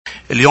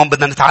اليوم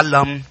بدنا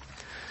نتعلم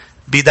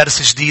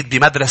بدرس جديد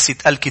بمدرسة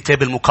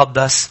الكتاب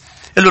المقدس.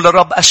 قل له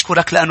للرب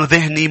أشكرك لأنه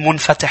ذهني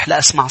منفتح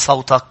لأسمع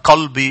صوتك.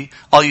 قلبي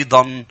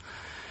أيضا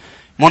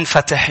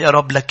منفتح يا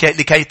رب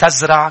لكي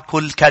تزرع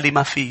كل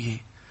كلمة فيه.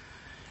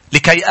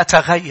 لكي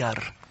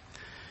أتغير.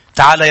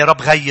 تعال يا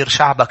رب غير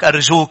شعبك.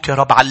 أرجوك يا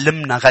رب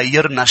علمنا،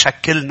 غيرنا،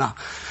 شكلنا.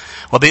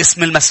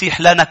 وباسم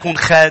المسيح لا نكون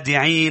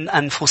خادعين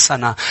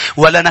أنفسنا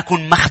ولا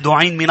نكون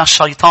مخدوعين من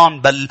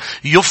الشيطان، بل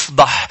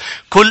يفضح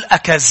كل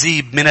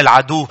أكاذيب من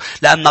العدو،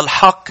 لأن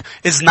الحق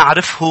إذ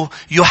نعرفه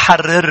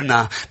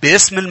يحررنا.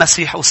 باسم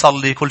المسيح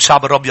أصلي. كل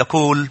شعب الرب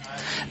يقول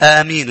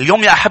آمين.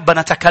 اليوم يا أحبة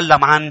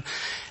نتكلم عن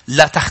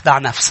لا تخدع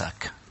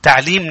نفسك.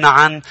 تعليمنا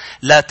عن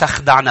لا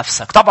تخدع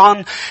نفسك.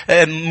 طبعا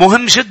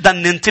مهم جدا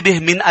ننتبه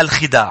من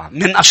الخداع،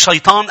 من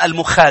الشيطان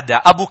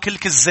المخادع، أبو كل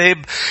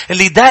كذاب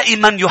اللي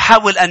دائما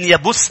يحاول أن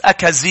يبث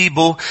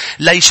أكاذيبه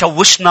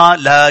ليشوشنا،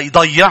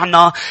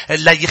 ليضيعنا،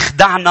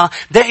 ليخدعنا.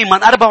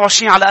 دائما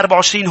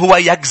 24/24 هو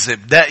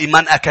يكذب.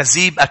 دائما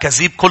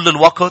أكاذيب كل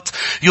الوقت.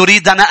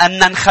 يريدنا أن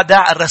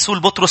ننخدع. الرسول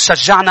بطرس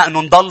شجعنا أن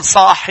نضل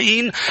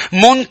صاحين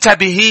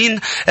منتبهين،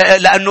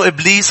 لأنه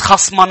إبليس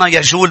خصمنا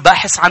يجول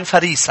باحث عن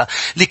فريسة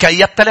لكي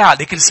يبتلع.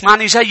 لكن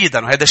اسمعني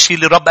جيدا، وهذا الشيء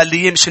اللي الرب قال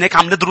لي مشان هيك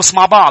عم ندرس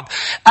مع بعض.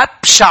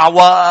 أبشع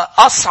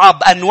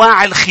وأصعب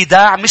أنواع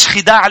الخداع مش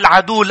خداع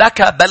العدو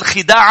لك، بل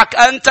خداعك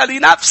أنت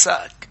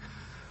لنفسك.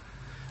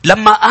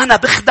 لما أنا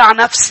بخدع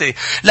نفسي،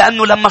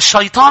 لأنه لما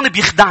الشيطان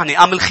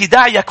بيخدعني أم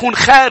الخداع يكون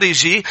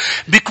خارجي،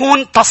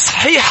 بيكون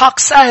تصحيحك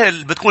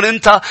سهل. بتكون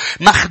أنت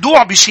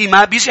مخدوع بشي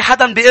ما، بيجي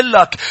حدا بيقول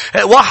لك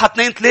 1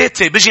 2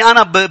 3، بيجي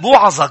أنا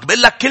بوعظك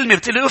بقول لك كلمة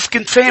بتقول لي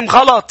كنت فاهم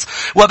غلط،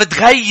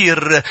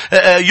 وبتغير.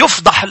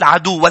 يفضح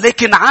العدو.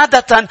 ولكن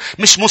عادة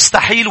مش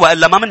مستحيل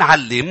وإلا ما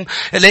منعلم،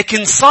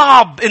 لكن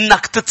صعب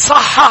إنك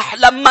تتصحح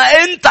لما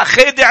أنت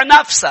خادع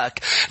نفسك،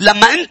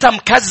 لما أنت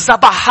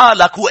مكذب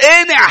حالك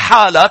وقانع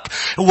حالك.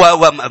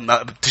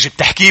 وبتجي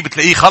بتحكيه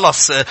بتلاقيه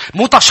خلص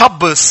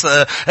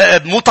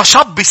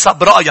متشبثة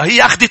برأيه.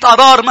 هي أخذ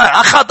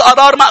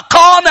قرار ما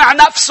قانع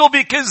نفسه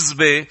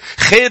بكذبه،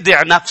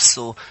 خادع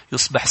نفسه.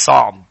 يصبح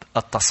صعب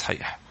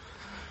التصحيح.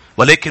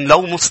 ولكن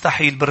لو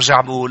مستحيل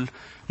برجع بقول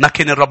ما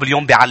كان الرب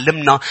اليوم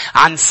بيعلمنا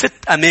عن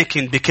 6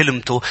 أماكن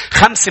بكلمته،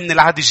 5 من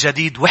العهد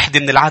الجديد، 1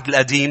 من العهد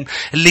القديم،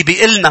 اللي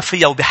بيقلنا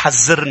فيها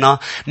وبيحذرنا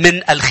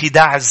من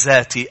الخداع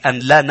الذاتي، أن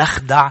لا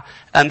نخدع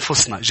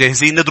أنفسنا.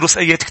 جاهزين ندرس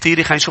آيات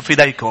كتيرة؟ خلينا نشوف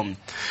ايديكم.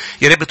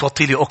 يا رب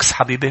توطي لي أكس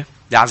حبيبي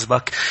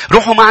يعزبك.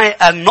 روحوا معي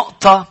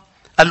النقطة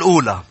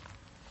الأولى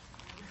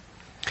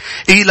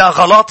إلى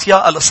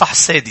غلاطيا الإصحاح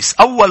 6.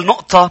 أول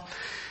نقطة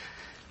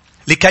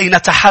لكي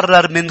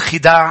نتحرر من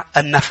خداع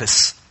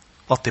النفس.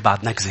 وطي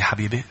بعد نكزي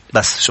حبيبي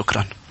بس،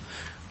 شكرا.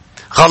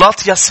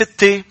 غلاطيا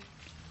 6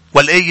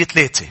 والآية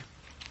 3.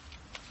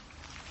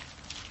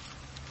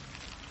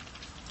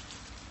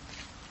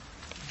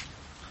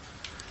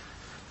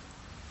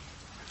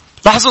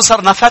 لاحظوا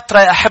صرنا فترة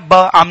يا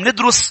أحبة عم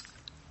ندرس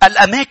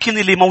الأماكن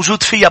اللي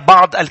موجود فيها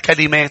بعض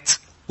الكلمات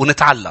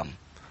ونتعلم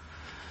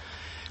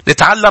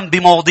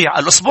بمواضيع.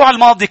 الأسبوع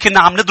الماضي كنا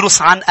عم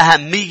ندرس عن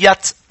أهمية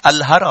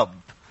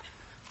الهرب.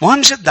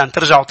 مهم جدا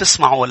ترجعوا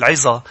تسمعوا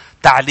العظة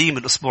تعليم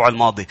الأسبوع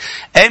الماضي.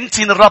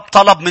 أمتين الرب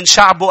طلب من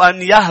شعبه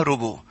أن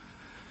يهربوا،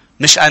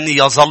 مش أن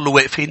يظلوا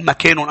واقفين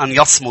مكانهم، أن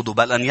يصمدوا،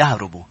 بل أن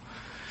يهربوا.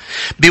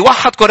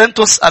 بواحد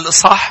كورنثوس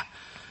الإصحاح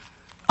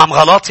أم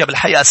غلاطيا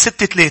بالحقيقة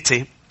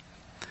 6:3،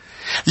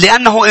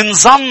 لأنه إن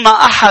ظن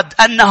أحد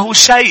أنه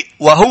شيء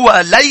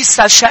وهو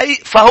ليس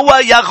شيء فهو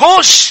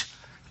يغش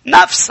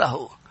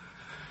نفسه.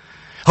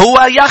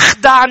 هو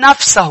يخدع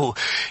نفسه.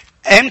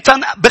 امتى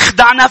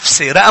بخدع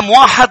نفسي؟ رقم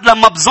 1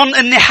 لما بظن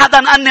اني حدا،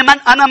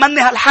 انا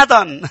مني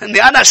هالحدا،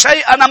 اني انا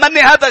شيء، انا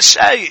مني هذا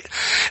الشيء.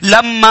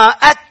 لما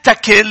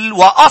اتكل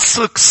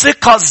واثق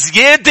ثقة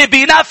زيادة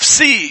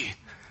بنفسي،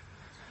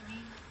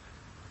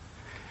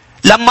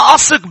 لما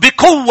أثق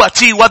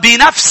بقوتي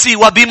وبنفسي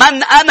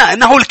وبمن أنا،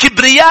 إنه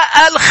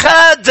الكبرياء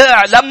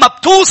الخادع. لما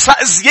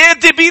بتوثق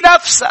زيادة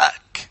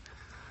بنفسك،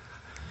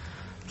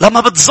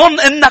 لما بتظن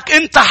إنك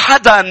أنت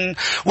حدا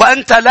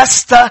وأنت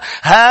لست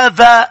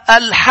هذا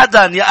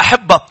الحدا يا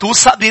أحبة،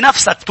 بتوثق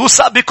بنفسك،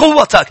 بتوثق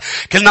بقوتك.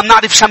 كلنا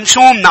بنعرف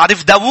شمشون،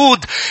 نعرف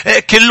داود،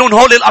 كلهم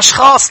هول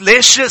الأشخاص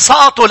ليش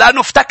سقطوا؟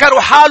 لأنه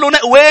افتكروا حالهم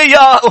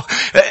قوية.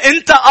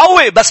 أنت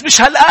قوي بس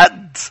مش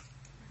هالقد.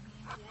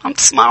 عم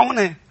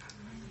تسمعوني؟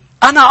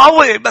 أنا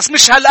قوي بس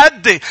مش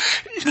هالقد.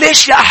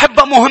 ليش يا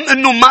أحبة مهم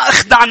إنه ما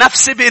أخدع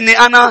نفسي بإني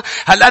أنا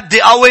هالقد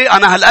قوي،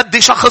 أنا هالقد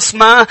شخص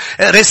ما،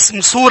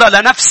 رسم صورة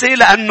لنفسي،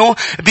 لأنه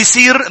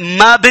بيصير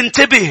ما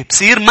بنتبه،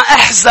 بيصير ما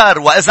أحذر.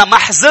 وإذا ما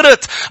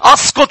حذرت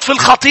أسقط في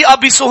الخطيئة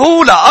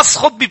بسهولة،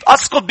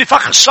 أسقط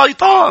بفخ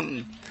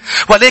الشيطان.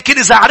 ولكن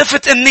إذا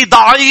عرفت إني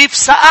ضعيف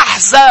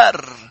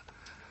سأحذر.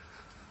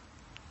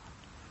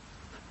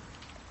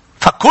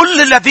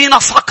 فكل الذين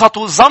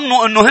سقطوا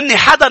ظنوا انه هني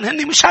حدا،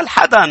 هني مش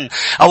هالحدا.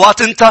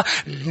 اوقات انت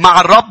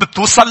مع الرب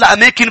بتوصل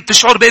لاماكن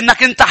بتشعر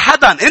بانك انت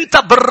حدا. انت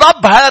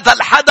بالرب هذا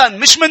الحدا،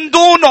 مش من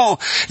دونه.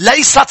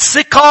 ليست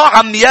ثقة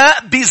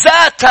عمياء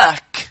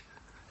بذاتك.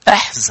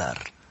 احذر.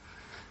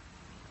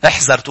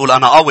 احذر تقول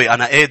أنا قوي،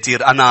 أنا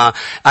قادر،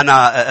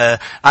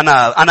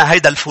 أنا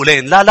هيدا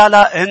الفلان. لا لا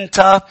لا،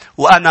 أنت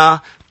وأنا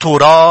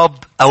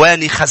تراب،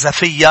 أواني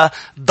خزفية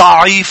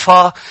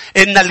ضعيفة.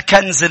 إن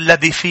الكنز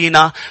الذي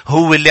فينا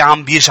هو اللي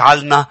عم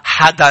بيجعلنا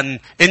حدا.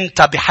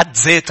 أنت بحد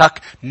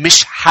ذاتك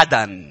مش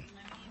حدا.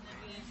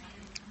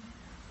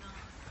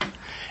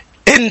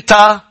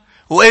 أنت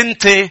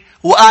وأنت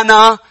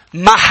وأنا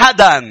ما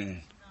حدا.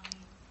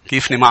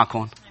 كيفني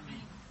معكم؟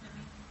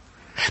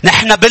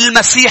 نحن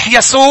بالمسيح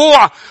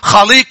يسوع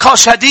خليقة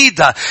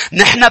جديدة.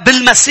 نحن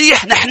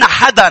بالمسيح نحن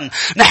حدا.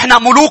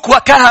 نحن ملوك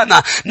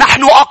وكهنة.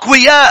 نحن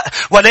أقوياء.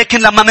 ولكن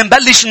لما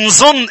منبلش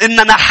نظن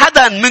إننا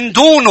حدا من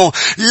دونه،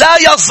 لا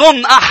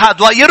يظن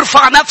أحد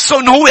ويرفع نفسه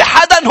إنه هو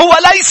حدا، هو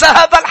ليس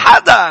هذا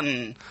الحدا.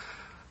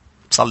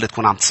 بصلي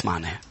تكون عم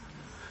تسمعني.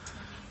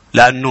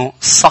 لأنه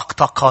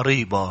سقطة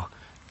قريبة،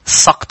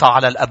 سقطة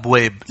على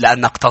الأبواب،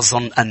 لأنك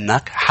تظن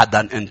أنك حدا.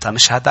 أنت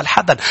مش هذا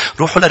الحدا.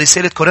 روحوا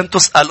لرسالة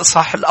كورنثوس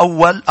الإصحاح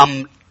الأول،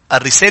 أم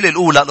الرسالة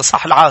الأولى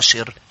الإصحاح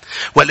 10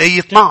 والآية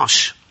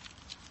 12.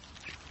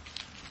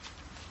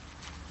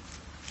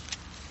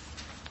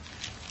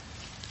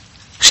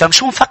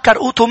 شمشون فكر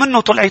قوته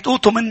منه، طلعت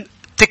قوته من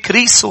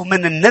تكريسه،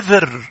 من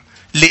النذر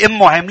اللي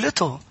أمه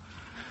عملته.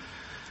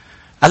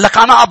 قال لك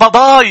أنا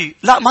أبضاي.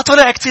 لا، ما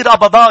طلع كتير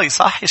أبضاي.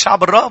 صح يا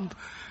شعب الرب؟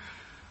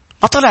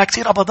 ما طلع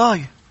كتير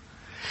أبضاي.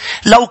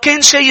 لو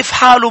كان شايف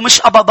حاله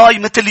مش أبضاي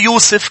مثل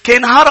يوسف،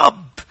 كان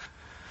هرب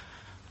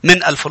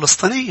من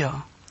الفلسطينية،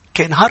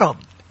 كان هرب.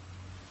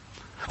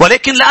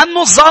 ولكن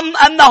لأنه ظن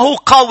أنه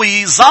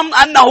قوي، ظن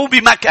أنه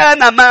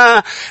بمكانة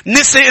ما،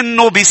 نسي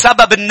أنه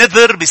بسبب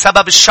النذر،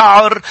 بسبب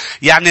الشعر،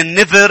 يعني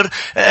النذر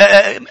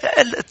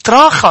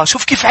تراخى.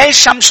 شوف كيف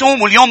عيش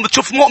شمشون. واليوم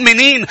بتشوف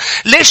مؤمنين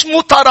ليش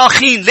مو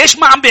تراخين، ليش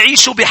ما عم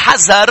بيعيشوا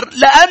بحذر؟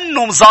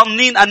 لأنهم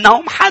ظنين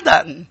أنهم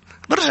حدا.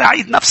 برجع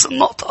عيد نفس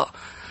النقطة.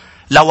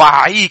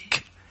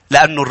 لوعيك،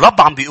 لأنه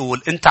الرب عم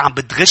بيقول أنت عم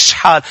بتغش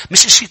حال.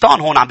 مش الشيطان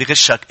هون عم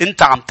بيغشك،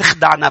 أنت عم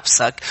تخدع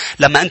نفسك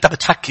لما أنت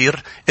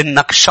بتفكر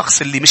أنك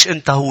الشخص اللي مش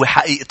أنت هو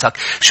حقيقتك.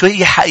 شو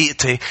هي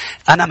حقيقتي؟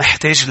 أنا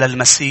محتاج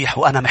للمسيح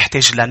وأنا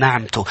محتاج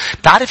لنعمته.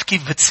 بتعرف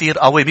كيف بتصير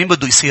قوي؟ مين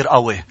بده يصير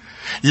قوي؟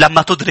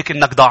 لما تدرك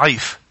أنك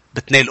ضعيف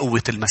بتنال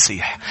قوة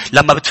المسيح.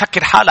 لما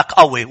بتفكر حالك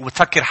قوي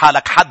وبتفكر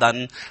حالك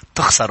حدا،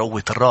 تخسر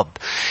قوة الرب.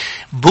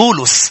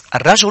 بولس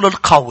الرجل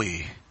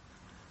القوي،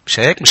 مش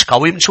هيك؟ مش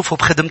قوي بنشوفه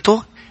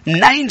بخدمته؟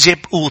 من أين جاب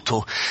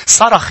قوته؟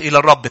 صرخ إلى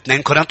الرب.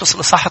 2 كورنثوس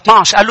الإصحاح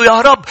 12 قال له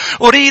يا رب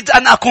أريد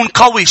أن أكون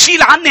قوي،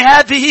 شيل عني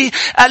هذه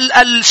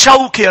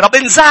الشوكة رب،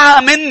 انزعها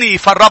مني.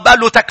 فالرب قال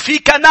له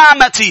تكفيك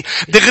نعمتي.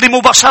 دغري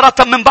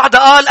مباشرة من بعد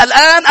قال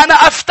الآن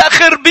أنا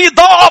أفتخر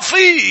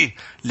بضعفي،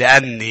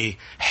 لأني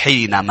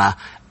حينما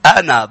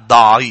أنا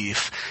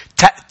ضعيف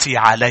تأتي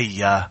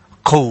علي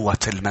قوة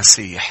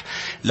المسيح.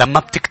 لما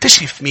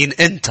بتكتشف مين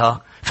أنت،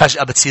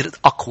 فجأة بتصير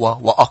أقوى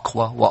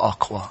وأقوى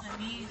وأقوى.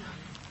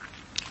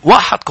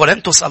 1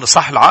 كورنثوس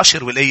الإصحاح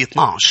 10 والآية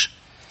 12.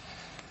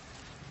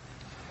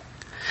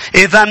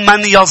 إذا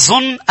من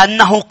يظن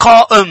أنه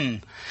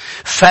قائم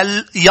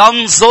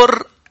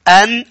فلينظر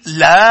أن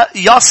لا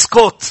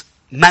يسقط.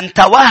 من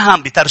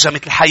توهم،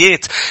 بترجمة الحياة،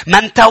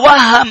 من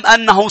توهم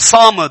أنه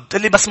صامد،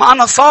 اللي بس ما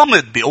أنا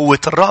صامد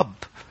بقوة الرب،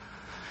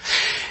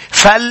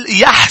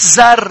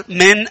 فليحذر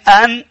من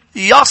أن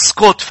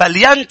يسقط،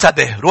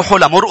 فلينتبه. روحوا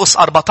لمرقس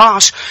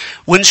 14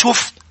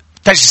 ونشوف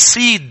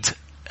تجسيد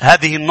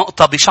هذه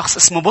النقطة بشخص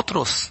اسمه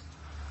بطرس.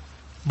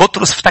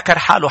 بطرس افتكر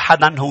حاله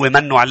حدا هو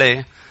منه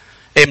عليه.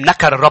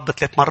 منكر الرب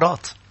 3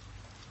 مرات.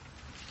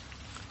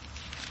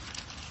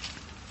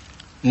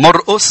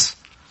 مرقس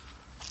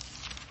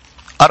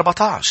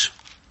 14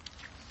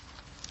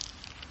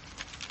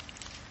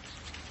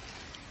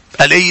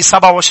 الآية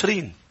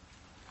 27.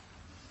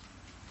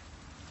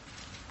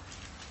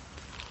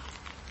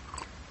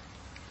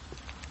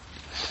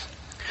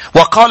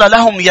 وقال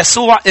لهم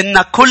يسوع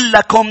إن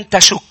كلكم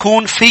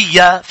تشكون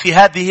في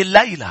هذه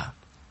الليلة،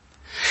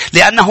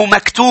 لأنه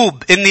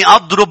مكتوب إني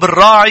أضرب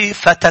الراعي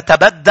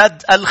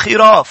فتتبدد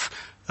الخراف.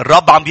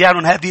 الرب عم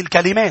بيعلن هذه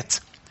الكلمات.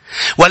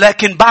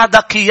 ولكن بعد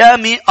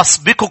قيامي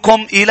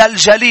أسبقكم إلى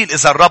الجليل.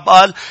 إذا الرب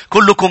قال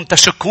كلكم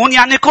تشكون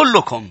يعني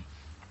كلكم.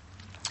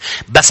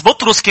 بس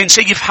بطرس كان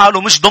شايف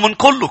حاله مش ضمن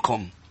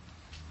كلكم.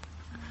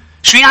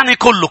 شو يعني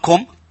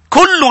كلكم؟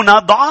 كلنا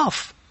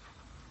ضعاف.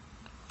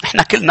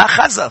 احنا كلنا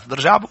خزف.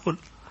 برجع بقول.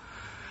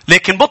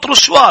 لكن بطرس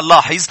شو قال؟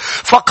 لاحظ.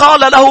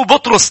 فقال له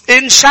بطرس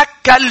إن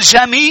شك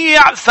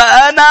الجميع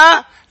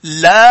فأنا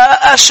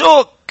لا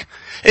أشك.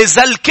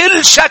 إذا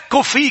الكل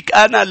شكوا فيك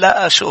أنا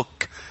لا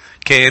أشك.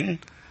 كان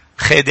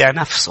خادع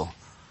نفسه.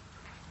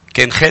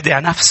 كان خادع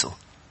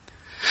نفسه.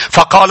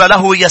 فقال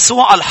له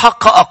يسوع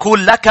الحق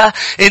أقول لك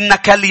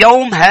إنك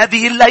اليوم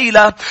هذه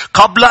الليلة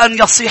قبل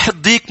أن يصيح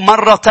الضيق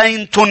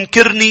مرتين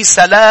تنكرني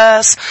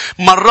 3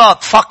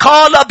 مرات.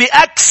 فقال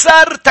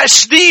بأكثر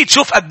تشديد.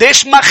 شوف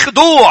قديش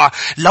مخدوع.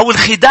 لو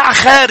الخداع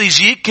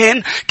خارجي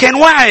كان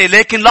وعي.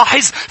 لكن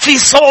لاحظ في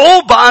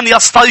صعوبة أن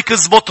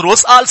يستيقظ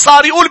بطرس. قال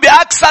صار يقول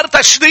بأكثر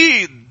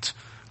تشديد.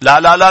 لا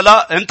لا لا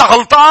لا، أنت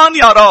غلطان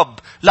يا رب.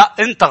 لا،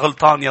 أنت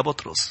غلطان يا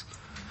بطرس.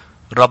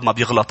 الرب ما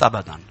بيغلط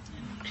أبدا.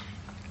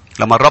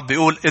 لما الرب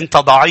يقول أنت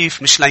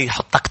ضعيف مش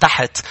ليحطك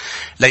تحت،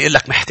 ليقول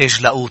لك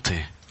محتاج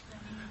لقوتي.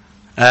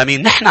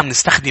 آمين. نحن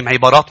بنستخدم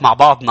عبارات مع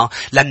بعضنا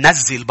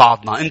لننزل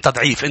بعضنا. أنت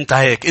ضعيف، أنت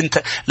هيك،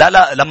 أنت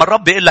لا. لما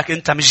الرب يقول لك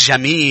أنت مش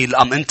جميل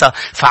أم أنت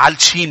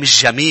فعلت شيء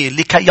مش جميل،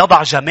 لكي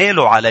يضع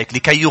جماله عليك،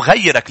 لكي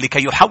يغيرك،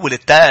 لكي يحول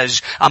التاج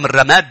أم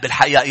الرماد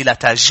بالحقيقة إلى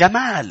تاج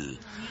جمال.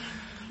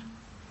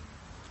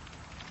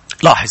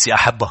 لاحظ يا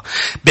أحبة،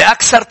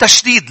 بأكثر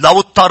تشديد لو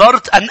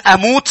اضطررت أن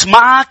أموت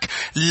معك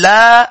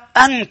لا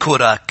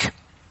أنكرك،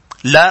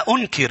 لا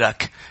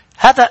أنكرك.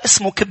 هذا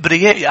اسمه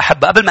كبرياء يا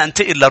أحبة. قبل ما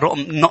أنتقل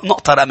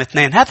لنقطة رقم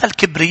 2، هذا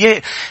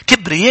الكبرياء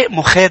كبرياء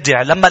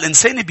مخادع. لما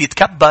الإنسان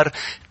بيتكبر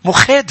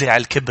مخادع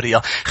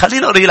الكبرياء.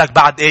 خليني أقرأ لك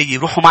بعد آية.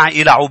 روحوا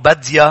معي إلى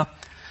عبادية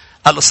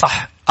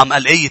الإصحاح أم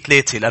الآية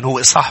 3، لأنه هو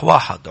إصحاح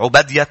 1.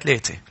 عبادية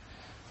 3.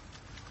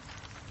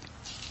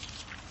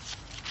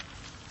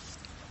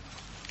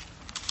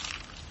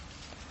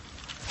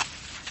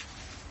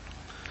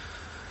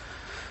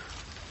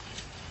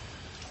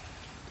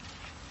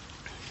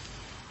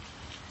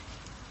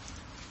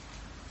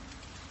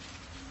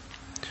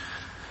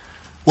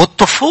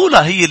 والطفولة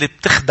هي اللي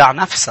بتخدع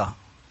نفسها.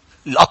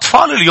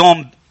 الأطفال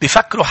اليوم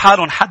بيفكروا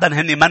حالهم حدا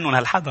هني منهم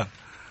هالحدا.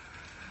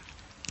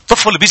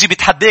 الطفل بيجي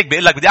بيتحداك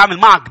بيقول لك بدي أعمل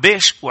معك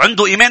بيش،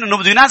 وعنده إيمان إنه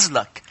بده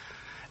ينزلك.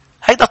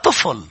 هيدا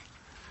طفل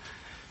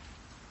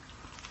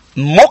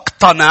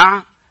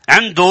مقتنع،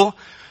 عنده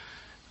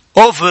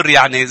over،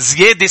 يعني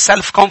زيادة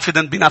self confident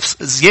بنفس،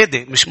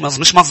 زيادة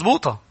مش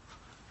مزبوطة.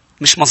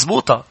 مش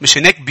مزبوطة. مش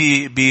هناك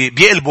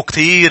بيقلبوا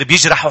كتير،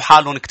 بيجرحوا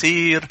حالهم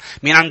كتير.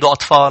 مين عنده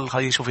أطفال؟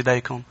 خلينا نشوف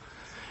ايديكم.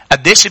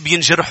 قديش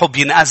بينجرحوا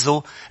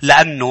بينأذوا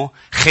لأنه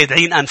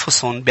خادعين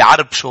أنفسهم،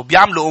 بيعربشوا،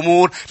 بيعملوا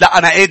أمور لا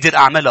أنا قادر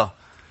أعملها.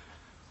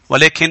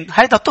 ولكن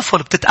هذا الطفل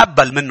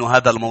بتتقبل منه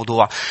هذا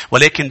الموضوع.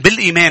 ولكن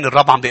بالإيمان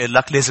الرب عم بيقول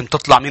لك لازم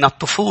تطلع من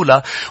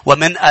الطفولة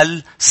ومن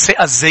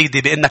الثقة الزايدة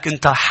بأنك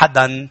أنت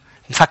حدا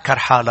مفكر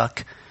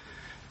حالك،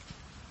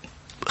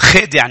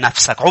 خادع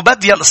نفسك.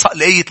 عبادية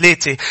الآية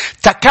 3.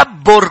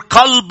 تكبر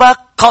قلبك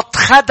قد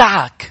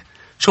خدعك.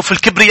 شوف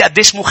الكبرياء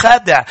قديش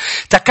مخادع.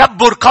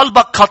 تكبر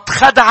قلبك قد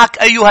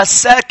خدعك أيها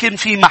الساكن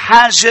في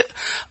محاجئ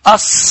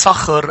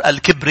الصخر.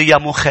 الكبرياء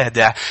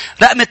مخادع.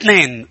 رقم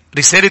 2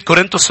 رسالة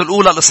كورنثوس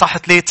الأولى لصح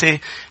 3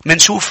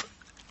 منشوف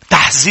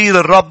تحذير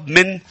الرب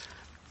من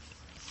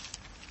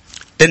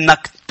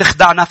إنك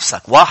تخدع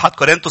نفسك. 1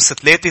 كورنثوس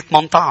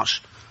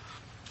 3:18.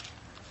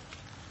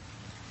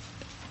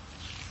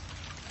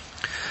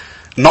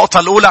 النقطة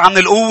الأولى عن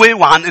القوة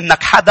وعن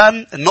إنك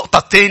حدا. النقطة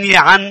الثانية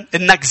عن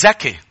إنك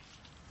ذكي.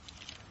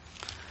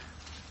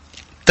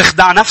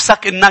 تخدع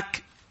نفسك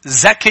إنك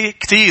ذكي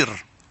كتير،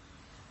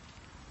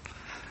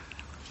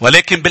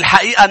 ولكن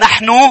بالحقيقة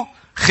نحن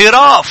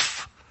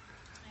خراف.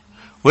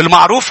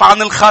 والمعروف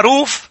عن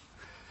الخروف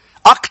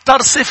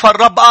أكتر صفة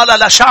الرب قال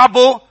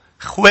لشعبه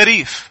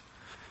خواريف.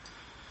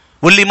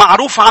 واللي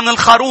معروف عن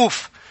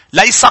الخروف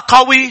ليس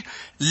قوي،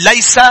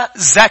 ليس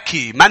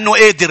ذكي، منه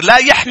قادر لا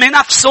يحمي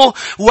نفسه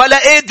ولا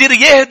قادر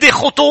يهدي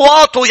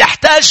خطواته،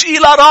 يحتاج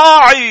إلى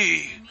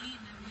راعي.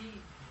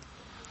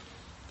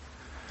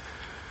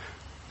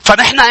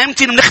 فنحن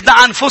امتى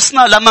بنخدع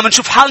أنفسنا؟ لما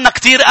منشوف حالنا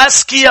كتير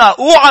أذكياء.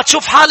 اوعى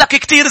تشوف حالك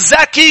كتير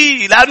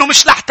ذكي، لأنه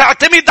مش رح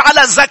تعتمد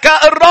على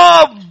ذكاء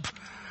الرب،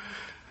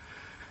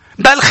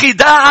 بل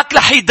خداعك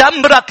رح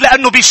يدمرك،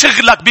 لأنه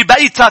بشغلك،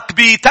 ببيتك،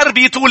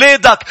 بتربية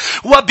أولادك،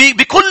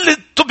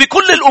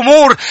 وبكل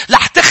الأمور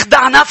رح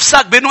تخدع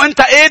نفسك بأنه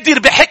أنت قادر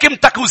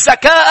بحكمتك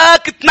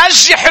وذكائك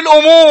تنجح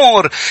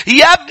الأمور.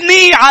 يا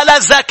ابني على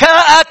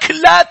ذكائك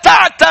لا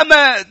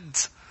تعتمد.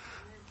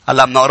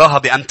 هلا بنقراها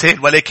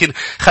بأمثال، ولكن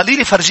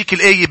خليني فرجيك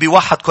الآية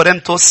ب1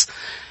 كورنثوس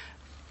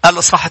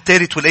الإصحاح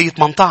 3 والآية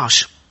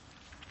 18.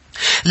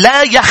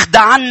 لا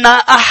يخدعن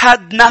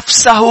أحد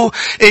نفسه.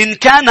 إن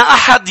كان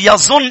أحد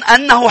يظن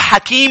أنه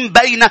حكيم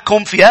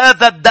بينكم في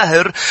هذا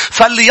الدهر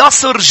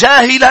فليصر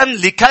جاهلا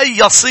لكي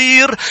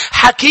يصير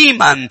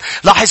حكيما.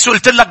 لاحظ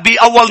قلت لك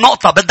بأول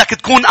نقطة بدك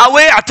تكون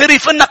قوي،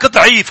 اعترف أنك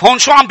ضعيف. هون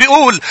شو عم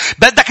بيقول؟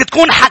 بدك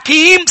تكون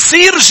حكيم،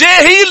 صير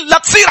جاهل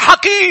لتصير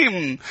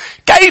حكيم.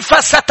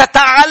 كيف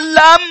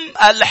ستتعلم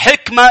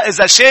الحكمة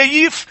إذا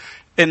شايف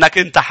أنك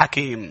أنت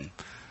حكيم؟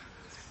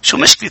 شو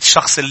مشكلة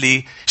الشخص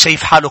اللي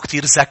شايف حاله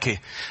كتير ذكي؟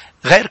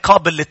 غير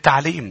قابل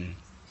للتعليم،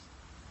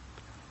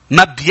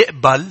 ما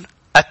بيقبل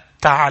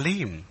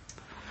التعليم.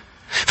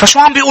 فشو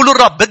عم بيقولوا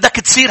الرب؟ بدك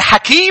تصير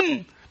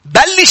حكيم،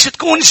 بلش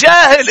تكون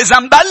جاهل. إذا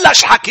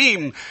مبلش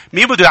حكيم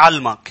مين بده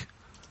يعلمك؟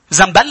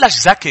 إذا مبلش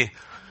ذكي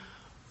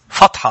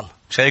فطحل.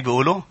 شو هيك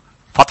بيقولوا؟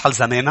 فطحل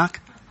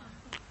زمانك.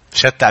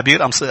 شو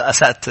التعبير؟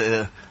 أسأت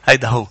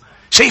هيدا هو.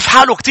 شايف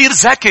حاله كتير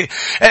ذكي،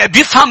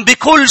 بيفهم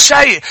بكل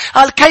شيء.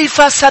 قال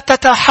كيف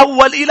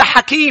ستتحول إلى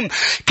حكيم؟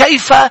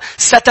 كيف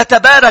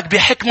ستتبارك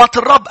بحكمة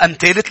الرب؟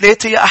 أمثال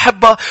 3 يا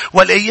أحبة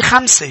والآية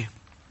 5.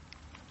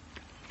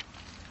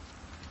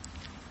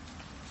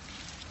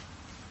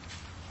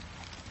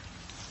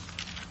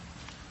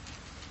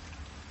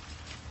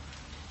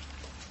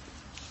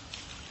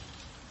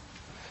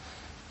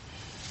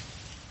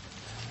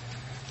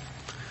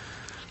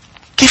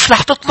 كيف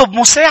رح تطلب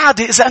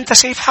مساعدة إذا أنت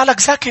شايف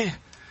حالك ذكي؟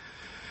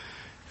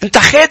 أنت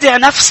خادع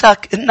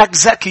نفسك إنك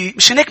ذكي.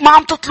 مش هيك ما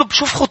عم تطلب.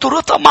 شوف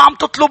خطورتها، ما عم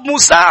تطلب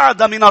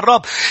مساعدة من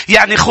الرب.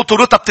 يعني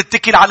خطورتها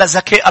بتتكل على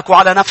ذكائك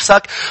وعلى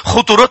نفسك.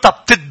 خطورتها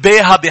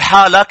بتتباهى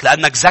بحالك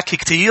لأنك ذكي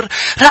كتير.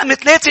 رقم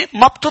 3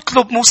 ما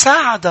بتطلب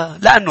مساعدة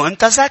لأنه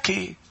أنت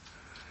ذكي.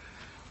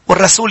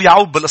 والرسول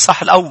يعقوب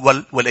بالإصحاح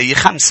الأول والآية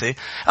 5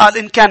 قال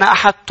إن كان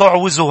أحد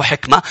تعوزه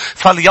حكمة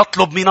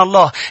فليطلب من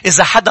الله.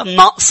 إذا حدا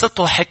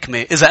ناقصته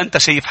حكمة، إذا أنت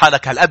شايف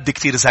حالك هالقد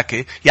كتير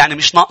ذكي، يعني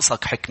مش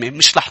ناقصك حكمة،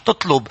 مش رح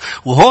تطلب.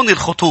 وهون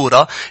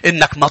الخطورة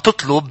إنك ما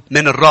تطلب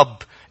من الرب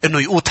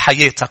إنه يقود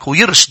حياتك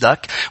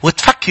ويرشدك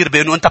وتفكر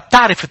بأنه أنت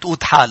بتعرف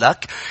تقود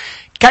حالك.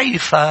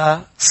 كيف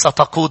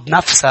ستقود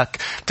نفسك؟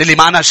 بتقلي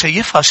معنا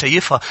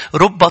شايفها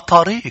رب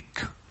طريق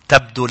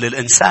تبدو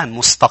للإنسان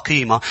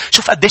مستقيمة.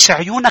 شوف قديش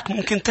عيونك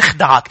ممكن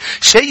تخدعك.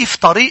 شايف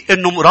طريق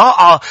إنه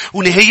رائعة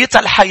ونهايتها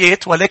الحياة،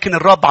 ولكن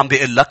الرب عم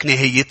بيقول لك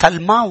نهايتها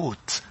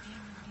الموت.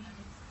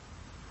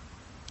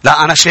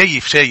 لا أنا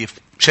شايف.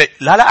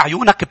 لا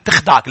عيونك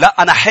بتخدعك.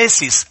 لا أنا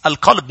حاسس.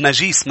 القلب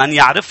نجيس من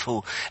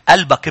يعرفه.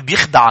 قلبك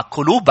بيخدعك.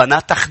 قلوبنا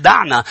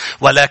تخدعنا،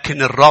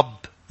 ولكن الرب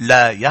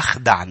لا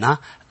يخدعنا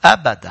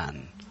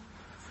أبدا.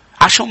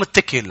 عشو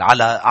متكل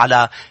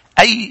على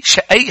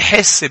أي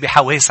حس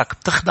بحواسك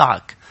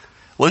بتخدعك.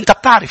 وانت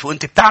بتعرف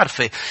وانت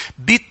بتعرفي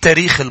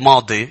بالتاريخ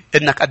الماضي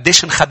انك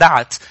قديش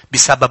انخدعت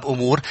بسبب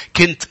امور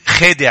كنت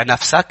خادع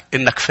نفسك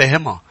انك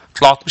فاهمها،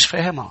 طلعت مش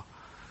فاهمها.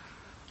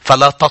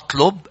 فلا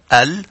تطلب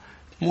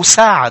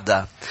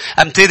المساعدة.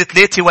 أمثال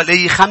 3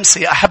 والآية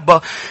 5 يا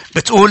أحبة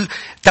بتقول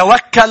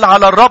توكل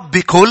على الرب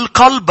بكل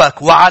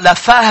قلبك وعلى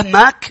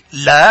فهمك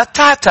لا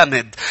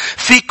تعتمد.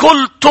 في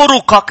كل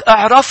طرقك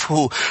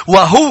اعرفه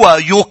وهو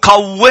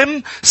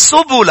يقوم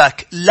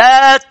سبلك.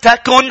 لا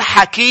تكن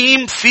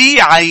حكيم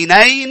في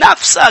عيني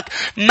نفسك.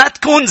 ما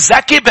تكون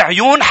ذكي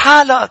بعيون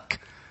حالك.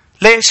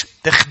 ليش؟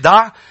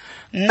 تخدع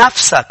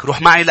نفسك.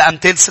 روح معي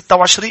لأمثال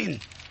 26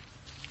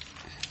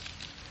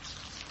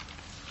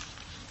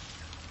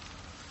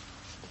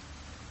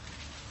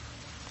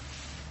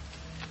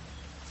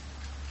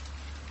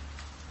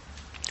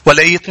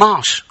 والآية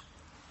 12.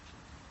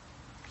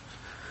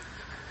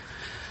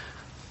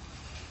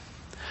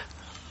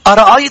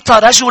 أرأيت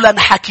رجلا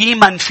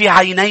حكيما في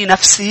عيني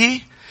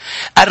نفسه؟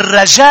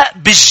 الرجاء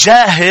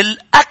بالجاهل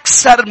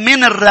أكثر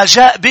من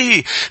الرجاء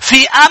به.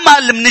 في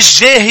أمل من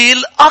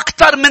الجاهل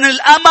أكثر من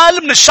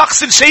الأمل من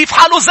الشخص اللي شايف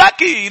حاله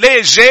ذكي.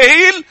 ليه؟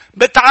 جاهل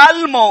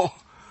بتعلمه.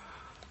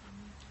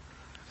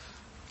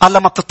 قال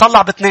لما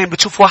بتطلع باثنين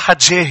بتشوف واحد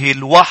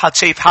جاهل وواحد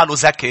شايف حاله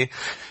ذكي.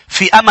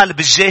 في أمل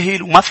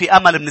بالجاهل وما في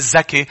أمل من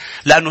الذكي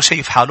لأنه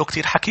شايف حاله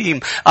كتير حكيم.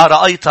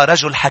 أرأيت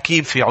رجل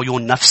حكيم في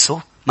عيون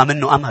نفسه؟ ما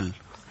منه أمل.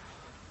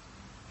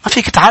 ما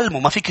فيك تعلمه،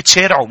 ما فيك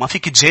تشارعه، ما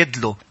فيك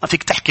تجادله، ما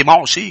فيك تحكي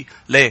معه شيء.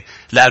 ليه؟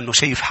 لأنه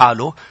شايف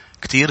حاله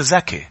كتير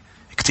ذكي،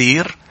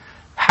 كتير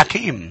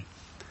حكيم.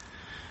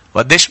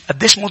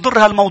 وقديش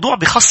مضر هالموضوع،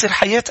 بيخسر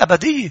حياة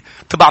أبدية.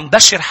 تبقى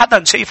مبشر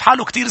حدا شايف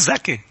حاله كتير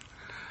ذكي.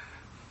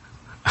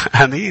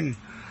 أمين.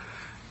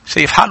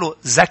 شايف حاله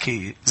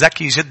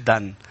ذكي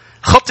جدا.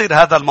 خطر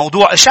هذا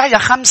الموضوع. إشعياء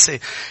 5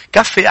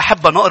 كفي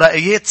أحب نقرأ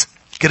آيات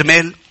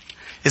كرمال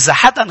إذا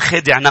حدا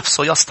خادع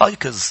نفسه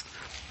يستيقظ.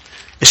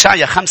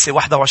 إشعياء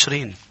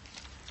 5:21.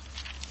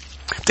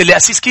 قلت لي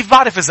أسيس كيف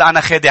بعرف إذا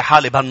أنا خادع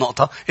حالي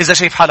بهالنقطة؟ إذا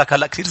شايف حالك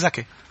هلأ كتير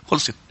ذكي.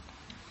 خلصت.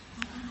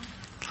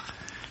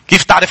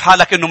 كيف تعرف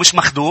حالك إنه مش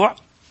مخدوع؟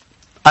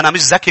 أنا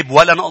مش ذكي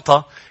بولا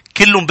نقطة.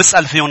 كلهم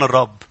بسأل فيهم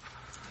الرب.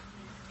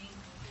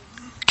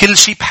 كل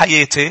شيء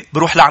بحياتي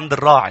بروح لعند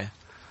الراعي.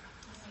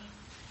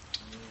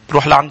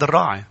 روح لعند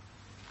الراعي.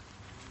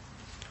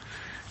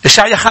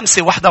 إشعياء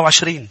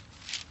 5:21.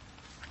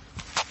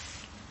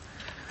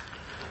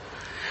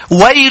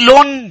 ويل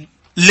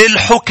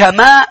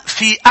للحكماء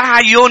في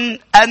أعين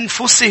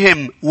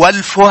أنفسهم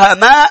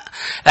والفهماء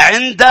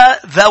عند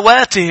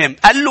ذواتهم.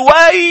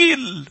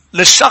 الويل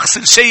للشخص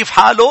اللي شايف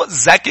حاله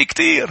ذكي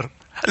كتير.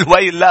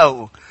 الويل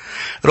له.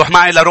 روح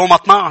معي لروما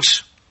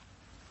 12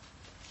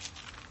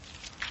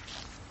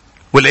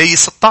 والآية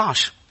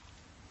 16.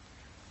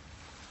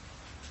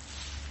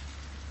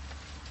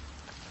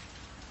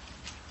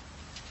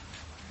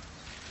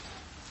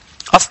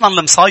 أصلاً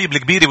المصايب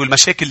الكبيرة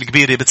والمشاكل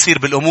الكبيرة بتصير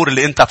بالأمور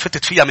اللي أنت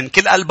فتت فيها من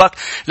كل قلبك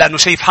لأنه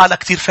شايف حالك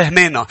كتير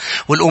فهمانة.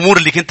 والأمور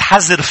اللي كنت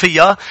حذر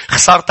فيها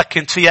خسارتك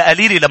كنت فيها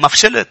قليلة لما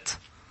فشلت.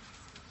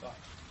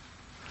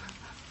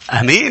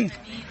 أمين.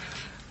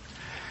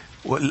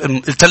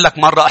 قلت لك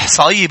مرة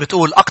إحصائية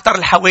بتقول أكتر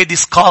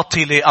الحوادث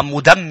قاتلة أم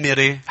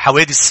مدمرة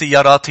حوادث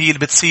السيارات هي اللي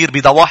بتصير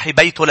بضواحي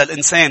بيته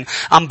للإنسان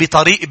أم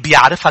بطريق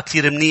بيعرفها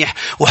كتير منيح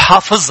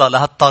وحافظها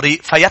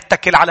لهالطريق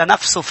فيتكل على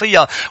نفسه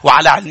فيها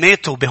وعلى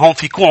علماته. بهون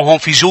في كوع هون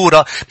في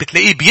جورة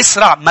بتلاقيه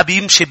بيسرع ما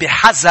بيمشي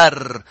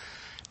بحذر.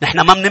 نحن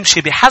ما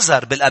بنمشي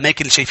بحذر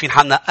بالأماكن اللي شايفين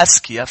حالنا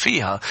أذكياء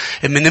فيها.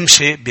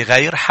 بنمشي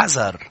بغير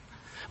حذر.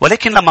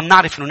 ولكن لما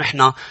بنعرف إنه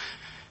نحن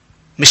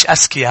مش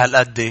أذكياء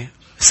هالقد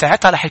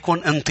ساعتها رح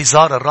يكون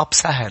انتظار الرب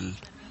سهل.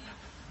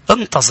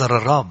 انتظر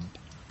الرب.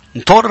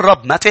 انطر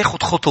الرب. ما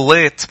تاخد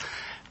خطوات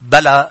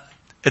بلا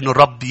إنه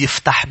الرب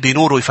يفتح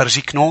بنوره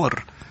ويفرجيك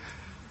نور.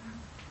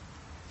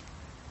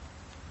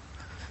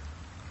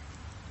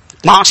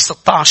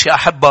 12-16 يا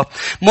أحبة.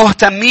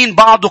 مهتمين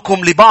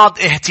بعضكم لبعض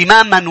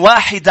اهتماما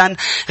واحدا،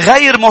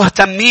 غير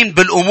مهتمين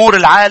بالأمور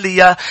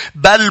العالية،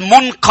 بل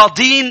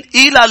منقادين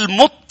إلى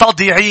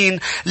المتضعين.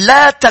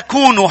 لا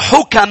تكونوا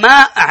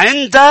حكماء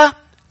عند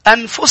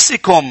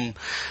أنفسكم.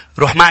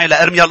 روح معي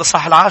لإرميا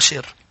الإصحاح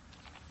 10.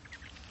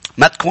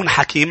 ما تكون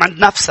حكيم عند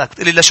نفسك.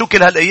 تقولي لشو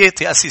كل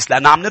هالآيات يا أسيس؟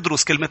 لأن عم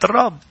ندرس كلمة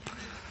الرب.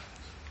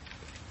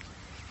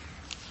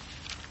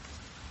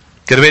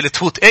 كربيل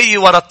تفوت أي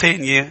ورا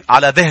التانية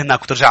على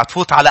ذهنك وترجع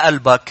تفوت على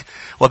قلبك.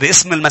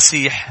 وباسم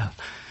المسيح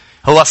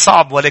هو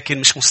صعب ولكن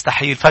مش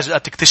مستحيل. فجأة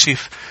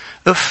تكتشف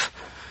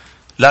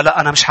لا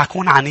أنا مش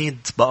حكون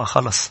عنيد بقى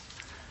خلص.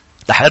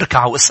 رح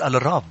اركع واسأل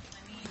الرب.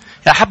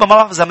 يا أحبة ما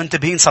بعرف إذا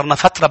منتبهين، صرنا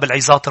فترة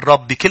بالعظات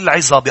الرب بكل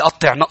عظة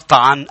بيقطع نقطة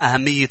عن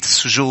أهمية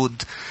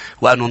السجود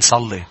وأنه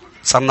نصلي.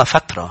 صرنا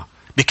فترة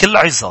بكل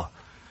عظة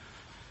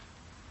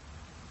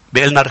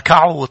بيقلنا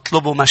اركعوا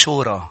واطلبوا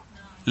مشورة.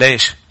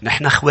 ليش؟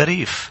 نحن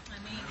خواريف.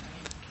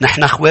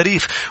 نحن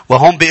خواريف.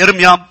 وهم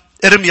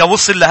إرميا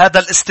وصل لهذا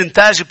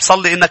الاستنتاج.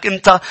 بصلي إنك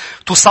أنت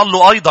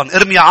تصلوا أيضا.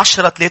 إرميا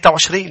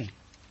 10:23.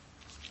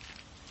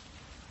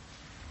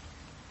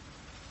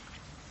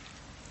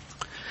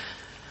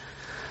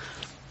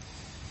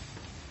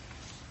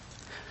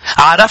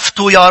 عرفت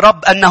يا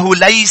رب أنه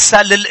ليس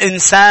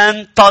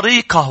للإنسان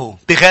طريقه.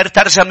 بغير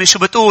ترجمة شو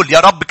بتقول؟ يا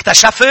رب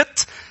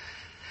اكتشفت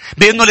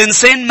بأنه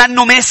الإنسان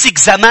منه ماسك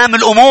زمام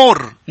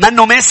الأمور،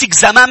 منه ماسك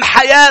زمام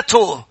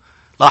حياته.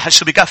 لاحظ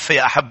شو بكفي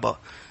يا أحبة.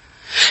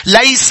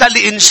 ليس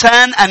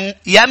لإنسان أن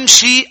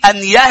يمشي أن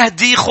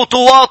يهدي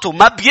خطواته.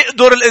 ما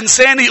بيقدر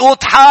الإنسان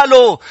يقود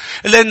حاله.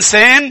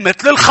 الإنسان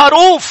مثل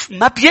الخروف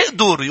ما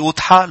بيقدر يقود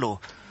حاله.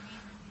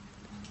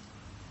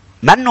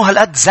 منه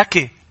هالقد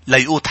ذكي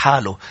ليقود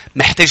حاله.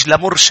 محتاج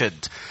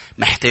لمرشد.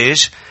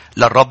 محتاج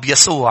للرب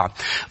يسوع.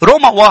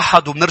 روما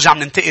 1 وبنرجع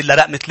ننتقل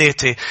لرقم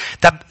 3.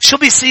 طب شو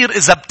بيصير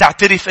إذا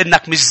بتعترف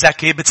إنك مش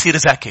ذكي؟ بتصير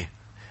ذكي.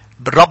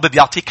 الرب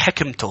بيعطيك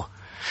حكمته.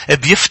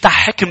 بيفتح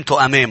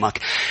حكمته أمامك.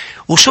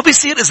 وشو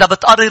بيصير إذا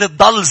بتقرر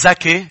تضل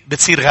ذكي؟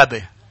 بتصير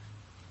غبي.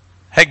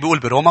 هيك بيقول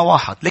بروما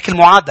 1. لك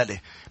المعادلة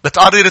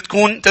بتقرر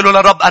تقول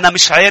للرب أنا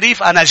مش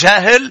عارف، أنا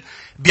جاهل.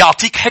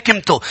 بيعطيك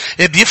حكمته.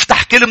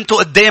 بيفتح كلمته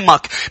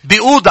قدامك.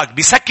 بيقودك.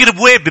 بيسكر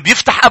بواب.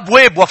 بيفتح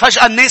أبواب.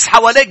 وفجأة الناس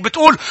حواليك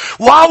بتقول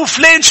واو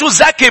فلان شو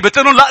ذكي.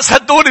 بتقول لا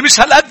صدقوني مش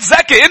هالقد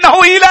ذكي،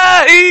 إنه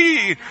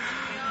إلهي.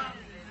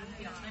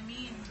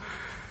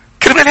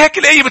 كرمال هيك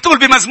الآية بتقول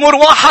بمزمور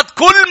 1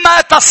 كل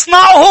ما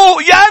تصنعه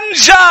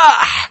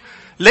ينجح.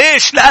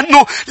 ليش؟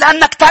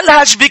 لأنك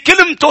تلهج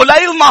بكلمته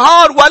ليل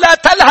نهار ولا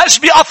تلهج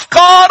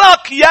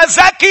بأفكارك يا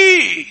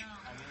ذكي.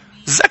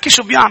 الذكي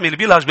شو بيعمل؟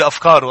 بيلهج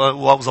بأفكار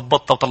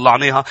وزبطتها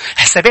وطلعناها.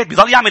 حسابات.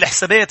 بيضل يعمل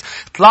حسابات.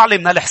 طلع لي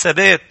من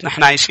هالحسابات.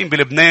 نحن عايشين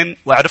بلبنان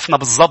وعرفنا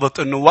بالضبط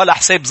انه ولا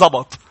حساب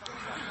زبط.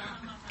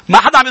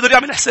 ما حدا عم يقدر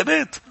يعمل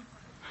حسابات.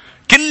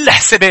 كل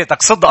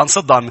حساباتك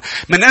صدقا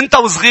من انت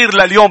وصغير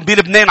لليوم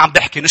بلبنان. عم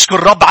بحكي نشكر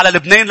الرب على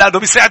لبنان لانه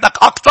بيساعدك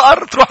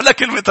اكتر تروح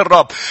لكلمة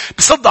الرب.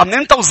 بصدق من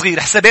انت وصغير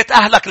حسابات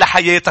اهلك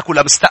لحياتك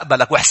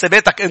ولمستقبلك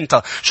وحساباتك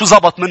انت شو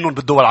زبط منهم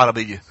بالدول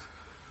العربية؟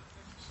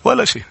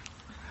 ولا شيء.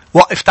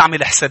 وقف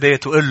تعمل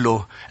حسابات وقل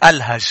له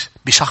ألهج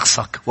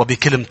بشخصك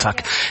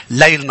وبكلمتك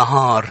ليل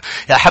نهار.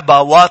 يا أحبة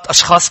أوقات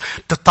أشخاص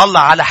بتطلع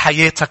على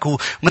حياتك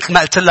ومثل ما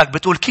قلت لك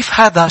بتقول كيف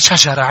هذا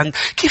شجرة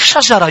كيف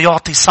شجرة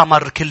يعطي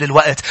ثمر كل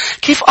الوقت،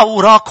 كيف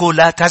أوراقه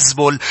لا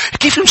تذبل،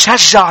 كيف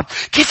مشجع،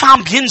 كيف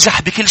عم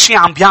بينجح بكل شيء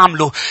عم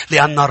بيعمله.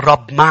 لأن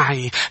الرب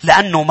معي.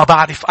 لأنه ما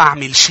بعرف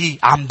أعمل شيء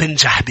عم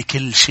بنجح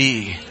بكل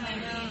شيء.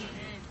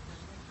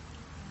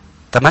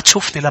 ما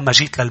تشوفني لما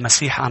جيت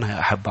للمسيح أنا يا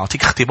أحبة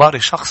أعطيك اختباري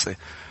شخصي.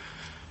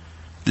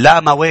 لا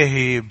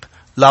مواهب،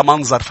 لا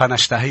منظر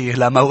فنشتهيه،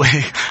 لا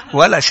مواهب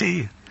ولا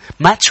شيء.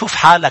 ما تشوف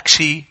حالك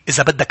شيء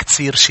إذا بدك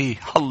تصير شيء.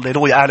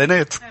 هللويا.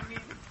 إعلانات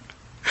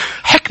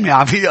حكمة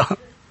عميقة.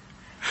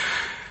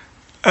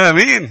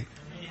 آمين.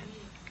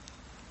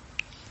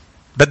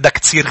 بدك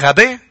تصير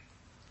غبي؟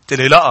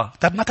 تقولي لا.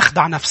 طب ما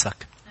تخدع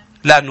نفسك.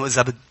 لأنه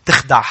إذا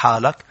بتخدع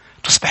حالك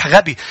تصبح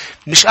غبي.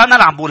 مش أنا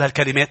اللي عم بقول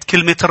هالكلمات،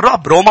 كلمة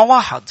الرب. روما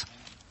 1.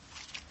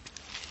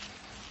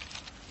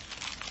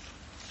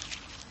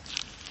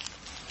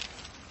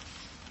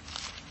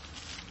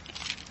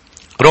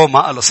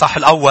 روما الإصحاح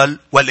الأول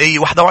والآية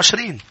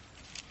 21.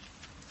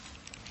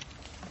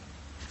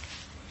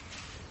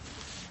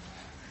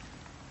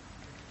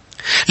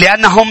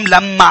 لأنهم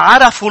لما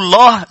عرفوا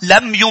الله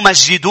لم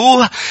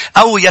يمجدوه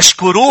أو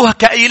يشكروه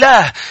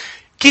كإله.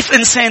 كيف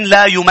إنسان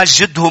لا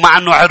يمجده مع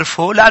أنه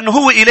عرفه؟ لأنه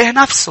هو إله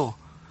نفسه.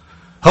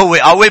 هو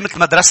قوي مثل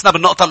مدرسنا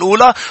بالنقطة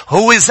الأولى.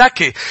 هو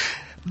ذكي.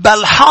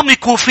 بل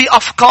حمقوا في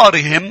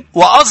أفكارهم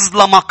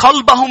وأظلم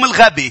قلبهم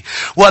الغبي.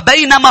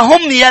 وبينما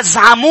هم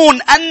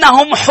يزعمون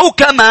أنهم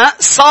حكماء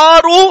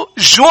صاروا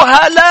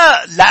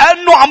جهلاء.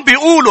 لأنه عم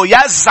بيقولوا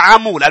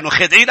يزعموا لأنه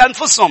خادعين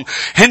أنفسهم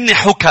هن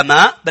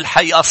حكماء،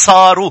 بالحقيقة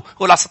صاروا.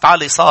 قول على صوت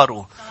عالي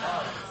صاروا.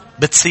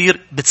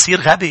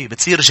 بتصير غبي،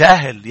 بتصير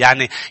جاهل.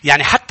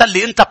 يعني حتى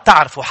اللي انت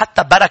بتعرفه،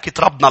 حتى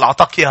بركة ربنا اللي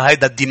عطاك اياها،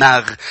 هيدا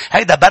الدماغ،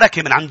 هيدا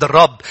بركة من عند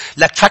الرب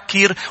لك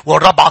تفكر،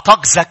 والرب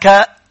عطاك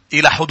ذكاء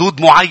الى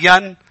حدود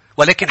معين،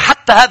 ولكن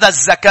حتى هذا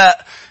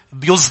الذكاء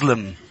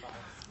بيظلم.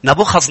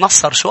 نبوخذ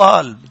نصر شو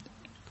قال؟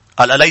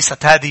 قال: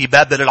 أليست هذه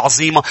بابل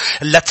العظيمة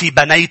التي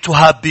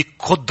بنيتها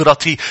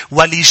بقدرتي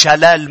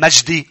ولجلال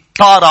مجدي؟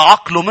 طار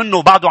عقله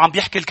منه بعده عم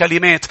بيحكي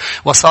الكلمات.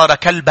 وصار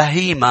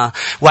كالبهيمة،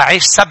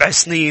 وعيش 7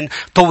 سنين،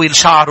 طول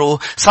شعره،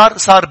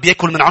 صار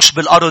بيأكل من عشب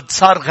الأرض،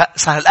 صار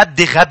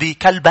هالقد غبي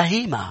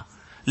كالبهيمة.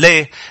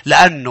 ليه؟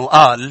 لأنه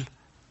قال: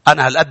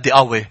 أنا هالقد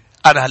قوي،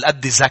 أنا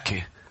هالقد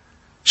ذكي.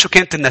 شو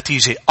كانت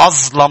النتيجة؟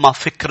 أظلم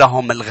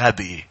فكرهم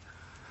الغبي.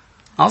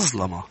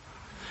 أظلم.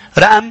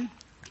 رقم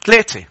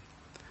 3.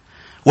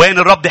 وين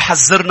الرب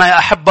يحذرنا يا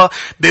أحبة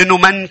بأنه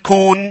ما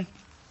نكون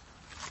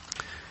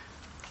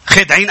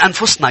خدعين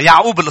أنفسنا.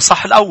 يعقوب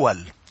الإصحاح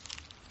الأول.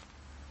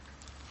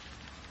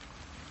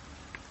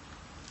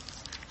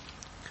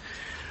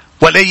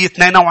 والآية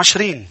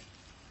 22.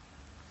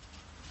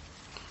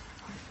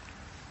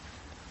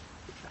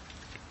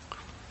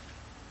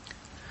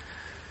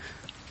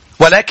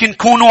 ولكن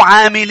كونوا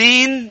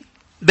عاملين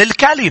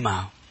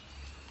بالكلمة.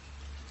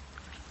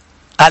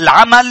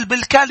 العمل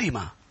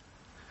بالكلمة.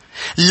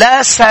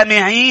 لا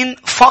سامعين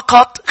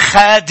فقط،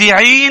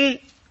 خادعين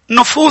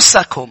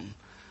نفوسكم.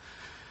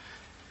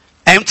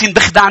 أيمتى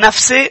بخدع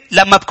نفسي؟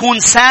 لما بكون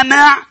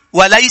سامع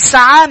وليس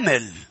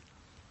عامل.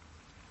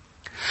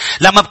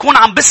 لما بكون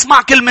عم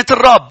بسمع كلمة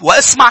الرب،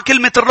 واسمع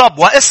كلمة الرب،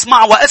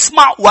 واسمع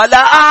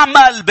ولا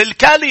أعمل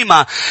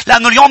بالكلمة.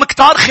 لأنه اليوم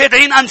كتار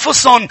خادعين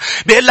أنفسهم،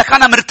 بيقول لك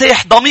أنا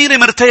مرتاح، ضميري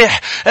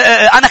مرتاح،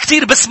 أنا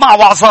كتير بسمع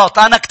وعظات،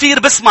 أنا كتير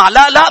بسمع.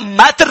 لا،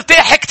 ما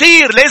ترتاح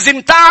كتير،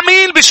 لازم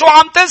تعمل بشو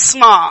عم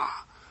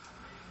تسمع.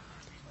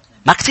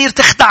 ما كتير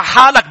تخدع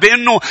حالك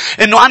بأنه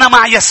أنا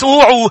مع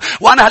يسوع،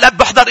 وأنا هالقد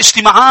بحضر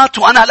اجتماعات،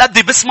 وأنا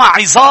هالقد بسمع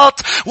عظات،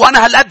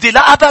 وأنا هالقد.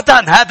 لا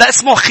أبدا، هذا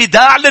اسمه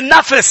خداع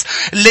للنفس.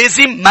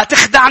 لازم ما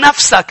تخدع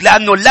نفسك،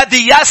 لأنه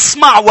الذي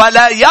يسمع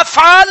ولا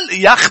يفعل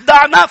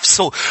يخدع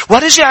نفسه.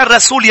 ورجع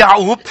الرسول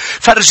يعقوب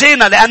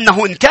فرجينا،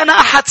 لأنه إن كان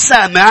أحد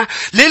سامع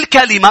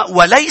للكلمة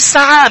وليس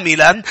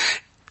عاملا،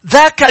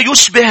 ذاك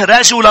يشبه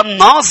رجلا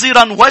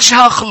ناظرا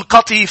وجه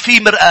خلقته في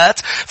مرآة،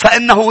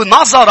 فإنه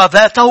نظر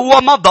ذاته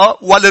ومضى،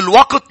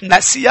 وللوقت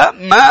نسي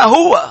ما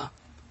هو.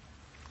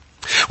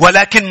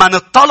 ولكن من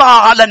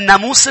اطلع على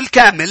الناموس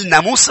الكامل،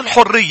 ناموس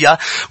الحرية،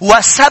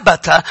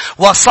 وثبت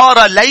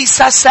وصار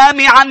ليس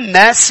سامعا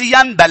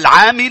ناسيا بل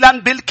عاملا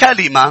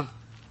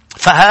بالكلمة،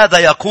 فهذا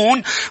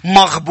يكون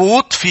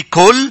مغبوط في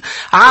كل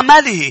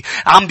عمله.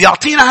 عم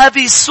بيعطينا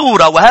هذه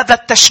الصورة وهذا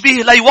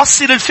التشبيه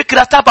ليوصل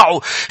الفكرة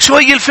تبعه. شو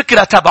هي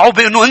الفكرة تبعه؟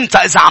 بأنه أنت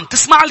إذا عم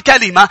تسمع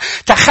الكلمة،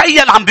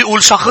 تخيل عم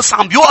بيقول شخص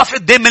عم بيوقف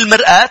قدام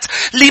المرآة.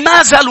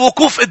 لماذا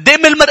الوقوف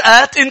قدام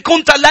المرآة إن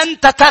كنت لن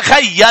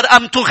تتغير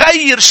أم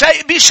تغير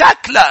شيء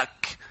بشكلك؟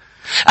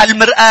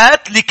 المرآة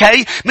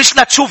لكي مش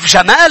لتشوف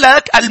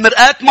جمالك،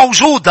 المرآة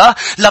موجودة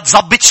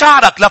لتظبط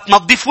شعرك،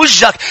 لتنظف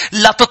وجهك،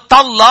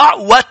 لتطلع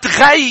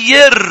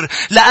وتغير،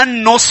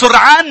 لأنه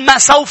سرعان ما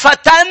سوف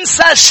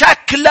تنسى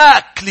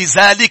شكلك،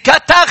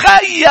 لذلك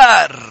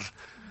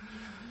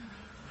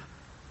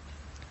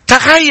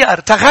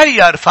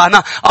تغير.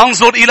 فأنا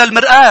أنظر إلى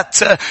المرآة،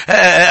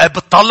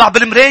 بتطلع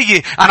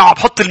بالمراية. أنا عم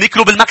بحط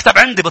الميكرو بالمكتب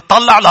عندي،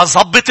 بتطلع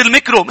لأظبط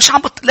الميكرو. مش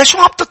ليش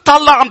عم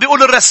تطلع؟ عم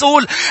بيقول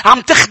الرسول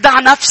عم تخدع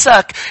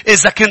نفسك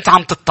إذا كنت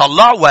عم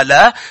تطلع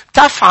ولا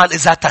تفعل،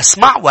 إذا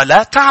تسمع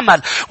ولا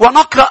تعمل.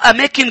 ونقرأ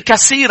أماكن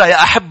كثيرة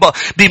يا أحبة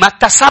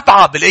بمتى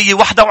 7 بالآية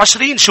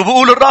 21. شو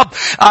بيقول الرب؟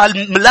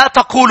 لا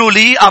تقولوا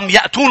لي أم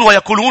يأتون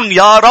ويقولون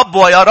يا رب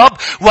ويا رب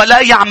ولا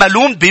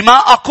يعملون بما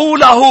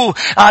أقوله.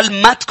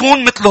 ما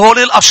تكون مثل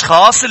هؤلاء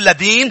الأشخاص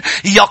الذين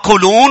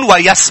يقولون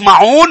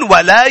ويسمعون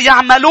ولا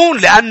يعملون،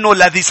 لأنه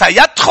الذي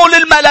سيدخل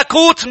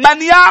الملكوت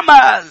من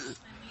يعمل.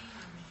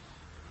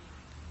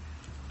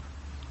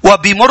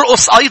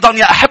 وبمرقس أيضا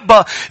يا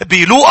أحبة،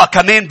 بلوقا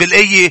كمان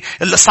بالآية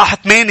الإصحاح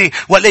 8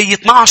 والآية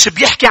 12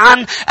 بيحكي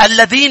عن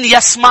الذين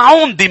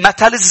يسمعون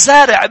بمثل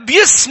الزارع.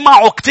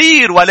 بيسمعوا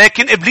كتير،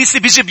 ولكن إبليس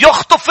بيجي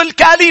بيخطف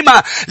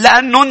الكلمة،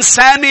 لأنهم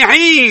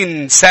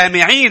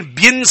سامعين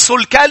بينسوا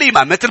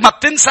الكلمة. مثل ما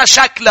بتنسى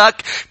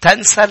شكلك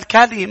تنسى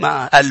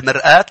الكلمة.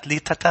 المرآة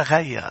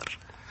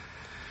لتتغير.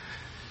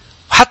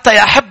 حتى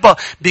يا أحبة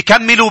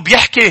بيكملوا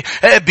بيحكي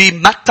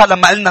بمتى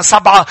لما قلنا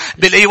 7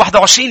 بالآية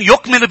 21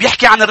 يكمل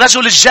بيحكي عن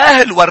الرجل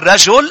الجاهل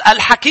والرجل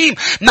الحكيم.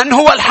 من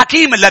هو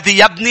الحكيم؟ الذي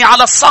يبني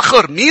على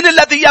الصخر. مين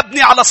الذي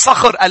يبني على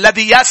الصخر؟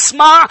 الذي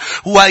يسمع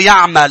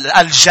ويعمل.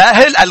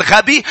 الجاهل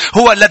الغبي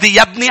هو الذي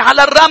يبني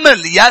على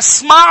الرمل،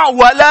 يسمع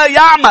ولا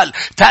يعمل.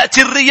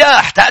 تأتي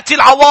الرياح، تأتي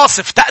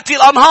العواصف، تأتي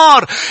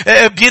الأنهار،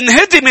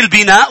 بينهدم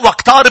البناء،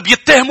 وكتار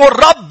بيتهموا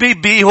الرب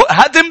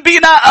بهدم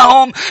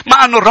بناءهم،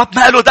 مع أنه الرب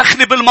ما له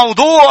دخل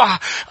بالموضوع.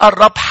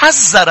 الرب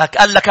حذرك،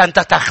 قال لك أنت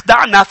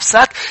تخدع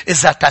نفسك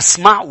إذا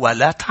تسمع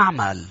ولا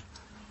تعمل.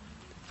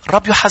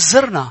 الرب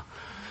يحذرنا.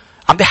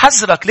 عم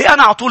بيحذرك. ليه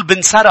أنا على طول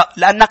بنسرق؟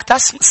 لأنك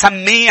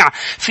سميع.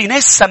 في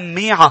ناس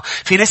سميعة،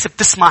 في ناس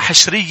بتسمع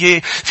حشرية،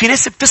 في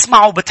ناس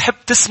بتسمع وبتحب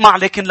تسمع،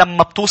 لكن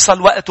لما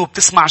بتوصل وقت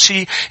وبتسمع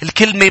شيء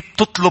الكلمة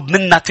بتطلب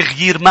منا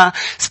تغيير ما.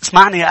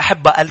 اسمعني يا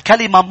أحبة،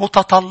 الكلمة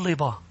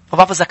متطلبة. ما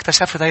بعرف إذا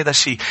اكتشفت هيدا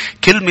الشيء.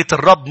 كلمة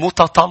الرب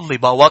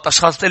متطلبة. وقت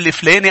أشخاص بتقول لي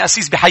فلاني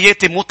أسيس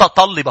بحياتي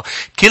متطلبة.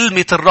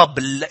 كلمة الرب،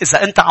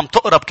 إذا أنت عم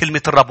تقرأ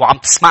بكلمة الرب وعم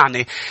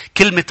تسمعني،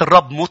 كلمة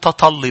الرب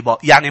متطلبة.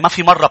 يعني ما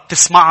في مرة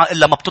بتسمعها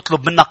إلا ما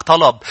بتطلب منك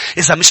طلب.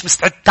 إذا مش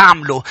مستعد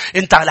تعمله،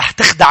 أنت رح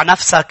تخدع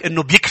نفسك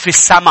إنه بيكفي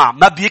السمع.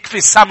 ما بيكفي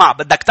السمع،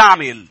 بدك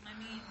تعمل.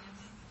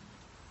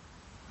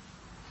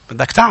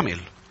 بدك تعمل.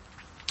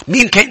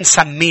 مين كان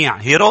سميع؟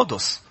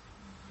 هيرودس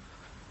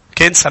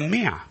كان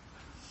سميع.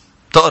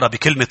 تقرأ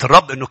بكلمة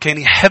الرب إنه كان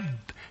يحب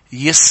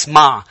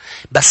يسمع،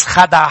 بس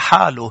خدع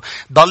حاله.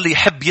 ضل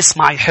يحب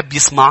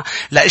يسمع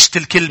لقشت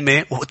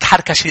الكلمة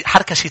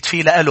وحركشت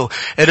فيه لقاله.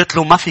 قلت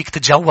له ما فيك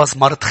تتجوز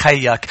مرت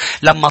خيك.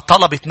 لما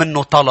طلبت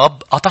منه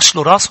طلب قطش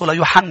له راسه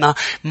ليوحنا،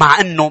 مع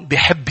إنه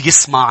بيحب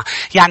يسمع.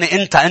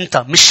 يعني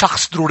أنت مش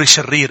شخص ضروري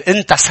شرير.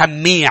 أنت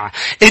سميع.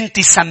 أنت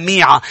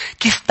سميعة.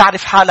 كيف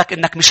تعرف حالك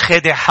إنك مش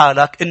خادع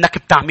حالك؟ إنك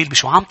بتعمل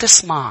بشو عم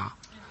تسمع.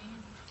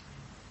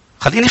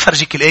 خليني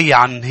فرجيك الآية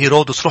عن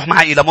هيرودس. روح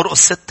معي إلى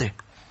مرقس 6.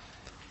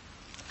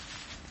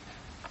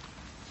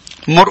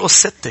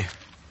 مرقس 6.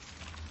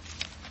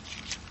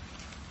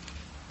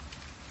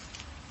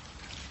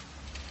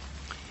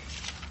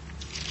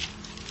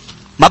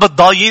 ما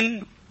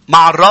بتضاين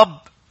مع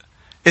الرب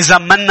إذا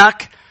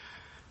منك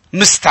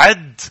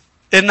مستعد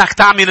إنك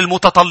تعمل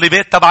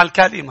المتطلبات تبع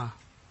الكلمة.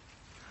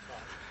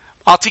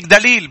 أعطيك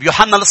دليل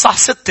بيوحنا الإصحاح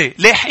 6.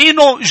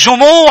 لاحقينه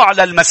جموع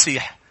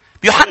للمسيح.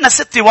 بيوحنا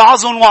 6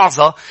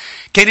 وعظة.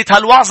 كانت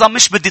هالوعظة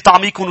مش بدي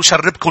طعميكم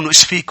وشربكم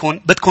واشفيكم،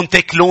 بدكم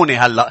تاكلوني.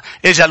 هلأ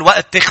اجا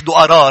الوقت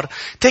تاخدوا قرار.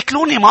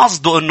 تاكلوني ما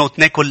قصده انه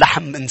تناكل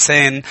لحم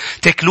انسان.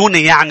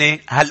 تاكلوني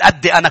يعني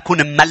هالقد انا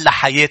كون مملح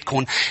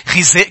حياتكم،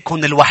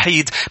 غذائكم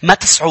الوحيد. ما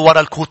تسعوا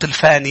وراء القوت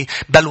الفاني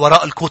بل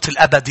وراء القوت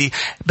الابدي.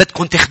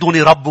 بدكم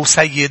تاخدوني رب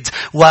وسيد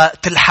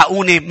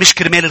وتلحقوني، مش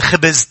كرمال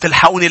الخبز،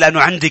 تلحقوني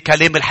لانه عندي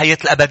كلام الحياة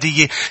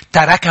الابدية.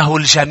 تركه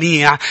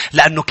الجميع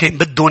لانه كان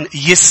بدهم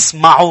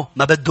يسمعوا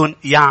ما بدهم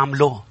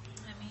يعملوا.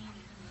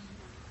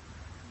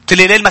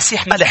 ليه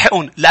المسيح ما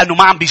لحقهم؟ لأنه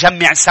ما عم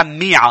بيجمع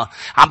سميعة،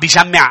 عم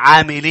بيجمع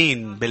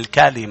عاملين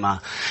بالكلمة.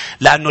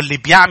 لأنه اللي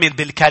بيعمل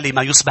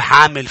بالكلمة يصبح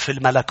عامل في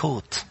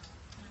الملكوت.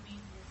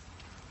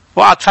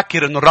 وقعد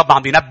تفكر إنه الرب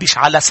عم بينبش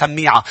على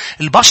سميعة.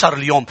 البشر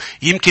اليوم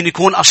يمكن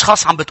يكون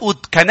أشخاص عم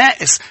بتقود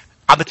كنائس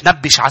عم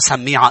بتنبش على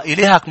سميعة.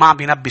 إلهك ما عم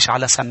بينبش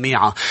على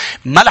سميعة.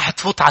 ما رح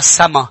تفوت على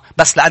السماء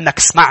بس لأنك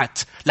سمعت.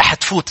 رح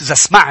تفوت إذا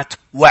سمعت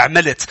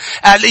وعملت.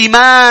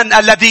 الإيمان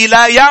الذي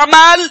لا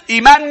يعمل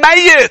إيمان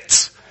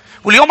ميت.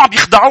 واليوم عم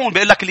بيخدعون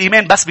بيقول لك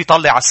الإيمان بس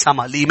بيطلع على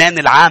السماء. الإيمان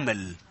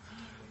العامل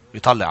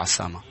بيطلع على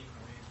السماء.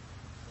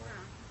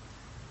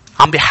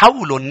 عم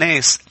بيحولوا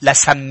الناس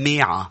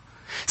لسميعة.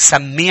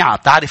 سميعة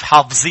بتعرف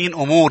حافظين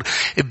أمور،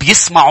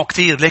 بيسمعوا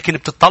كتير، لكن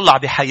بتطلع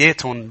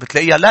بحياتهم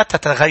بتلاقيها لا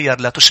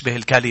تتغير، لا تشبه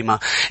الكلمة.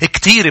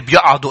 كتير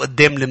بيقعدوا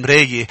قدام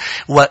المراية.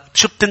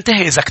 وشو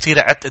بتنتهي إذا كتير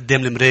قعدت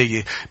قدام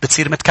المراية؟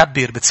 بتصير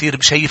متكبر،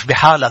 بتصير شايف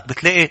بحالك.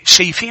 بتلاقي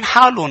شايفين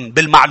حالهم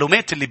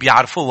بالمعلومات اللي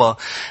بيعرفوها،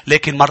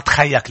 لكن مرت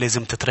خيك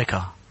لازم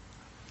تتركها.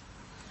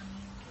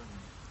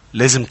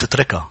 لازم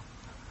تتركها.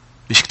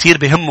 مش كتير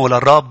بيهموا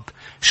للرب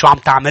شو عم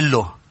تعمل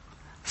له.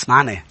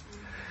 اسمعني،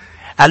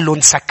 قال له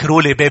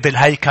نسكروا لي باب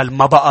الهيكل.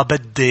 ما بقى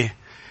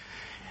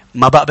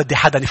بدي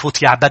حدا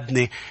يفوت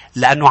يعبدني،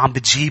 لأنه عم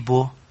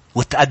بتجيبه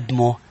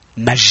وتقدمه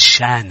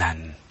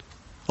مجانا.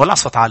 ولا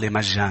صوت عالي،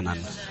 مجانا.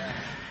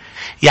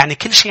 يعني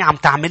كل شيء عم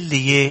تعمل لي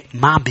إياه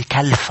ما عم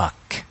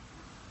بكلفك.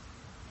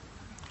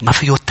 ما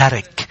فيه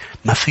ترك،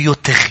 ما فيه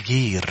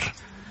تغيير.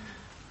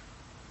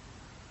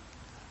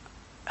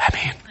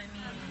 أمين.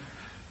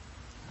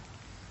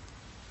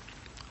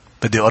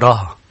 بدي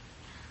أقراها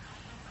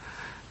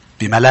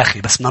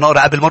بملاخي، بس بدنا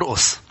نقرأ قبل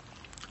مرقس.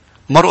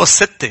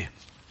 مرقس 6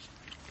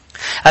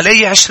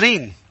 الآية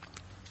 20.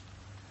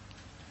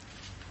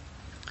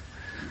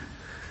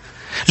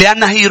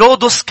 لأن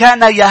هيرودس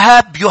كان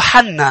يهاب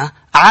يوحنا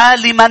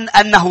عالما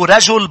أنه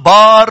رجل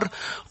بار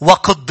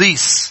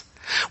وقديس،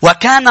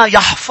 وكان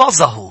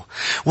يحفظه،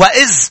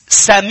 وإذ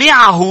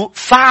سمعه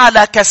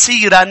فعل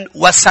كثيرا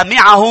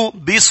وسمعه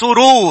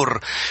بسرور.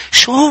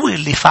 شو هو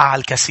اللي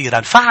فعل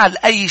كثيرا؟ فعل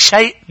أي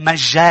شيء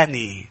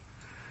مجاني.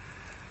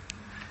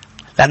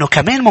 لأنه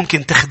كمان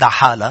ممكن تخدع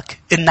حالك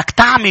إنك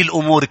تعمل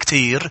أمور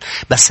كتير،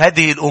 بس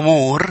هذه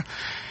الأمور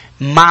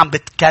ما عم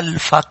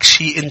بتكلفك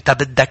شيء أنت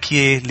بدك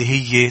إياه، اللي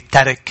هي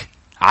ترك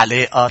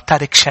علاقة،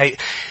 ترك شيء.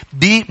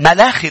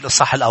 بملاخي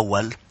الإصحاح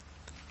الأول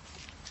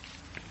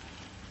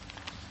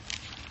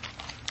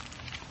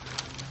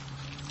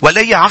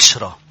والآية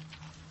 10.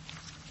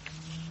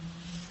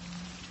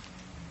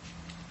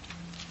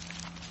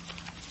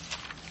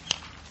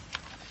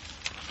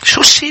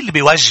 شو الشيء اللي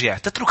بيوجع؟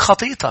 تترك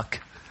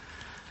خطيتك.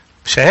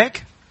 مش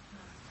هيك؟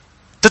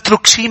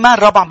 تترك شيء ما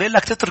الرب عم بيقول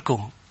لك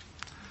تتركه.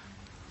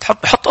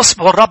 حط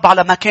اصبع الرب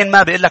على مكان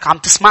ما بيقول لك عم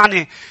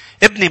تسمعني.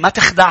 ابني ما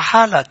تخدع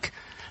حالك.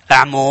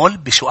 اعمل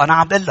بشو أنا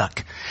عم بقول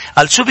لك.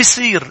 قال شو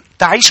بيصير؟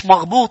 تعيش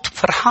مغبوط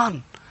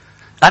فرحان.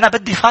 أنا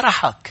بدي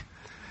فرحك.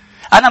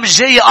 أنا مش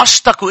جاي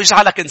أشتك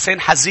وإجعلك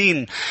إنسان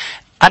حزين.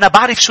 أنا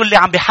بعرف شو اللي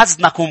عم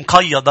بحزنك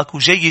ومقيدك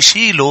وجاي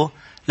شيله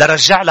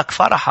لرجع لك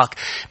فرحك.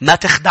 ما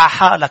تخدع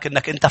حالك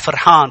إنك أنت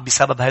فرحان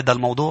بسبب هذا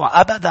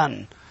الموضوع.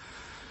 أبدا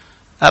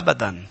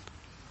أبدا.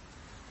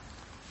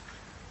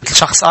 مثل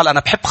شخص قال أنا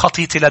بحب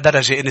خطيتي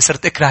لدرجة إني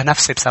صرت أكره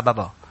نفسي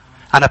بسببها.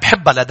 أنا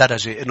بحبها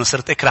لدرجة إنه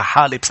صرت أكره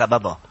حالي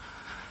بسببها.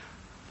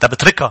 أنت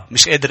بتركها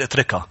مش قادر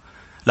أتركها.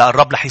 لا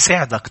الرب رح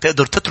يساعدك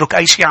تقدر تترك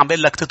أي شيء عم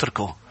بقول لك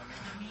تتركه.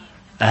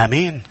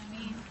 آمين.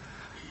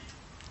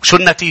 شو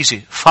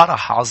النتيجة؟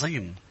 فرح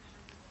عظيم.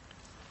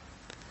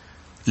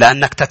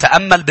 لأنك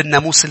تتأمل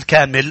بالناموس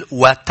الكامل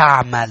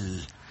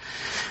وتعمل.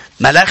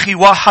 ملاخي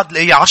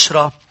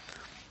 1:10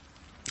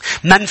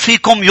 من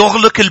فيكم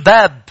يغلق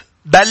الباب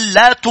بل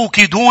لا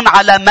توكدون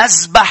على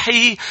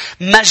مذبحي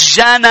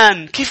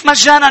مجانا. كيف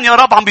مجانا يا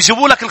رب؟ عم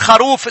بيجيبوا لك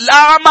الخروف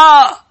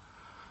الأعمى.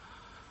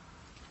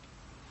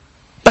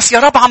 بس يا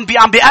رب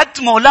عم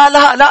بيقدموا.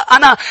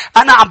 لا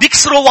أنا عم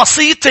بيكسروا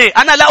وصيتي.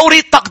 أنا لا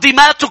أريد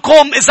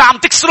تقديماتكم إذا عم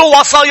تكسروا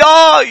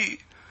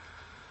وصاياي.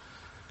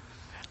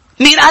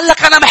 مين قال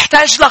لك أنا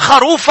محتاج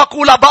لخروفك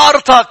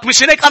ولبقرتك؟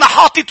 مش هيك أنا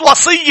حاطط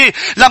وصية.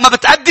 لما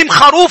بتقدم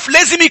خروف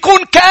لازم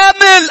يكون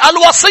كامل.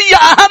 الوصية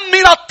أهم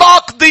من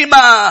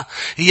التقدمة.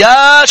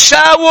 يا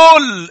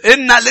شاول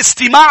إن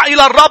الاستماع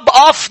إلى الرب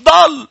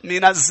أفضل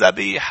من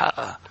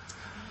الذبيحة.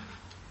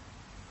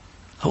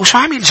 هو شو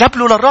عامل؟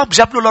 جابله للرب.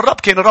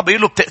 كان الرب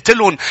يقول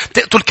له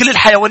تقتل كل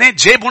الحيوانات.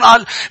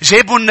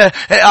 جابون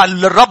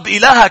للرب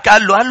إلهك.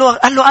 قال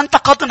له أنت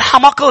قد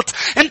انحمقت.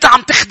 أنت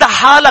عم تخدع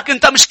حالك.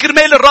 أنت مش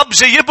كرمال الرب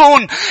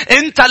جايبون.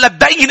 أنت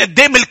لتبين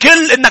قدام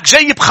الكل إنك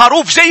جايب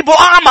خروف جايبه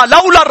أعمى.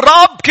 لولا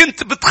الرب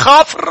كنت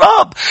بتخاف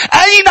الرب.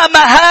 أين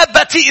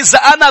مهابتي إذا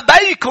أنا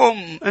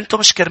بيكم؟ أنتم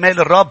مش كرمال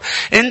الرب.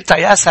 أنت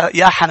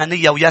يا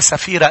حنانية ويا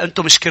سفيرة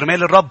أنتم مش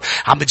كرمال الرب.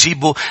 عم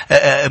بتجيبوا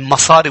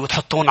مصاري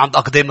وتحطون عند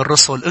أقدام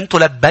الرسل.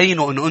 أنتم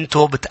تبينوا انه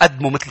انتم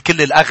بتقدموا مثل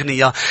كل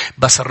الاغنياء.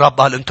 بس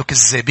الرب قال انتم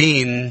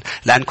كذابين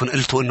لانكم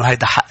قلتوا انه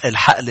هيدا حق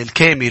الحقل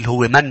الكامل. هو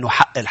منه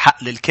حق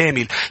الحقل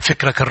الكامل.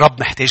 فكرك الرب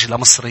محتاج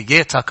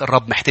لمصرياتك.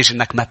 الرب محتاج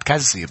انك ما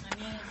تكذب.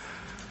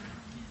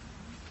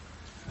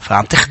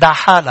 فعم تخدع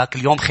حالك.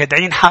 اليوم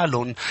خادعين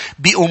حالهم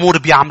بأمور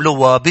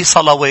بيعملوها،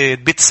 بصلوات،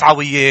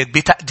 بتسعويات،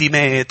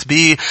 بتقديمات،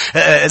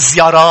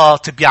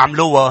 بزيارات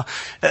بيعملوها.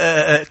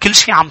 كل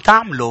شيء عم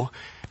تعمله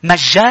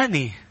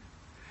مجاني.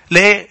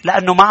 ليه؟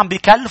 لأنه ما عم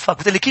بيكلفك.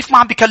 بتقولي كيف ما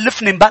عم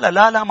بيكلفني؟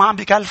 مبلا لا ما عم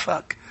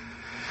بيكلفك.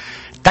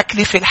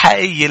 التكلفة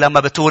الحقيقية لما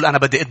بتقول أنا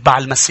بدي أتبع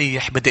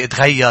المسيح، بدي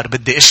أتغير،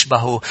 بدي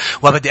أشبهه،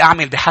 وبدي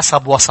أعمل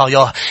بحسب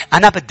وصاياه.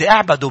 أنا بدي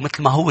أعبده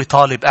مثل ما هو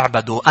طالب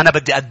أعبده. أنا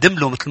بدي أقدم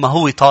له مثل ما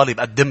هو طالب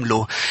أقدم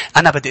له.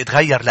 أنا بدي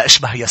أتغير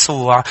لأشبه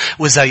يسوع.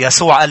 وإذا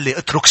يسوع قال لي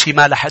اترك شيء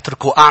ما رح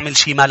اتركه، أعمل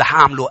شيء ما رح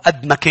أعمله،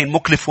 قد ما كان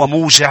مكلف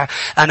وموجع،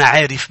 أنا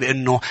عارف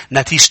بأنه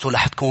نتيجته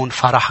رح تكون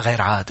فرح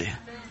غير عادي.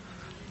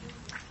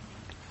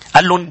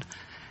 قال لهم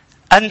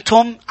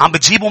أنتم عم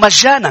بتجيبوا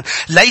مجانا.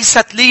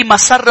 ليست لي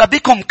مسر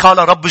بكم قال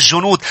رب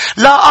الجنود.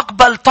 لا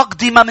أقبل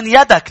تقدمة من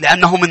يدك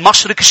لأنه من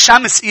مشرق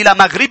الشمس إلى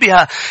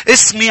مغربها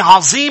اسمي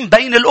عظيم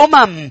بين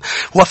الأمم.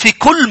 وفي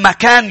كل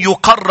مكان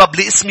يقرب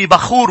لاسمي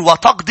بخور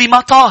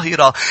وتقدمة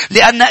طاهرة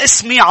لأن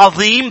اسمي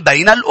عظيم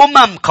بين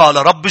الأمم قال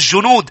رب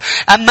الجنود.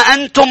 أما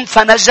أنتم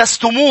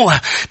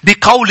فنجستموه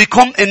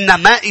بقولكم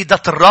إن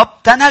مائدة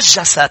الرب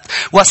تنجست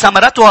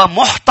وثمرتها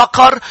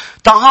محتقر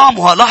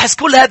طعامها. لاحظ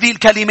كل هذه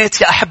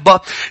الكلمات يا أحبة.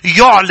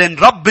 يعلن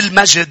رب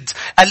المجد.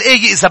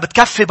 الآية إذا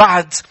بتكفي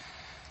بعد.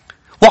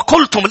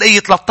 وقلتم الآية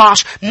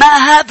 13 ما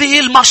هذه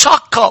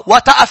المشقة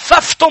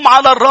وتأففتم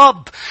على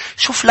الرب.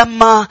 شوف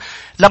لما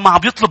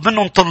عم يطلب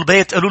منهم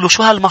طلبات قالوا له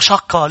شو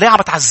هالمشقة؟ ليه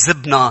عم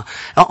تعذبنا؟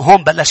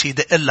 هون بلش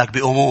يدق لك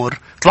بأمور.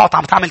 طلعت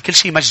عم تعمل كل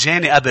شيء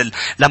مجاني قبل.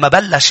 لما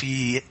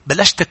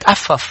بلش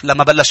تتأفف.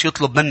 لما بلش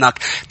يطلب منك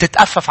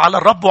تتأفف على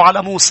الرب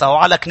وعلى موسى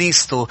وعلى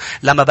كنيسته.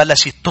 لما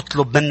بلش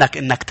تطلب منك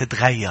انك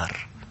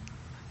تتغير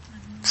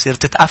بصير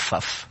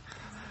تتأفف.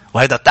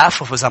 وهذا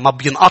التأفف إذا ما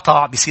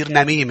بينقطع بيصير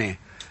نميمة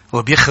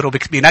وبيخرب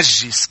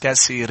بينجس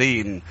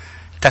كثيرين.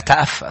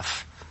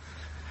 تتأفف.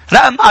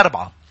 رقم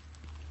 4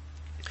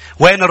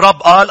 وين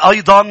الرب قال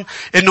أيضا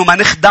إنه ما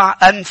نخدع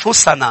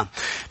أنفسنا.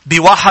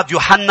 ب1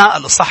 يوحنا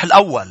الإصحاح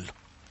الأول.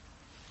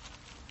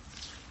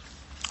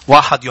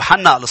 1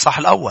 يوحنا الإصحاح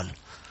الأول.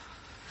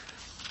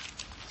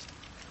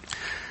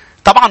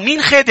 طبعا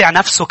مين خادع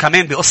نفسه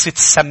كمان بقصة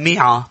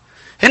السميعة؟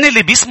 هن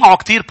اللي بيسمعوا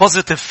كتير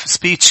positive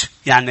speech.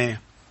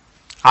 يعني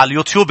على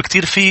اليوتيوب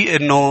كتير فيه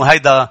إنه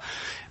هيدا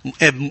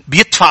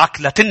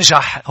بيدفعك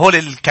لتنجح. هول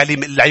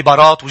الكلمة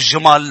العبارات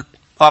والجمل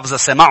إذا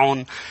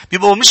سمعهم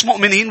بيبقوا مش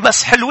مؤمنين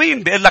بس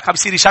حلوين. بيقول لك عم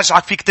بيصير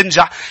يشجعك فيك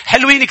تنجح.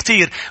 حلوين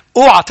كتير.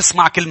 اوعى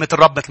تسمع كلمة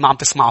الرب مثل ما عم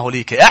تسمع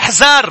هوليك.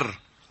 احذر.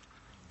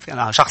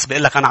 في شخص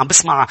بيقول لك أنا عم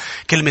بسمع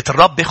كلمة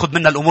الرب بياخد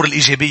منا الأمور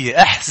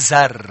الإيجابية.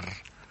 احذر.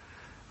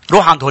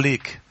 روح عند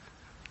هوليك.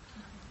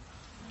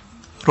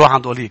 روح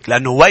عند هوليك.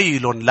 لأنه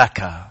ويل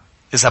لك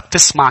إذا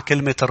بتسمع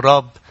كلمة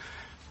الرب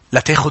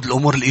لتاخد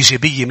الأمور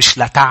الإيجابية مش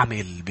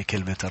لتعمل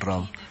بكلمة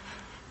الرب.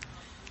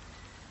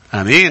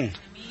 آمين.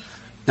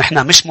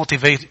 نحن مش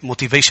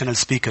motivational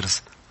speakers.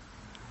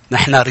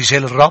 نحن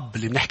رجال الرب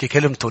اللي بنحكي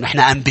كلمته. نحن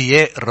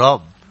أنبياء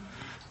الرب.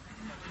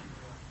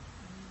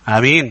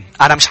 آمين.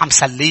 أنا مش عم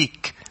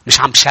سليك، مش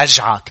عم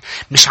شجعك،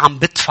 مش عم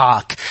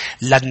بدفعك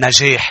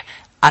للنجاح.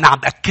 أنا عم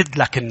بأكد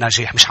لك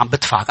النجاح، مش عم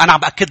بدفعك. أنا عم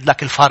بأكد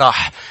لك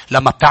الفرح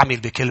لما بتعمل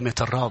بكلمة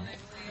الرب.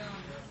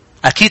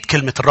 أكيد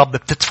كلمة الرب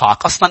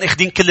بتدفعك. أصلا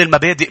اخدين كل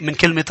المبادئ من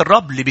كلمة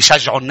الرب اللي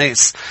بيشجعوا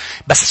الناس.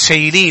 بس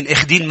شايلين،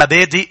 اخدين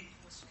مبادئ،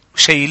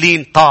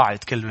 شايلين طاعة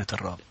كلمة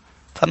الرب.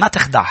 فما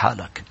تخدع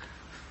حالك.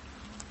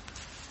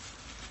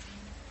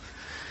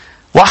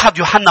 1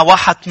 يوحنا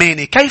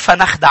 1:8. كيف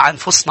نخدع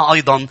أنفسنا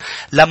أيضا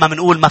لما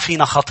منقول ما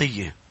فينا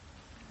خطية؟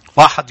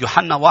 1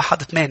 يوحنا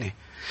 1:8.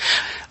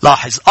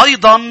 لاحظ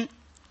أيضا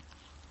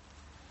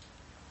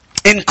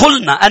إن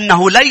قلنا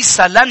أنه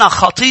ليس لنا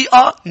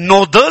خطيئة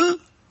نضل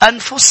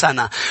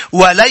أنفسنا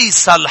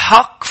وليس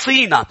الحق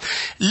فينا.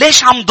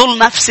 ليش عم ضل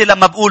نفسي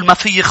لما بقول ما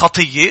فيه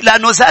خطية؟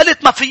 لأنه إذا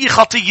قلت ما فيه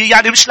خطية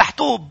يعني مش رح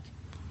توب.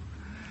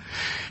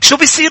 شو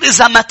بيصير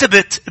إذا ما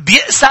تبت؟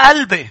 بيأسى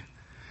قلبي.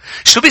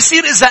 شو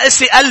بيصير إذا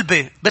قسي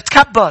قلبي؟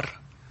 بتكبر.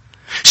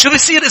 شو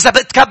بيصير إذا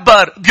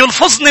بتكبر؟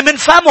 بيلفظني من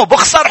فمه،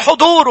 بخسر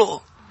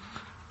حضوره.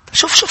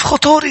 شوف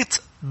خطورة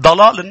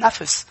ضلال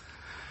النفس.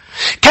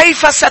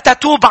 كيف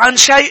ستتوب عن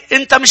شيء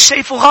أنت مش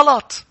شايفه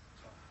غلط؟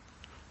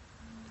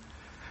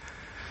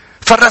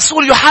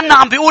 فالرسول يوحنا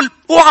عم بيقول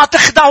اوعى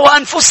تخدعوا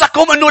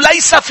أنفسكم أنه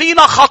ليس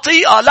فينا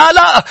خطيئة.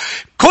 لا،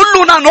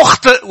 كلنا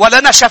نخطئ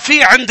ولنا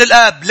شفيع عند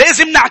الآب.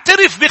 لازم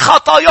نعترف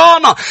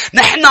بخطايانا.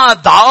 نحن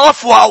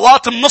ضعاف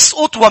وأوقات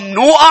بنسقط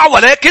وبنوقع،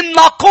 ولكن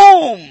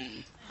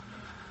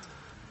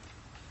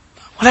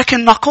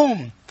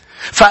نقوم.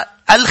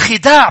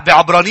 فالخداع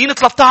بعبرانيين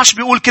 13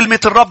 بيقول كلمة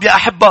الرب يا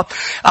أحبة،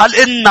 قال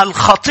إن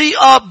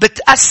الخطيئة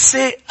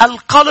بتأسي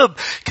القلب.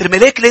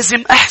 كرمالك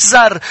لازم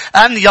احذر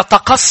أن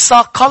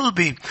يتقسى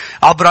قلبي.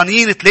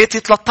 عبرانيين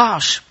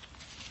 3:13.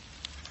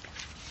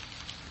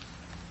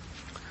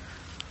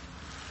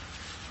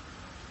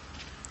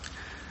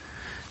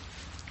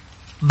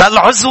 بل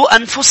عزوا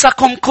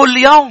أنفسكم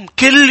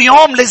كل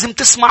يوم لازم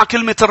تسمع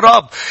كلمة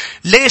الرب.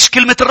 ليش؟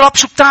 كلمة الرب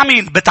شو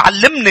بتعمل؟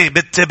 بتعلمني،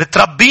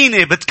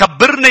 بتربيني،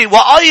 بتكبرني،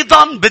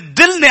 وأيضا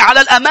بتدلني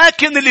على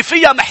الأماكن اللي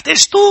فيها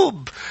محتاج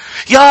توب.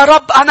 يا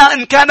رب أنا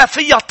إن كان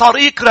فيها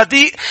طريق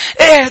رديء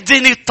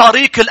اهدني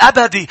الطريق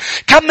الأبدي.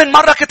 كم من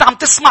مرة كنت عم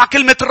تسمع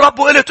كلمة الرب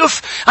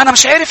وقلت أنا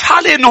مش عارف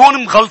حالي إنه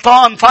هون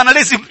مغلطان، فأنا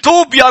لازم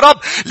توب يا رب،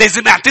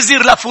 لازم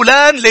اعتذر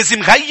لفلان،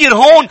 لازم غير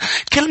هون.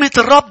 كلمة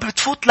الرب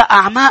بتفوت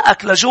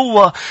لأعماقك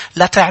لجوا،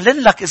 لتعلن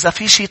لك إذا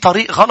في شيء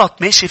طريق غلط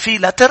ماشي فيه،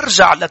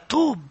 لترجع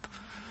لتوب.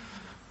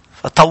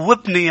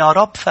 فطوبني يا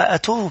رب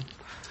فأتوب.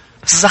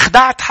 بس إذا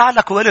خدعت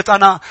حالك وقلت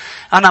أنا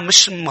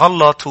مش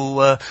مغلط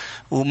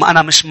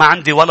وأنا مش ما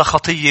عندي ولا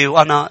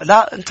خطية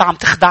لا، أنت عم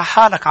تخدع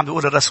حالك. عم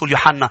بيقول الرسول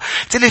يوحنا.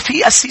 قلت لي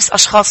في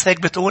أشخاص هيك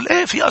بتقول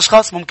إيه، في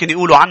أشخاص ممكن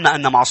يقولوا عنا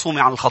أننا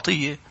معصومة عن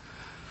الخطية،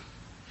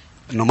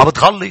 إنه ما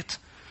بتغلط.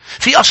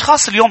 في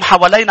أشخاص اليوم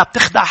حوالينا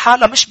بتخدع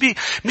حالها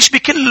مش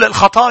بكل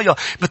الخطايا.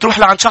 بتروح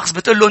لعند شخص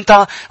بتقول له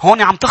أنت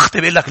هون عم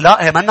تخطي، بيقول لك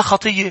لا هي منا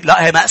خطية،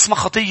 لا هي ما اسمها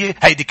خطية،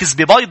 هيدي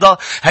كذبة بيضة،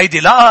 هيدي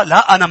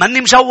لا أنا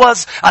ماني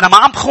مجوز، أنا ما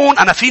عم بخون،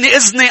 أنا فيني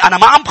إذني، أنا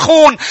ما عم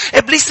بخون.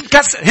 إبليس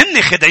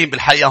هن خدعين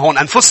بالحقيقة هون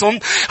أنفسهم.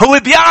 هو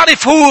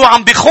بيعرف هو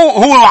عم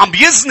بخون، هو عم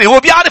بيزني، هو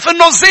بيعرف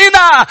إنه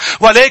زنا،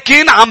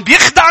 ولكن عم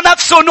بيخدع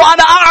نفسه إنه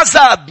أنا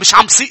أعزب، مش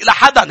عم سيء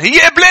لحدا.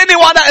 هي قبلاني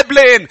وأنا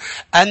قبلان.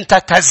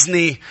 أنت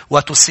تزني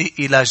وتسيء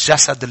إلى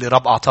الجسد اللي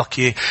رب أعطاك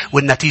إياه،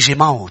 والنتيجة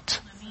موت.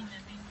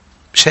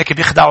 مش هيك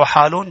بيخدعوا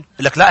حالهم؟ يقول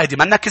لك لا هيدي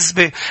منا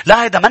كذبة،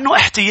 لا هيدا منه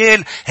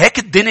احتيال، هيك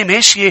الدنيا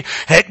ماشية،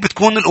 هيك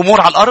بتكون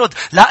الأمور على الأرض،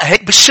 لا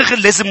هيك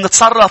بالشغل لازم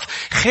نتصرف.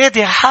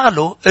 خادع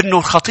حاله إنه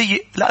الخطية،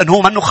 لا إنه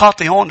هو منه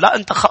خاطي هون، لا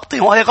أنت خاطي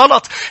وهي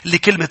غلط. اللي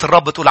كلمة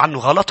الرب بتقول عنه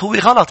غلط هو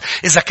غلط.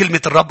 إذا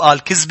كلمة الرب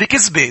قال كذبة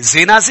كذبة،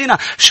 زنا،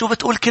 شو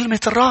بتقول كلمة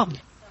الرب؟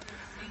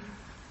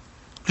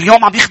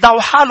 اليوم عم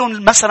يخدعوا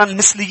حالهم. مثلا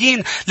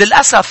المثليين،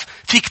 للأسف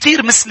في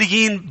كتير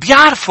مثليين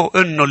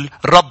بيعرفوا إنه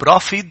الرب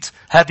رافض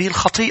هذه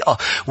الخطيئة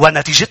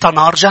ونتيجتها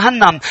نار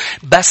جهنم،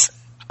 بس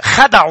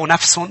خدعوا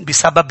نفسهم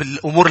بسبب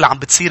الأمور اللي عم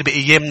بتصير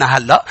بأيامنا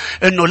هلأ،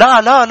 إنه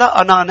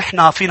لا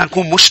نحن فينا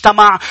نكون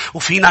مجتمع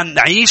وفينا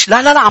نعيش.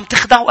 لا عم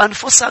تخدعوا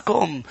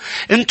أنفسكم.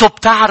 أنتوا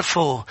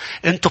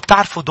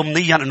بتعرفوا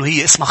ضمنيا إنه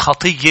هي اسمها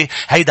خطية،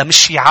 هيدا مش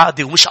شيء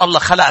عادي ومش الله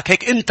خلقك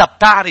هيك. أنت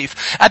بتعرف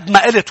قد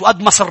ما قلت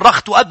وقد ما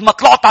صرخت وقد ما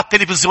طلعت على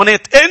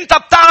التلفزيونات، أنت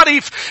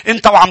بتعرف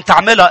أنت وعم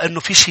تعملها إنه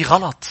في شيء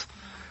غلط.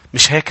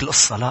 مش هيك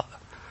القصة، لا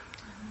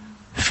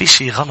في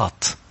شيء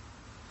غلط.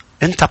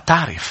 أنت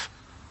بتعرف،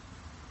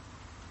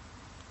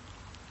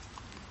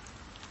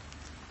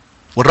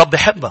 والرب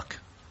يحبك،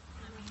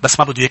 بس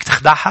ما بده اياك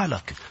تخدع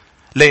حالك.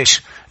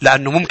 ليش؟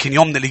 لأنه ممكن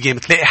يوم من الأيام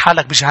تلاقي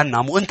حالك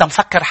بجهنم وأنت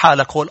مفكر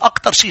حالك. هو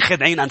الأكتر شيء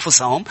خادعين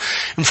أنفسهم،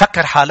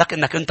 مفكر حالك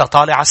أنك أنت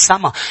طالع على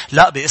السماء.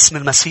 لا، باسم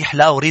المسيح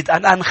لا أريد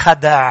أن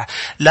أنخدع،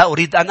 لا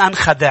أريد أن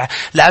أنخدع.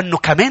 لأنه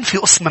كمان في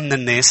قسم من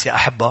الناس يا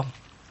أحبة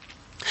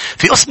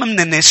في قسم من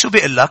الناس شو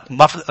بيقول لك؟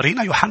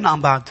 قرينا يوحنا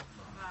أم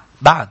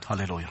بعد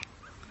هاليلويا.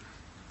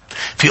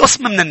 في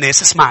قسم من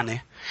الناس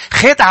اسمعني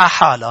خدعة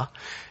حالة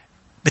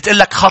بتقول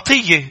لك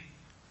خطية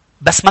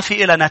بس ما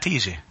في إلها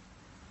نتيجة.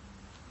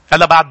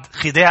 هلا بعد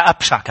خداع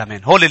أبشع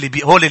كمان. هول اللي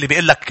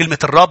بيقول لك كلمة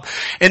الرب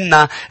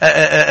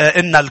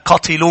إن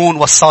القاتلون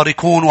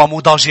والسارقون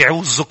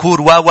ومضاجعو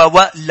الذكور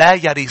لا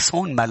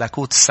يرثون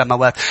ملكوت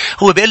السماوات.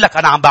 هو بيقول لك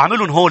أنا عم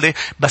بعملهم هول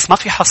بس ما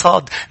في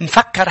حصاد.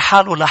 مفكر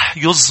حاله رح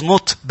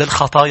يزمط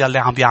بالخطايا اللي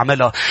عم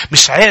بيعملها.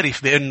 مش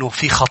عارف بأنه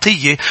في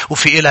خطية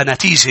وفي إلها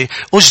نتيجة.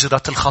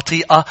 أجرة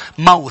الخطيئة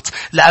موت.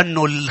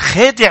 لأنه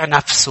الخادع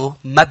نفسه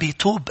ما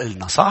بيتوب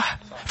إلنا صح؟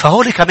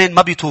 فهول كمان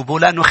ما بيتوبوا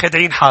لأنه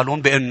خادعين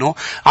حالهم بأنه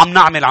عم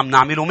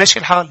نعمل وماشي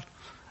الحال.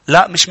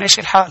 لا مش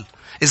ماشي الحال.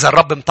 إذا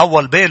الرب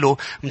مطول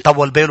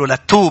باله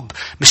للتوب.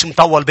 مش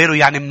مطول باله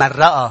يعني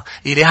ممرقة.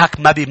 إلهك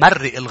ما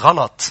بيمرق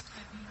الغلط.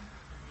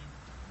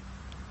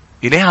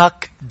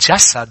 إلهك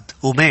جسد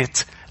ومات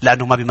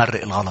لأنه ما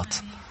بيمرق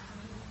الغلط.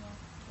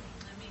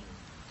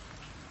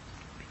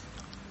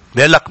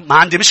 بيقول لك ما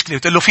عندي مشكلة.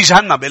 وتقول له في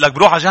جهنم. بيقول لك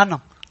بروح على جهنم.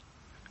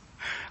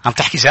 عم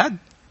تحكي جد؟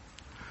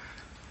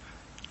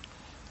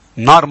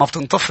 النار ما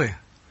بتنطفي.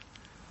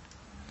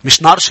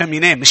 مش نار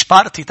شميناه. مش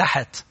بارتي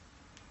تحت.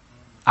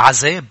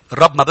 عذاب.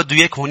 الرب ما بده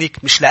اياك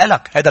هونيك. مش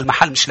لألك. هذا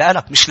المحل مش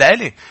لألك. مش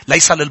لألي.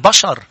 ليس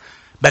للبشر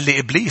بل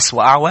لإبليس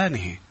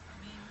وأعوانه.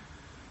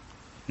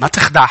 ما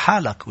تخدع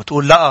حالك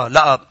وتقول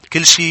لا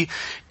كل شيء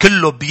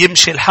كله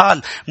بيمشي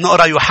الحال.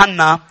 نقرأ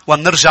يوحنا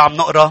ونرجع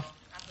نقرأ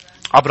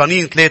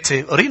عبرانيين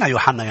 3. قرينا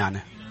يوحنا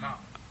يعني.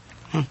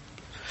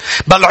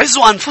 بل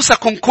عزوا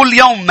أنفسكم كل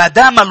يوم ما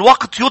دام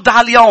الوقت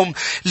يدعى اليوم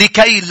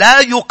لكي لا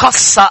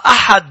يقص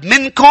أحد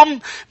منكم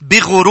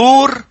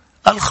بغرور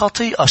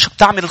الخطيئة. شو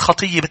بتعمل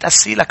الخطية؟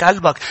 بتأسي لك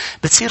قلبك.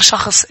 بتصير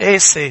شخص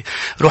قاسي.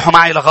 روحوا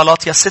معي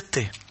لغلاطيا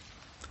 6.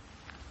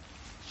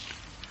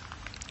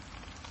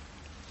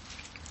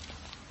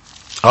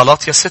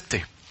 غلاطيا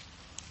 6.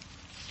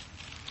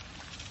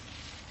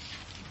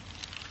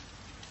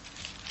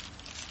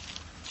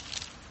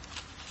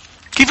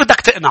 كيف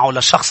بدك تقنعه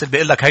للشخص اللي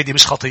بيقول لك هيدي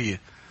مش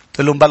خطية؟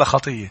 تقول لهم بلا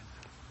خطية.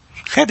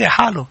 خادع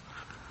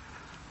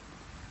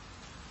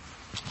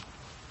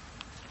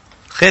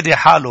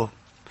حاله.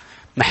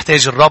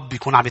 محتاج الرب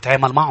يكون عم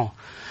يتعامل معه.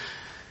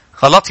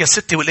 غلاطيا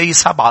 6 والآية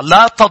 7.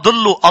 لا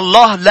تضلوا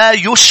الله لا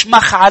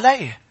يشمخ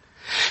عليه.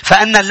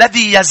 فأن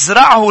الذي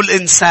يزرعه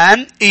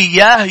الإنسان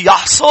إياه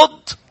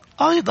يحصد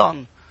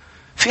أيضا.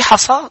 في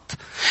حصاد.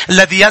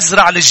 الذي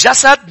يزرع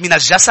للجسد من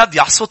الجسد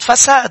يحصد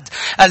فساد.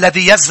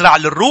 الذي يزرع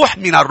للروح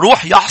من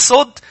الروح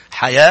يحصد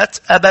حياة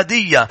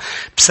أبدية.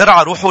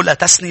 بسرعة روحوا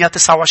لتثنية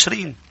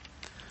 29.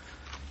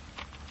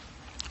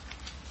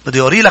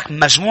 بدي أوري لك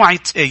مجموعة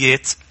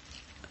آيات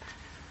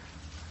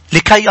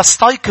لكي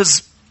يستيقظ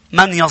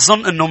من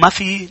يظن أنه ما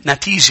في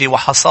نتيجة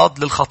وحصاد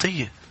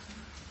للخطية.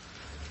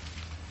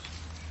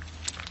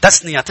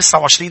 تثنية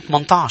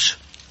 29:18.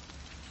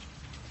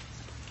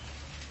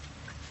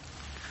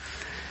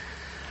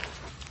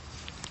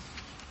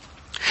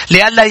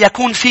 لئلا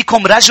يكون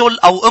فيكم رجل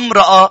أو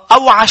امرأة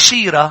أو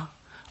عشيرة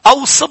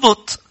أو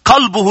صبط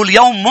قلبه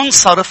اليوم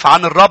منصرف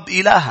عن الرب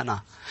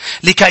إلهنا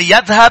لكي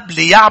يذهب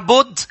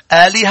ليعبد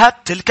آلهة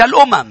تلك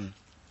الأمم.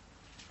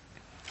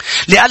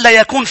 لئلا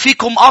يكون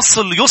فيكم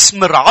أصل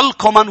يثمر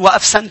علقما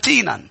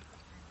وأفسنتينا.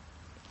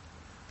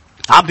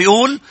 عم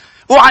بيقول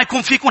اوعى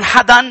يكون فيكم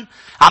حدا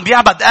عم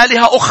بيعبد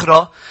آلهة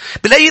أخرى.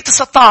 بالآية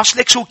 19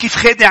 ليك شو كيف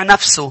خادع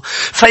نفسه.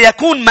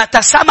 فيكون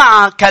متى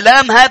سمع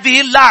كلام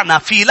هذه اللعنة.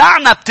 في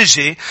لعنة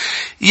بتجي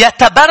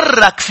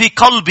يتبرك في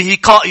قلبه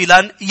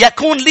قائلا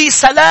يكون لي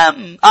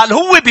سلام. قال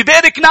هو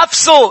بيبارك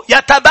نفسه.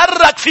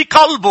 يتبرك في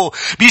قلبه.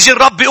 بيجي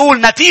الرب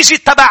بيقول نتيجة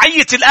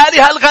تبعية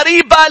الآلهة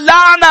الغريبة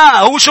لعنة.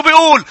 هو شو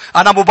بيقول؟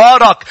 أنا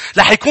مبارك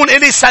رح يكون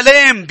إلي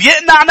سلام.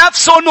 بيقنع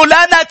نفسه أنه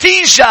لا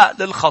نتيجة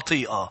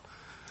للخطيئة.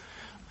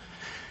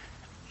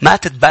 ما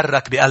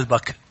تتبرك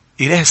بقلبك.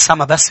 إله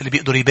السما بس اللي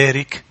بيقدر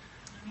يبارك.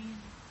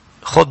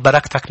 خد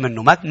بركتك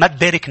منه. ما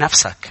تبارك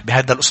نفسك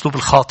بهذا الأسلوب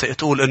الخاطئ.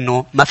 تقول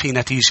إنه ما في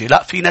نتيجة.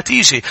 لا في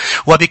نتيجة.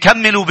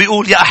 وبيكمل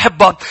وبيقول يا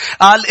أحبة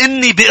قال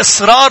إني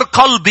بإصرار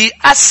قلبي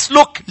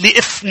أسلك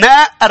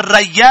لإفناء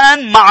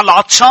الريان مع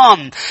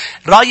العطشان.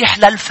 رايح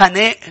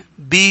للفناء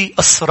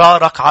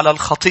بإصرارك على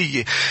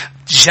الخطية.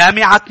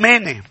 جامعة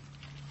 8.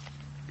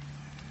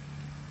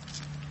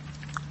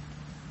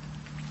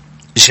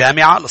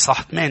 جامعة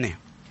لصح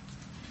 8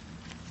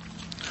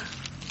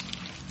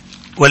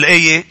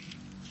 والآية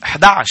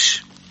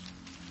 11.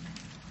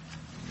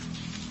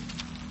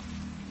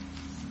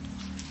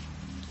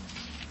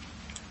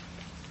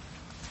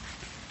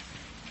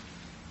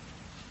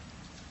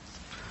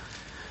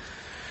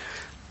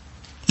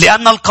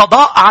 لأن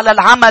القضاء على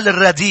العمل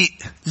الرديء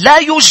لا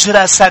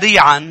يجرى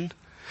سريعا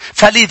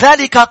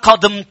فلذلك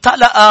قد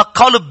امتلأ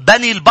قلب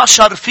بني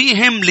البشر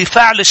فيهم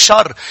لفعل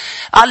الشر.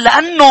 قال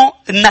لأنه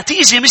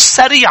النتيجة مش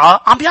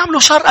سريعة عم بيعملوا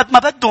شر قد ما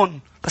بدهم.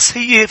 بس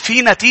هي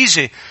في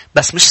نتيجة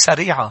بس مش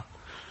سريعة.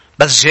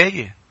 بس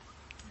جاية.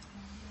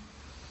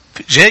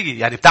 جاي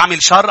يعني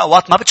بتعمل شر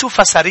أوقات ما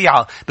بتشوفها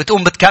سريعة.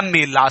 بتقوم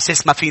بتكمل على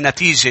أساس ما في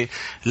نتيجة.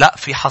 لا،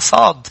 في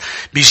حصاد.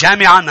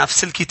 بجامعة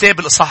نفس الكتاب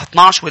الإصحاح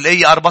 12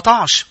 والآية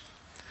 14.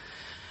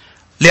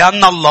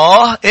 لأن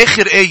الله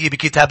آخر آية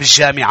بكتاب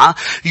الجامعة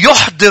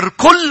يحضر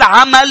كل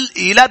عمل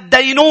إلى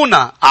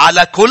الدينونة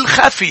على كل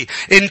خفي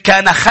إن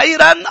كان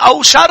خيرا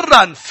أو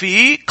شرا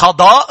في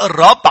قضاء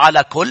الرب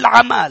على كل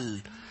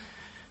عمل.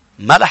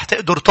 ما رح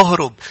تقدر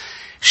تهرب.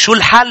 شو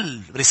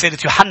الحل؟ رسالة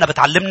يوحنا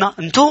بتعلمنا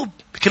نتوب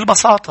بكل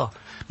بساطة.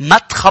 ما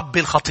تخبي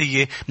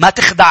الخطية. ما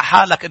تخدع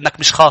حالك انك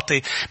مش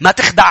خاطئ. ما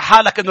تخدع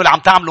حالك انه اللي عم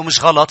تعمله مش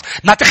غلط.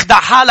 ما تخدع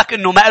حالك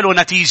انه ما له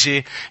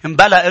نتيجة.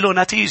 مبلا له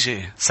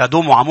نتيجة.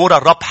 سدوم وعمورة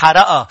الرب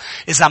حرقها.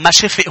 اذا ما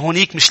شفق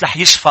هونيك مش رح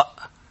يشفق.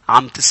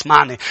 عم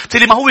تسمعني؟ قلت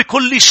لي ما هو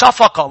كل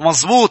شفقة.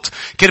 مزبوط.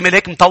 كرمال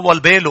هيك مطول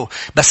باله.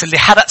 بس اللي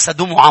حرق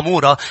سدوم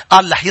وعمورة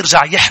قال رح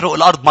يرجع يحرق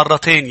الارض مرة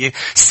تانية.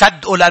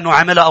 صدقوا لانه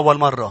عملها اول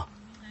مرة.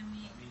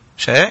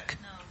 مش هيك؟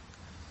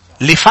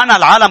 اللي فنى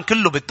العالم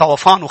كله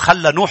بالطوفان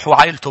وخلى نوح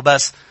وعائلته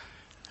بس.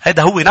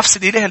 هذا هو نفس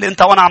الإله اللي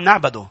أنت وأنا عم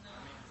نعبده.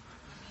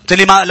 قلت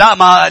لي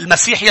ما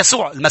المسيح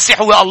يسوع.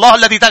 المسيح هو الله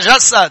الذي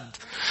تجسد.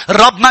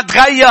 الرب ما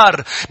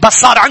تغير. بس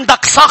صار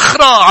عندك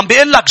صخرة عم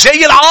بيقول لك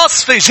جاي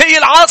العاصفة. جاي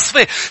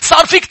العاصفة.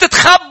 صار فيك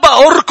تتخبى.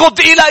 اركض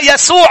إلى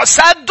يسوع.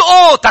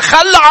 صدقه.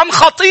 تخلى عن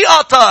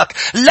خطيئتك.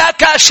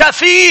 لك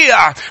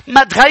شفيع.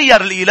 ما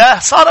تغير الإله.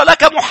 صار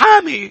لك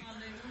محامي.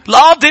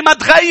 القاضي ما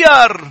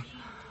تغير.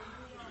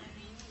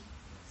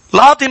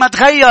 القاضي ما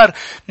تغير.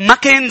 ما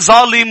كان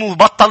ظالم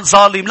وبطل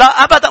ظالم.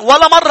 لا أبدا.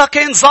 ولا مرة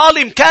كان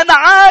ظالم. كان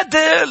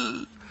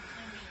عادل.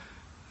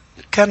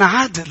 كان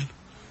عادل.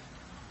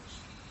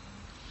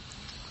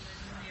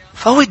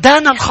 فهو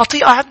دان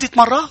الخطيئة عدة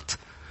مرات.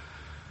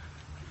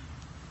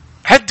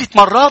 عدة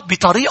مرات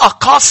بطريقة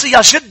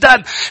قاسية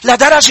جدا.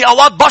 لدرجة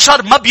أوقات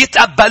بشر ما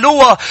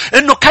بيتقبلوها.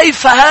 إنه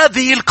كيف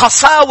هذه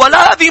القساوة.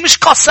 لا، هذه مش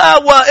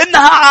قساوة.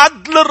 إنها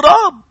عدل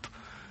الرب.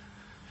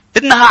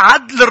 إنها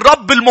عدل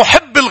الرب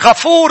المحب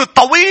الغفور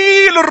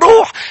الطويل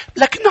الروح.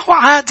 لكنه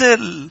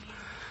عادل.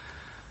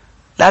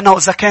 لأنه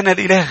إذا كان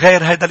الإله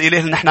غير هذا الإله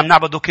اللي نحن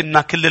بنعبده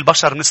كنا كل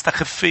البشر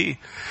نستخف فيه.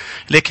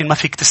 لكن ما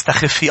فيك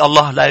تستخف فيه.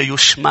 الله لا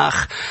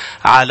يشمخ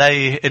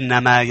عليه.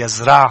 إنما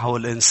يزرعه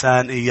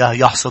الإنسان إياه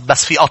يحصد.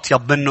 بس في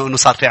أطيب منه إنه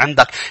صار في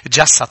عندك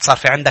جسد. صار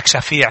في عندك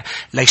شفيع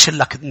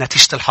ليشلك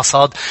نتيجة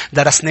الحصاد.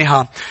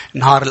 درسناها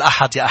نهار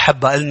الأحد يا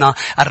أحبة. قلنا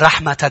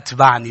الرحمة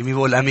تتبعني. مين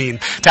بيقول أمين؟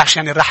 تعرف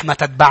يعني الرحمة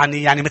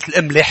تتبعني؟ يعني مثل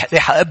أم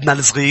لاحق ابنها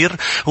الصغير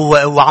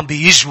وعم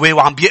بيجوي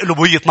وعم بيقلب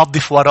وهي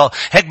تنظف وراه.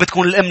 هيك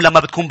بتكون الأم لما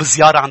بتكون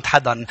بزيارة عند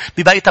حدا.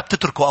 ببيتها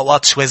بتتركه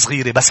أوقات شوي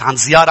صغيرة. بس عن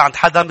زيارة عند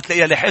حدا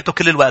بتلاقيها لحقته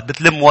كل الوقت.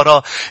 بتلم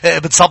وراه.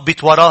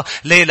 بتصبت وراه.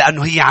 ليه؟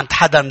 لأنه هي عند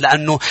حدا.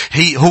 لأنه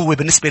هو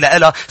بالنسبة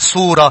لها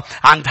صورة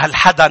عند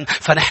هالحدا.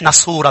 فنحن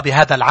صورة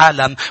بهذا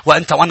العالم.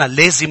 وأنت وأنا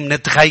لازم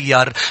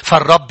نتغير.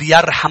 فالرب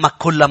يرحمك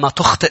كلما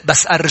تخطئ.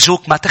 بس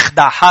أرجوك ما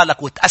تخدع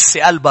حالك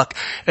وتقسي قلبك.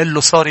 قل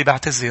له سوري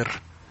بعتذر.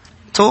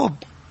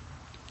 توب.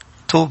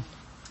 توب.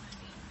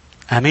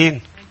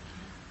 أمين.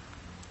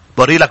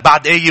 بري لك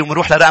بعد آية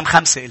ونروح لرقم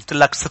 5. قلت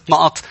لك 6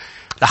 نقط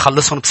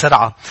لخلصهم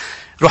بسرعة.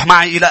 روح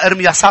معي إلى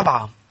إرميا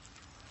 7.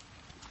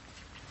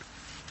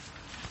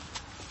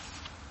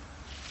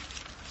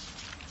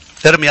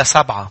 إرميا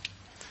 7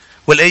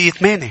 والآية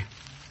 8.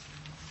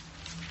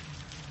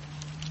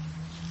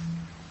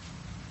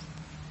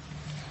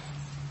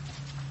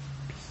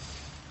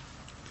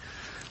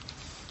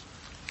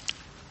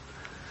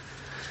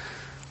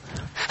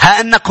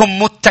 ها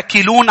أنكم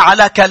متكلون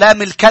على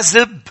كلام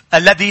الكذب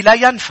الذي لا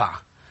ينفع.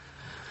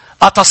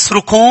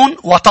 أتسرقون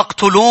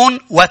وتقتلون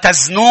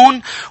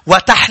وتزنون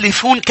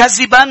وتحلفون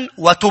كذبا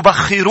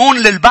وتبخرون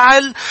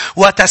للبعل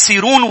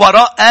وتسيرون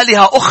وراء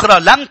آلهة أخرى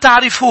لم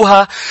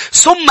تعرفوها.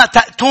 ثم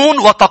تأتون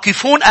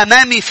وتقفون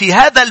أمامي في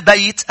هذا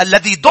البيت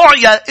الذي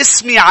دعي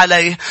اسمي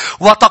عليه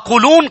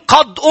وتقولون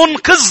قد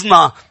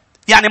أنقذنا.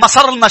 يعني ما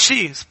صار لنا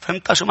شيء.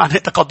 فهمت شو معنى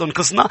قد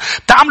أنقذنا؟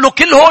 بتعملوا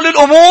كل هول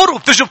الأمور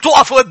وبتجوا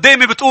بتوقفوا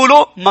قدامي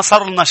بتقولوا ما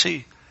صار لنا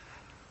شيء.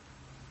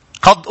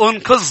 قد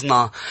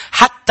أنقذنا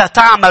حتى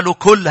تعملوا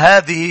كل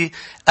هذه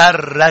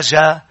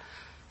الرجاسات.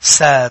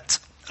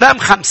 رقم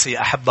 5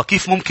 يا أحبة.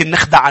 كيف ممكن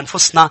نخدع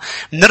أنفسنا؟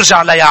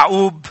 نرجع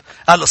ليعقوب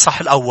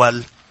الإصحاح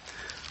الأول.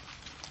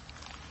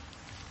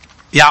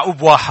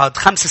 يعقوب 1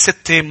 5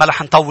 6 ما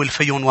رح نطول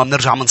فيهم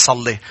وبنرجع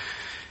منصلي.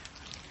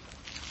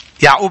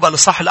 يعقوب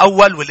الإصحاح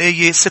الأول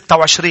والآية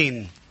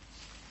 26.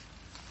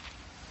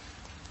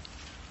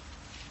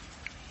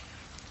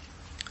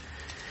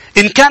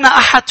 إن كان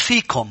أحد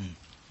فيكم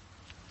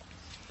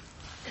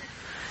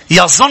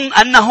يظن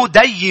أنه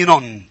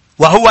دين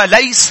وهو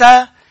ليس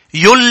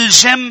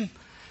يلجم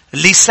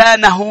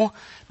لسانه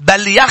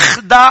بل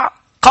يخدع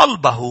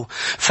قلبه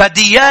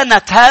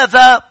فديانة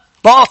هذا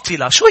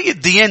باطلة. شو هي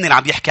الديانة اللي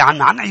عم يحكي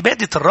عنها؟ عن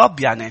عبادة الرب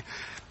يعني.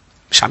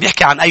 مش عم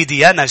يحكي عن أي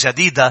ديانة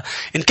جديدة.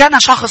 إن كان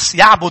شخص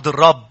يعبد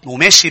الرب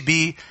وماشي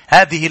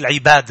بهذه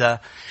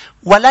العبادة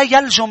ولا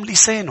يلجم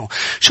لسانه.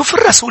 شوف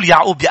الرسول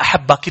يعقوب يا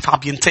أحبة كيف عم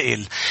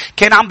ينتقل.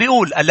 كان عم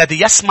بيقول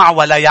الذي يسمع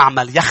ولا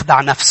يعمل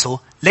يخدع نفسه.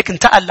 لكن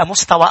انتقل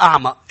لمستوى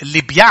أعمق.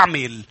 اللي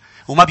بيعمل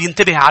وما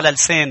بينتبه على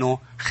لسانه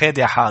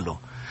خادع حاله.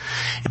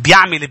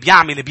 بيعمل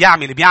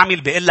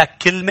بيقول لك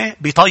كلمة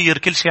بيطير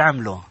كل شيء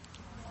عمله.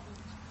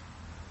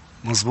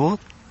 مظبوط؟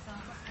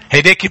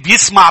 هيداك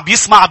بيسمع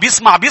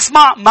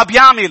ما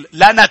بيعمل،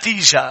 لا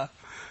نتيجة.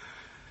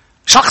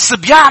 شخص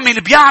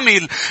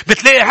بيعمل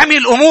بتلاقي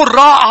عمل أمور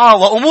رائعة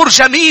وأمور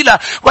جميلة،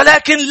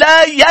 ولكن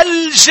لا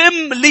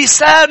يلجم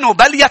لسانه،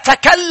 بل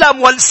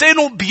يتكلم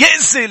ولسانه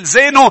بيأذي.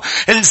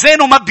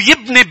 لسانه ما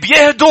بيبني،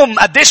 بيهدم.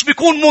 قديش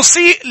بيكون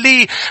مسيء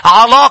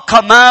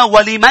لعلاقة ما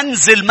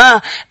ولمنزل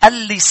ما.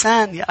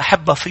 اللسان يا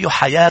أحبة فيه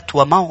حياة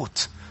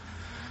وموت.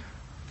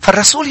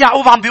 فالرسول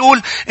يعقوب عم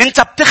بيقول انت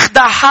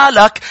بتخدع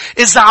حالك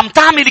اذا عم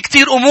تعمل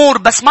كتير امور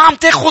بس ما عم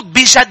تاخد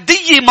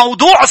بجدية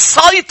موضوع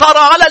السيطرة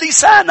على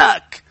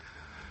لسانك.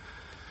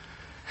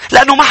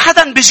 لأنه ما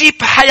حدا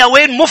بيجيب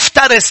حيوان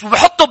مفترس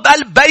وبيحطه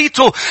بقلب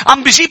بيته.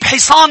 عم بيجيب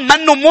حصان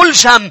منه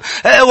ملجم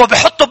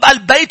وبيحطه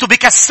بقلب بيته،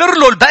 بيكسر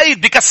له البيت،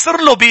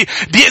 بيكسر له،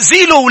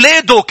 بيأذي له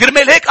اولاده.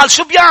 كرمال هيك قال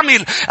شو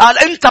بيعمل؟ قال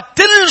انت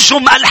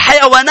بتلجم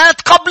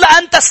الحيوانات قبل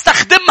ان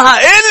تستخدمها.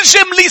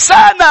 الجم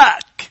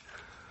لسانك.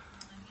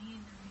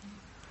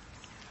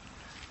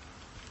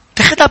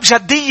 تاخدها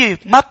بجدية.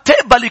 ما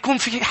بتقبل يكون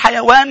في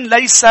حيوان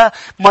ليس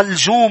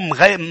ملجوم،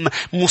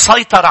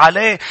 مسيطر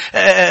عليه.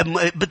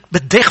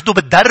 بتاخده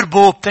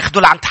بتدربه،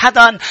 بتاخده لعند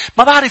حدا.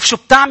 ما بعرف شو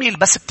بتعمل،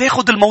 بس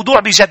بتاخد الموضوع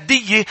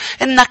بجدية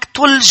انك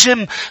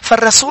تلجم.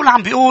 فالرسول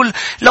عم بيقول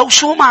لو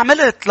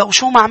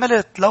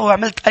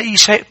عملت اي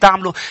شيء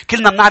بتعمله.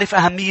 كلنا بنعرف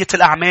اهمية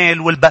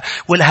الاعمال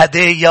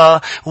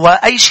والهدايا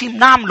واي شيء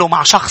بنعمله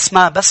مع شخص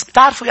ما. بس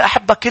بتعرفوا يا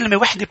احبة كلمة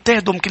وحدة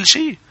بتهدم كل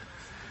شيء.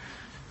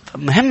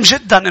 مهم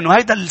جدا انه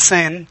هيدا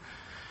اللسان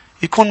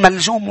يكون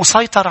ملجوم،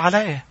 مسيطر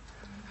عليه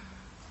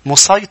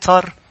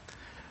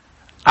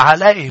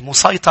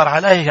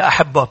يا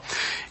أحبة.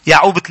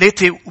 يعقوب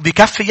 3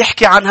 وبكفي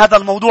يحكي عن هذا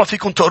الموضوع.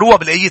 فيكم تقروها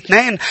بالآية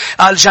 2.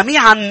 قال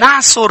جميعا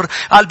نعسر.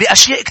 قال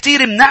بأشياء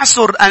كتير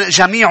بنعسر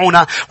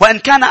جميعنا، وإن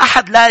كان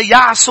أحد لا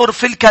يعسر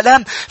في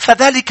الكلام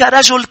فذلك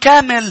رجل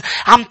كامل.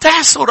 عم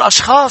تعسر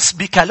أشخاص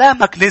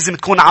بكلامك، لازم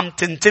تكون عم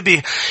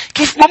تنتبه.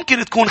 كيف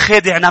ممكن تكون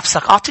خادع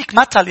نفسك؟ أعطيك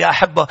مثل يا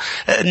أحبة.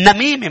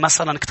 النميمة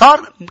مثلا،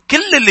 كتار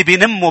كل اللي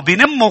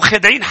بينموا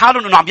خادعين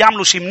حالهم إنه عم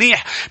بيعملوا شيء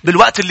منيح،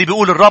 بالوقت اللي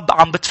بيقول الرب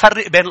عم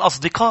بتفرق بين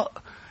الأصدقاء.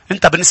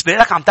 انت بالنسبة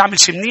لك عم تعمل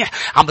شيء منيح،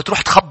 عم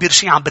بتروح تخبر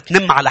شيء، عم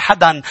بتنم على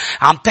حدا،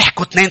 عم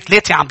تحكوا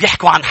 2-3 عم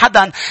بيحكوا عن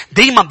حدا.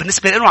 دايما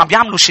بالنسبة لهم عم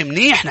بيعملوا شيء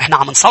منيح. نحن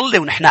عم نصلي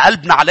ونحن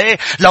قلبنا عليه.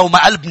 لو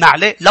ما قلبنا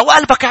عليه، لو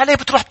قلبك عليه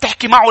بتروح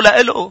بتحكي معه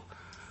لإله.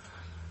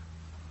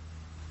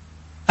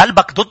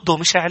 قلبك ضده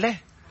مش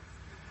عليه.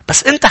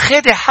 بس انت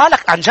خادع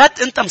حالك عن جد.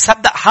 انت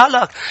مصدق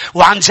حالك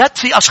وعن جد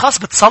في اشخاص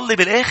بتصلي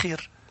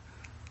بالاخر.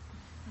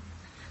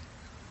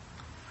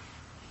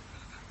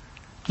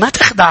 ما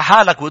تخدع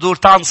حالك وتقول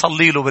تعال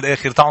نصلي له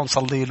بالاخر، تعال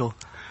نصلي له.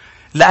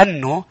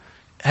 لانه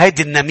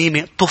هيدي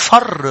النميمة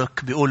تفرق،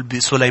 بيقول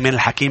بسليمان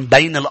الحكيم،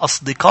 بين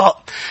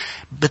الاصدقاء.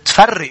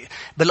 بتفرق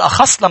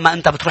بالاخص لما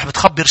انت بتروح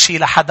بتخبر شيء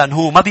لحدا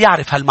هو ما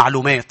بيعرف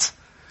هالمعلومات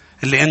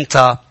اللي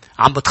انت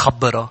عم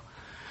بتخبرها.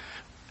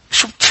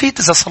 شو بتفيد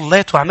اذا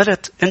صليت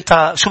وعملت؟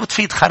 انت شو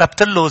بتفيد؟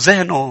 خربت له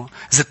ذهنه،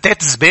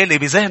 زتات زبالة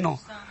بذهنه.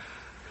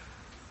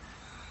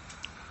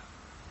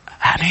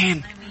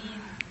 امين.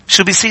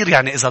 شو بيصير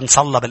يعني إذا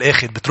نصلى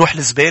بالآخر؟ بتروح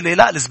الزبالة؟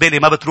 لا، الزبالة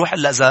ما بتروح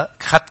إلا إذا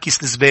خدت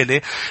كيس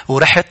الزبالة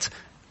ورحت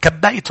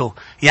كبيته.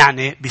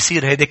 يعني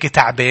بيصير هيداك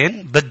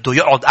تعبان، بده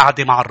يقعد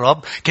قعدة مع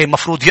الرب. كان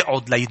مفروض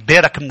يقعد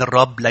ليتبارك من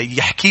الرب،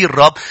 ليحكي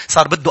الرب.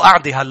 صار بده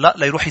قعدة هلأ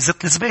ليروح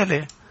يزت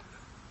الزبالة،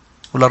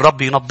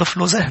 وللرب ينظف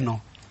له ذهنه.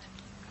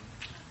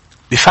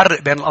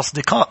 بيفرق بين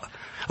الأصدقاء.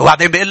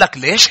 وبعدين بيقول لك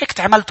ليش هيك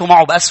تعملتوا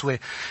معه بأسوة؟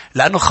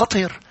 لأنه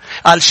خطر.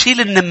 قال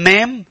شيل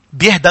النمام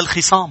بيهدى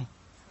الخصام.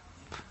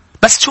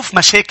 بس تشوف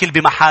مشاكل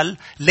بمحل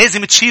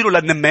لازم تشيله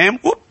للنمام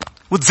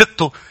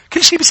وتزته،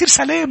 كل شيء بيصير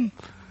سلام.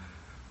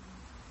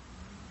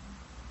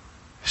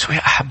 شو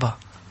يا أحبة؟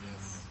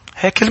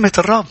 هي كلمة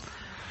الرب.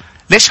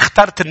 ليش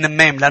اخترت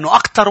النمام؟ لأنه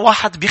أكتر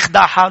واحد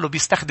بيخدع حاله،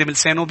 بيستخدم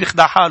لسانه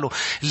بيخدع حاله.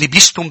 اللي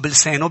بيشتم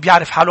بلسانه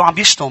بيعرف حاله عم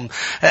بيشتم،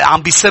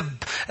 عم بيسب.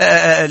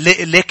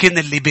 لكن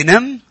اللي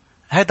بينم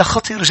هذا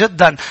خطير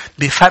جدا،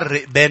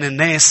 بيفرق بين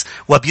الناس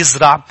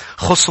وبيزرع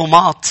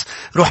خصومات.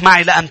 روح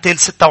معي لأمثال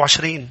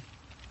 26.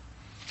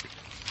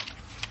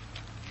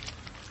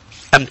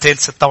 أمثال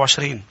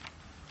 26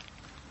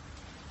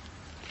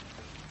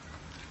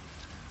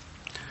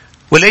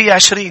 والآية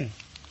 20.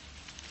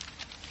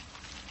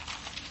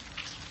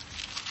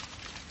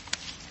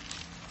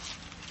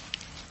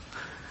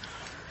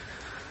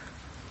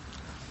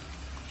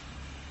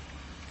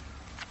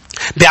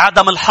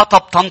 بعدم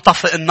الحطب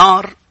تنطفئ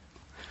النار،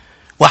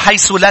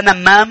 وحيث لا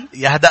نمام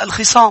يهدأ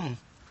الخصام.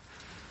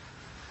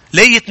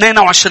 ليه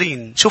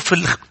 22 شوف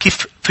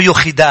كيف فيه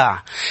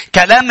خداع.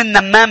 كلام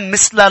النمام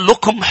مثل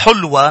لقم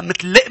حلوة،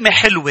 مثل لقمة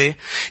حلوة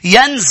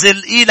ينزل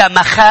إلى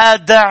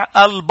مخادع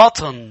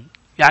البطن.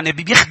 يعني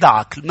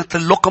بيخدعك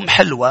مثل لقم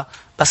حلوة،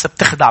 بس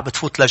بتخدع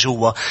بتفوت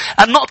لجوا.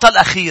 النقطة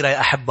الأخيرة يا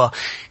أحبة،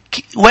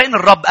 وين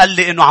الرب قال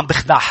لي إنه عم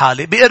بخدع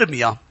حالي؟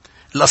 بإرميا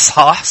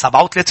الإصحاح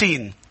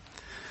 37.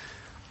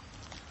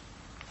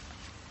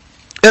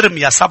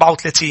 إرميا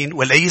 37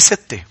 والآية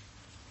 6.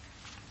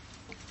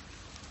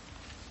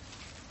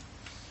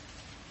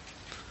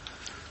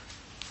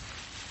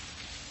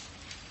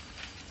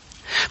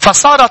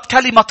 فصارت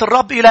كلمة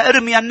الرب إلى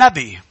إرميا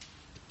النبي.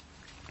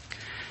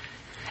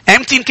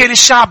 امتى يمكن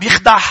الشعب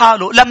يخدع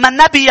حاله؟ لما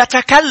النبي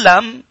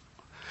يتكلم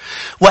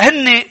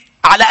وهن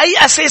على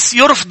أي أساس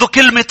يرفضوا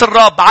كلمة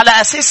الرب؟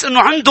 على أساس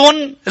أنه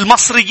عندهم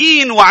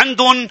المصريين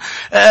وعندهم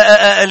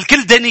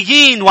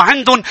الكلدانيين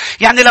وعندهم،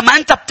 يعني لما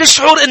أنت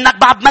بتشعر أنك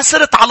بعد ما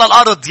سرت على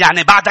الأرض،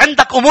 يعني بعد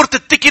عندك أمور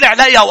تتكل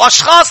عليها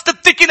وأشخاص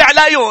تتكل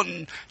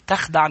عليهم،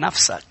 تخدع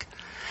نفسك.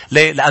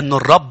 ليه؟ لأنه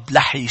الرب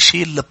رح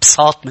يشيل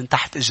البساط من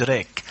تحت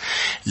إجريك،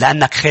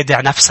 لأنك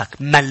خادع نفسك.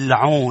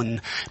 ملعون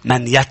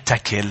من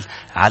يتكل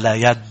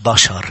على يد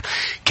بشر.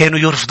 كانوا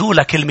يرفضوا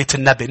لكلمة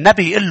النبي.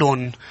 النبي يقول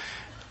لهم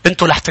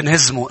انتوا رح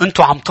تنهزموا،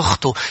 انتوا عم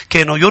تخطوا.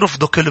 كانوا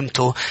يرفضوا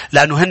كلمته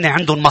لأنه هن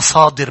عندهم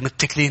مصادر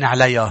متكلين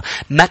عليها.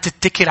 ما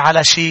تتكل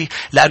على شيء،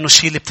 لأنه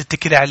الشيء اللي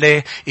بتتكل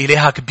عليه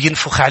إلهك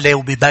بينفخ عليه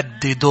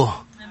وبيبدده.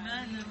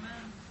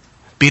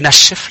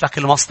 بينشف لك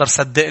المصدر.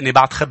 صدقني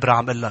بعد خبرة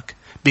عم قل لك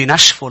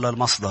بينشفوا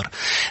للمصدر.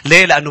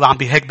 ليه؟ لأنه عم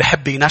هيك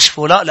بحب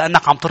ينشفوا؟ لا،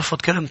 لأنك عم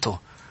ترفض كلمته.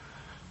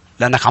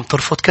 لأنك عم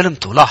ترفض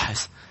كلمته. لاحظ.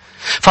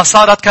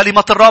 فصارت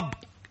كلمة الرب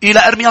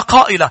إلى إرميا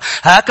قائلة: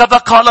 هكذا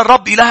قال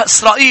الرب إله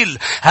إسرائيل،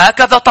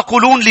 هكذا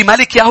تقولون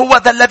لملك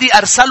يهوذا الذي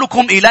أرسلكم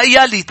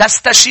إلي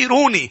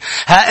لتستشيروني: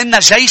 ها إن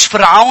جيش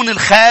فرعون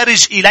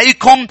الخارج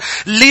إليكم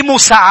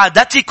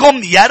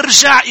لمساعدتكم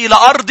يرجع إلى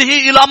أرضه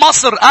إلى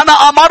مصر.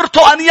 أنا أمرت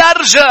أن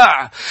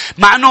يرجع.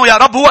 مع أنه يا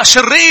رب هو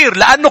شرير،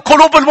 لأنه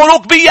قلوب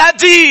الملوك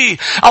بيدي.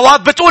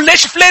 أوقات بتقول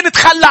ليش فلان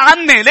تخلى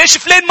عني؟ ليش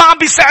فلان ما عم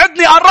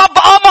بيساعدني؟ الرب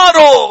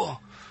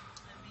أمره.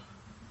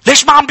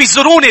 ليش ما عم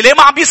بيزوروني؟ ليه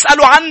ما عم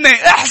بيسألوا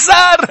عني؟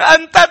 احذر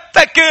أن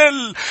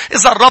تتكل.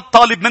 إذا الرب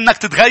طالب منك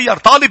تتغير،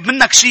 طالب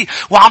منك شيء،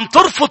 وعم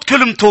ترفض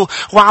كلمته،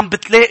 وعم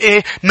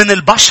بتلاقي من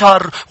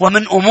البشر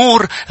ومن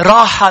أمور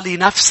راحة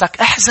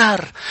لنفسك،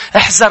 احذر.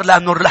 احذر،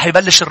 لأنه رح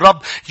يبلش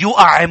الرب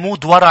يوقع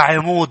عمود ورا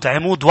عمود،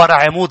 عمود ورا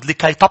عمود،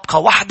 لكي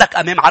تبقى وحدك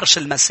أمام عرش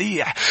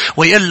المسيح.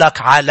 ويقول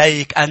لك: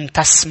 عليك أن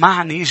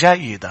تسمعني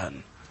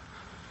جيدا.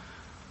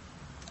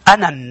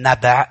 أنا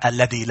النبع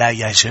الذي لا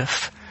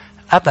يجف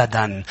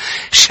أبدا.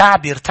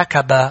 شعبي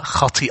ارتكب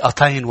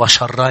خطيئتين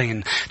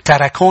وشرين،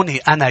 تركوني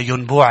أنا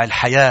ينبوع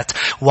الحياة،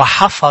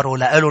 وحفروا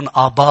لألن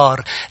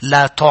آبار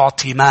لا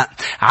تعطي ماء.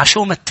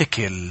 عشو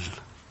متكل؟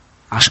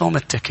 عشو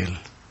متكل؟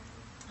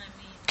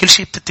 كل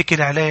شيء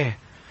بتتكل عليه.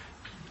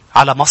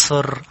 على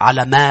مصر،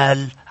 على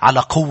مال، على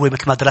قوة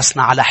مثل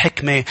مدرسنا، على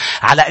حكمة،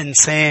 على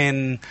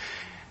إنسان.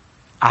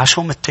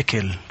 عشو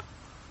متكل؟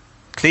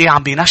 تلاقيه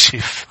عم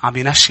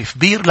بينشف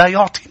بير لا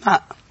يعطي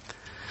ماء.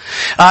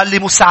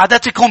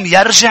 لمساعدتكم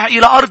يرجع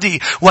إلى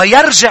أرضي.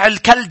 ويرجع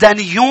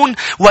الكلدانيون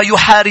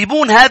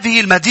ويحاربون هذه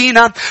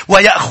المدينة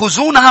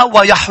ويأخذونها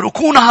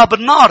ويحرقونها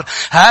بالنار.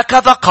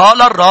 هكذا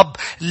قال الرب: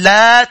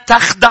 لا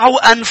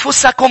تخدعوا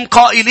أنفسكم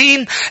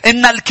قائلين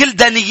إن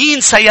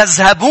الكلدانيين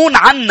سيذهبون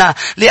عنا،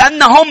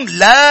 لأنهم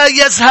لا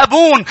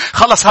يذهبون.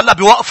 خلص هلأ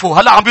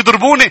بيوقفوا، هلأ عم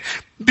بيضربوني،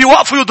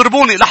 بيوقفوا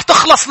يضربوني. رح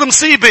تخلص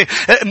المصيبة.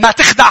 ما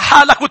تخدع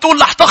حالك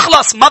وتقول رح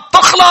تخلص. ما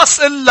بتخلص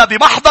إلا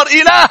بمحضر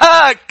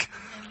إلهك.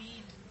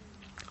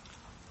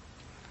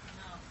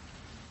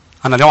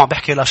 أنا اليوم عم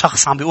بحكي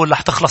لشخص عم بيقول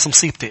رح تخلص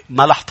مصيبتي.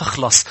 ما رح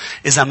تخلص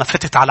إذا ما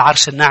فتت على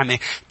عرش النعمة.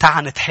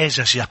 تعا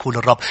نتحاجج يقول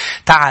الرب.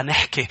 تعا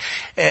نحكي.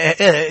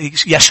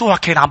 يشوع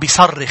كان عم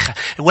بيصرخ.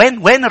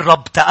 وين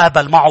الرب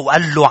تقابل معه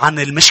وقال له عن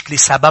المشكلة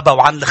سببها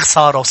وعن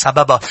الخسارة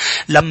وسببها؟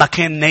 لما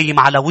كان نايم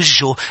على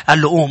وجهه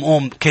قال له: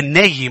 قوم. كان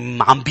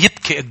نايم عم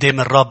بيبكي قدام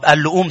الرب.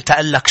 قال له: قوم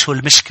تقلك شو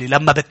المشكلة.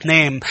 لما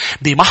بتنام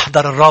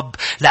بمحضر الرب،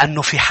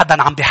 لأنه في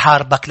حدا عم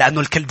بيحاربك،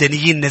 لأنه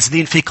الكلدانيين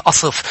نازلين فيك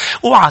قصف.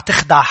 اوعى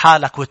تخدع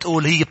حالك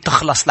وتقول هي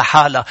تخلص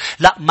لحالها.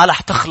 لا، ما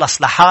رح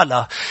تخلص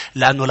لحالها،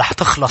 لأنه رح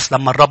تخلص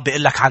لما الرب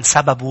يقول لك عن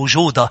سبب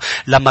وجودها.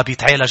 لما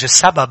بيتعالج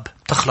السبب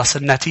تخلص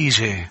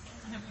النتيجة.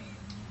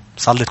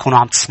 صلي تكونوا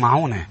عم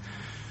تسمعوني.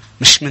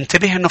 مش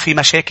منتبه انه في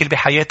مشاكل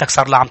بحياتك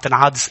صار لها عم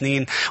تنعاد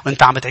سنين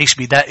وانت عم تعيش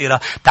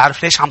بدائرة.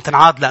 تعرف ليش عم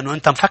تنعاد؟ لانه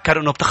انت مفكر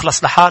انه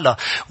بتخلص لحالها.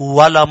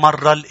 ولا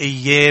مرة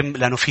الايام،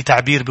 لانه في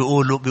تعبير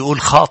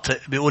بيقول خاطئ،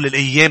 بيقول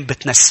الايام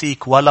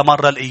بتنسيك. ولا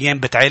مرة الايام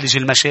بتعالج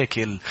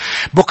المشاكل.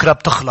 بكرة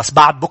بتخلص،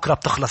 بعد بكرة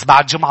بتخلص،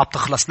 بعد جمعة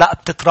بتخلص. لا،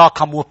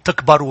 بتتراكم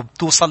وبتكبر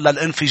وبتوصل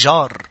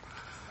للانفجار.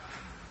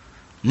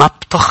 ما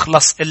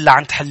بتخلص الا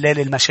عند حلال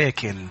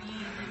المشاكل.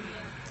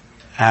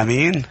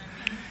 امين.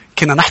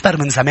 كنا نحضر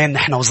من زمان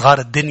نحن وصغار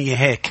الدنيا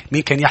هيك.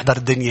 مين كان يحضر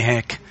الدنيا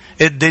هيك؟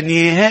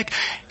 الدنيا هيك.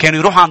 كانوا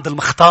يروحوا عند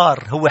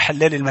المختار، هو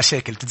حلال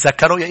المشاكل.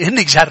 تتذكروا؟ هن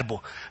يجربوا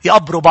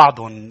يقبروا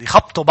بعضهم،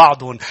 يخبطوا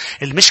بعضهم.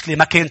 المشكلة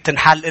ما كانت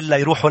تنحل إلا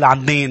يروحوا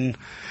لعند مين؟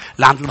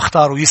 لعند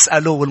المختار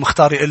ويسألوا،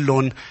 والمختار يقول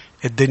لهم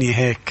الدنيا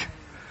هيك.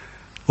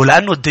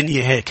 ولأنه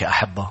الدنيا هيك يا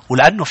أحبة،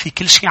 ولأنه في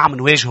كل شيء عم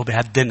نواجهه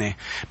بهالدنيا،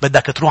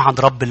 بدك تروح عند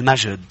رب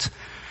المجد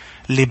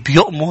اللي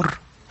بيؤمر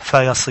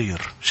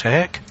فيصير. مش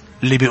هيك؟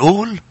 اللي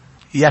بيقول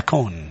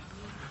يكون.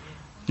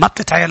 ما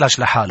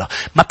بتتعالج لحالها.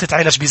 ما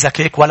بتتعالج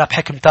بذكائك ولا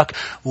بحكمتك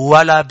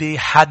ولا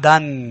بحدا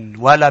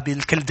ولا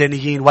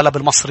بالكلدانيين ولا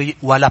بالمصري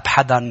ولا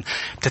بحدا.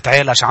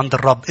 بتتعالج عند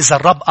الرب. إذا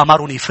الرب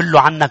أمرني يفلوا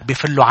عنك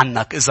بيفلوا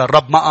عنك. إذا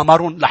الرب ما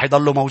أمرهم رح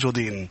يضلوا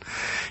موجودين.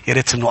 يا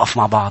ريت نوقف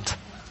مع بعض.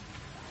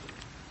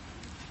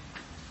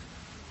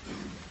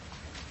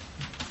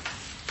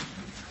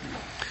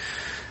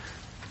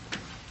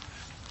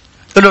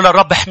 قلوا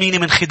للرب احميني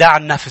من خداع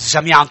النفس.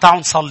 جميعا تعالوا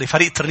نصلي.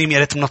 فريق ترنيم يا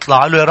ريت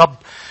نطلع. قلوا يا رب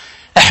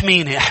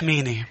احميني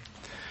احميني.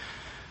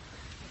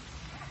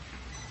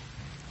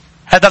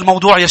 هذا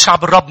الموضوع يا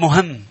شعب الرب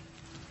مهم.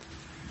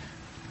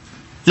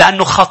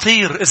 لأنه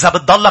خطير. إذا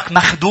بتضلك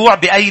مخدوع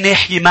بأي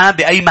ناحية ما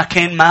بأي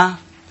مكان ما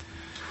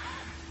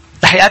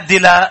رح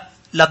يؤدي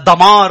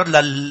للدمار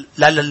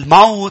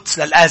للموت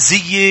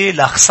للأذية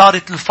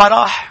لخسارة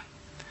الفرح.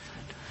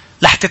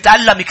 رح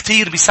تتألم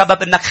كتير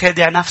بسبب أنك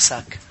خادع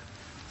نفسك.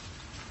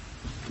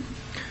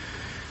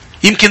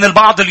 يمكن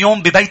البعض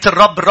اليوم ببيت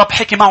الرب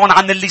حكي معهم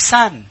عن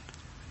اللسان.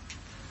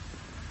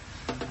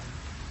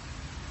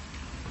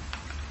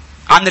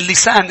 عن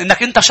اللسان.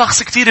 انك انت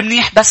شخص كتير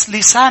منيح بس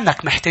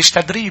لسانك محتاج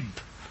تدريب.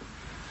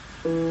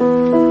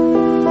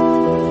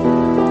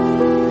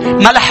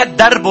 ما لح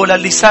تدربه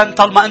للسان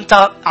طالما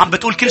انت عم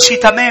بتقول كل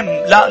شيء تمام.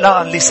 لا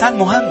لا، اللسان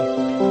مهم.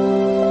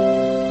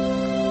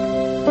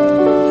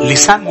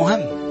 اللسان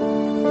مهم.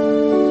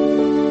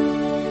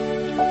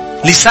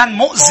 لسان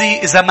مؤذي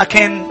إذا ما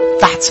كان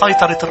تحت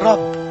سيطرة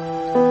الرب.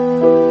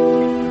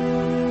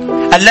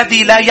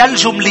 الذي لا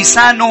يلجم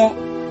لسانه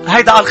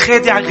هيدا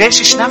الخادع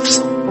غاشش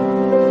نفسه.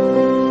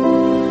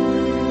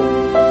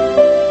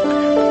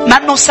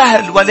 منه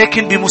سهل،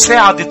 ولكن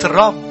بمساعدة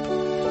الرب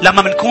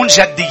لما منكون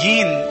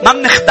جديين ما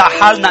منخدع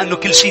حالنا أنه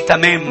كل شيء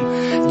تمام،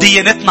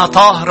 ديانتنا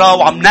طاهرة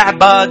وعم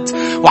نعبد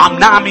وعم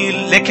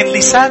نعمل، لكن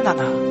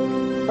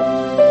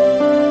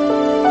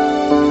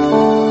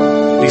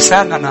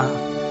لساننا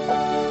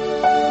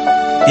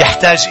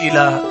يحتاج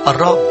إلى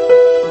الرب.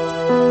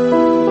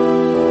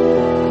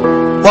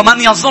 ومن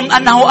يظن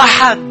أنه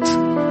أحد،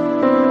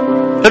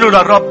 قلوا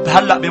للرب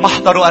هلأ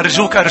بمحضره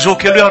أرجوك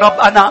قلوا يا رب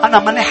أنا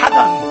مني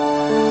حدا.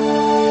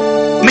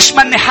 مش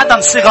مني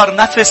حدا صغر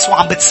نفس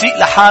وعم بتسيء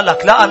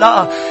لحالك.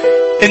 لا،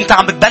 انت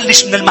عم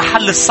بتبلش من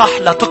المحل الصح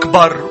لا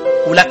تكبر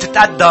ولا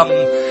تتقدم،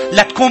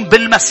 لا تكون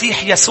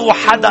بالمسيح يسوع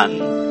حدا،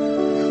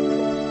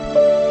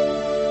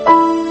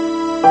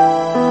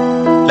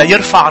 لا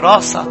يرفع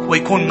راسك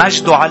ويكون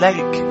مجده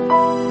عليك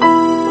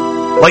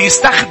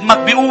ويستخدمك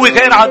بقوة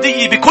غير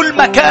عادية بكل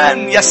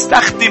مكان.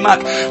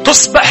 يستخدمك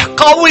تصبح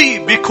قوي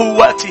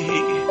بقوته،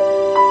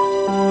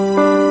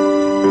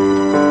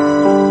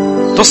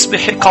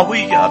 تصبح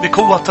قوية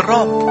بقوة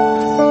الرب.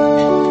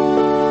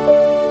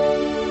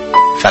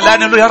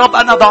 فالآن له يا رب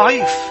أنا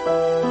ضعيف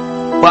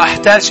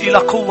وأحتاج إلى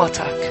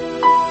قوتك.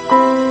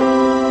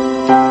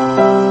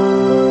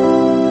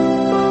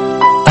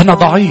 أنا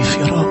ضعيف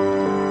يا رب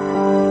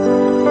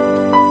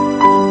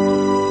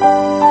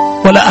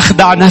ولا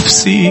أخدع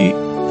نفسي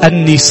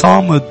أني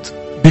صامد.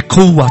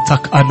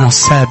 بقوتك أنا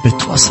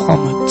ثابت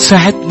وصامد.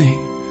 ساعدني.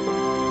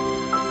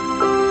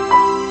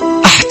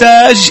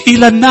 أحتاج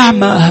إلى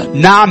النعمة.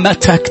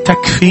 نعمتك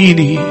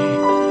تكفيني،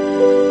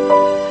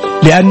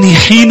 لأني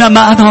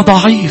حينما أنا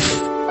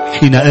ضعيف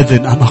حينئذ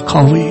أنا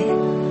قوي.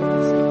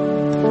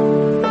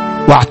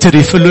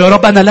 واعترف له يا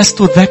رب أنا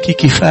لست ذكي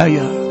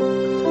كفاية،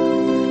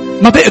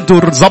 ما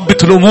بقدر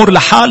ضبط الأمور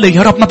لحالي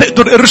يا رب، ما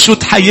بقدر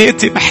أرشد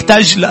حياتي،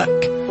 محتاج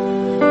لك.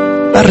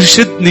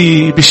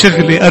 أرشدني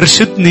بشغلي،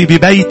 أرشدني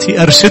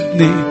ببيتي،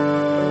 أرشدني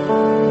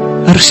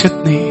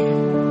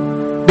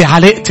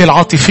بعلاقتي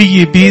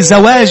العاطفية،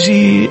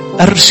 بزواجي،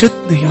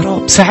 أرشدني يا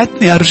رب،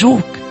 ساعدني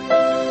أرجوك.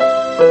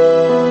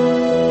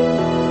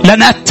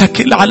 لن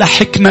أتكل على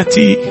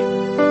حكمتي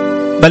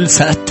بل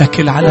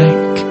سأتكل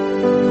عليك.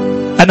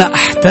 أنا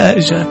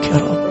أحتاجك يا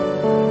رب،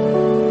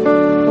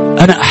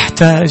 أنا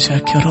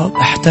أحتاجك يا رب،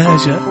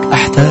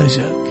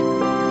 أحتاجك.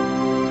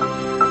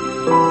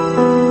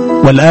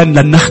 والآن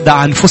لن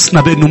نخدع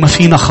أنفسنا بأنه ما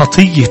فينا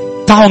خطية.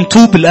 تعالوا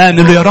نتوب الآن.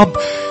 قل له يا رب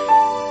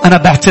أنا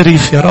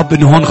بعترف يا رب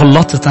أنه هون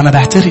غلطت، أنا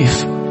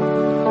بعترف.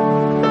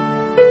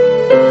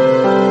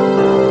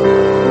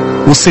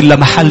 وصل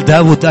لمحل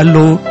داود قال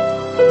له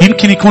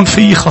يمكن يكون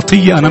في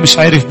خطية أنا مش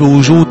عارف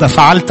بوجودها،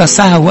 فعلت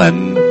سهوا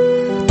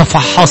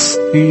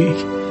تفحصني.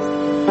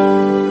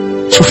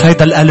 شوف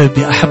هيدا القلب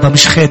يا أحبة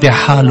مش خادع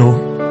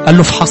حاله. قال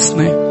له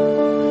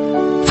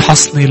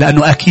فحصني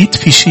لأنه أكيد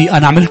في شيء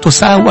أنا عملته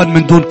سهوا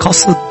من دون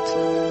قصد.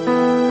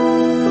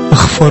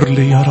 اغفر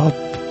لي يا رب.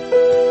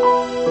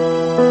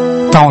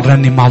 تعالوا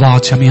نرنم مع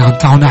بعض جميعا،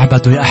 تعالوا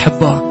نعبدوا يا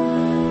أحبة.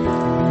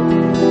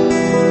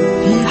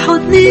 في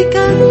حضنك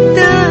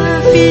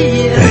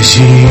الدافئ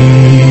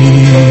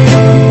أجيب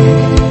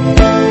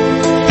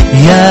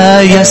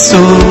يا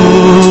يسوع.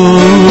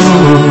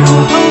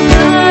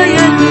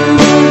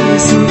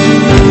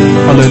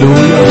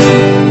 هللويا.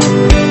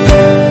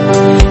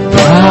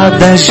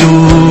 وأدجو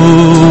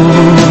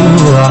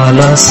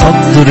على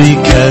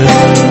صدرك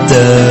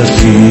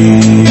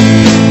الدافئ.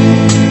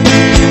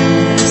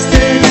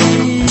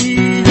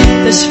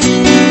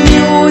 تشفيني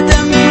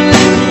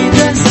وتملأني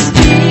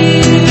تسبيح.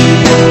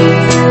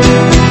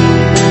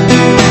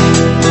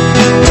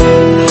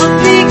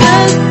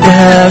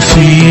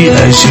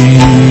 بوجهي.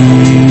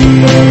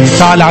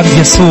 تعال عند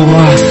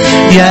يسوع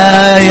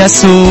يا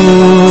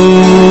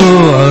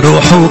يسوع،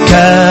 روحك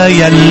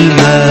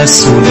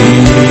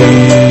يلمسني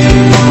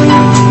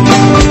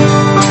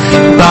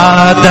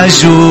بعد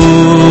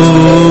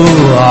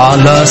جوع،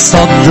 على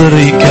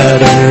صدرك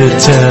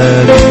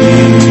ارتدي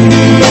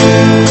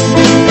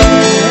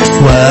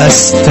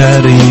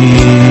واستري،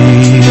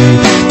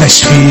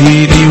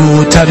 تشفيني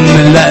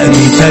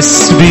وتملأني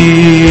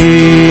تسبيح،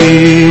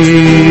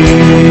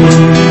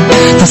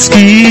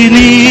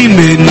 تسقيني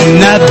من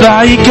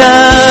نبعك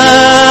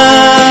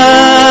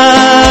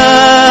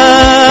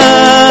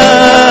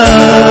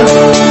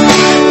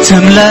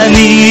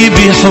تملأني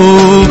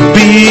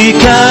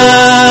بحبك،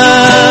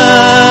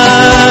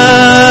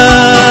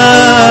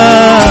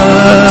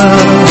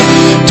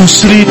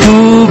 تشرق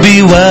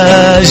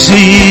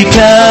بوجهك،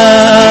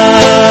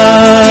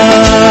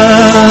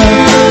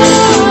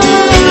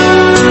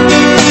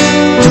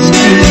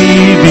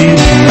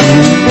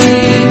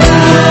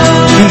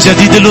 من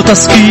جديد له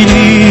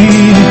تسقيني،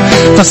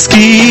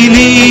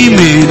 تسقيني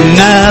من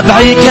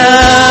نبعك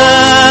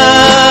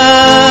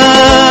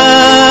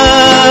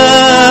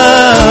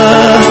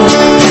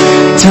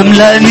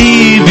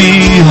تملأني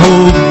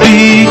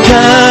بحبك.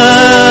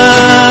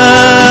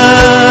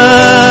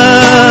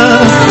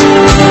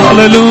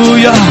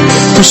 هللويا.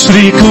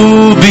 تشرق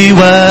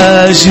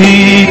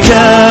بوجهك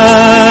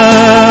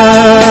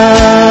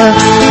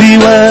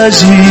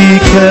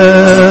بوجهك،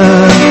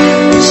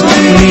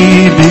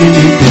 تسقيني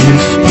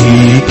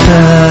بدفئك.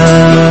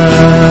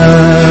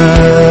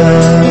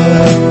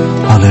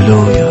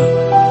 هللويا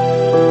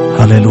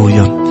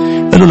هللويا.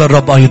 قالوا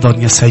للرب أيضا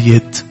يا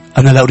سيد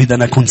أنا لا أريد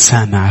أن أكون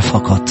سامع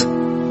فقط.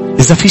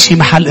 إذا في شي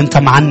محل أنت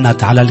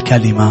معند على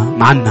الكلمة،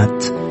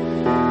 معند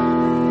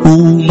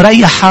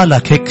ومريح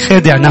حالك هيك،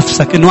 خادع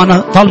نفسك إنه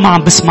أنا طالما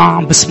عم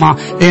بسمع.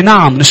 إيه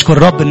نعم، نشكر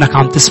رب إنك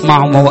عم تسمع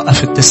وما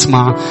وقفت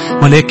تسمع،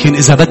 ولكن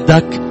إذا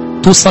بدك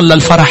توصل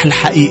للفرح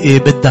الحقيقي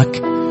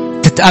بدك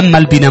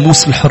تتأمل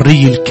بناموس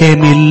الحرية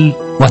الكامل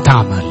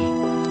وتعمل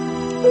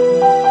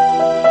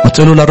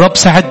وتقول للرب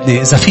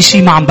ساعدني. إذا في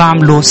شي ما عم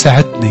بعمله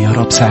ساعدني يا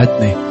رب،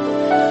 ساعدني.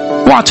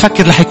 اوعى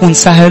تفكر رح يكون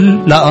سهل،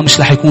 لا مش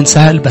رح يكون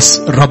سهل، بس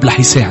الرب رح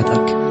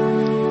يساعدك،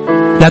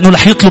 لأنه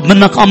رح يطلب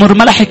منك أمر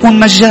ما رح يكون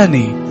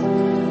مجاني،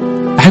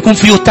 رح يكون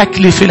فيه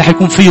تكلفة، رح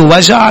يكون فيه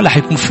وجع، رح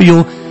يكون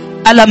فيه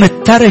ألم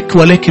الترك،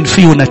 ولكن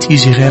فيه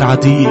نتيجة غير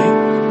عادية.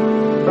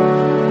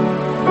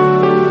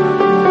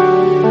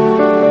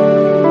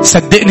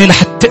 صدقني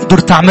رح تقدر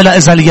تعملها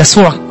إذا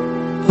ليسوع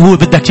هو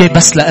بدك إياه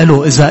بس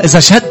لقاله. إذا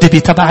جد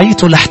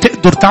بتبعيته رح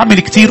تقدر تعمل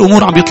كتير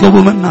أمور عم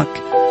يطلبوا منك.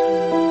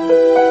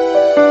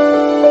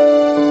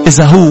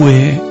 إذا هو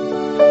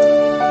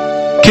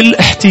كل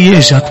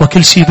احتياجك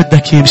وكل شيء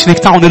بدك إياه. مش هيك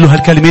تعالوا نقول له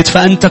هالكلمات،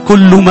 فأنت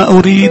كل ما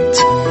أريد،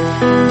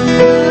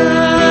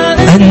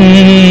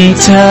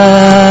 أنت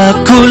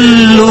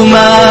كل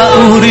ما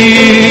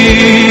أريد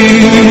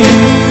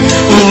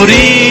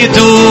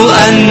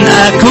أن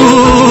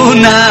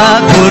أكون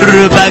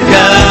قربك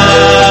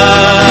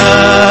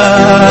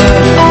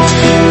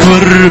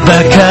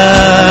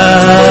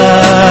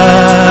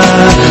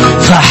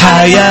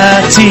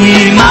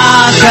فحياتي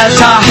معك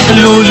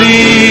تحلو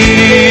لي،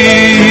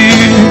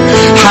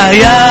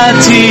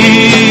 حياتي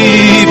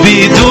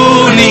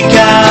بدونك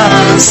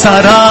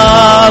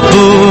سراب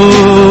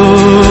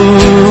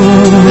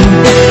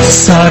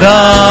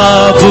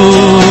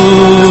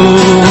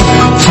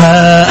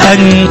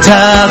فأنت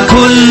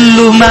كل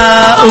ما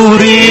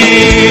أريد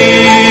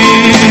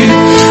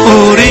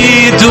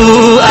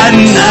أن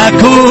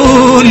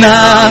أكون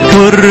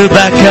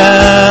قربك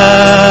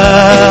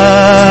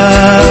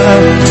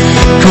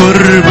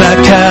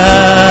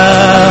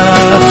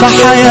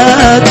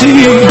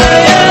فحياتي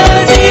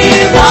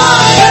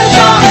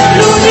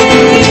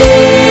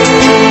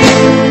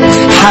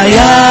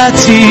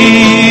حياتي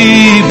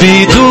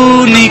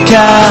بدونك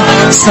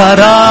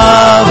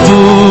سراب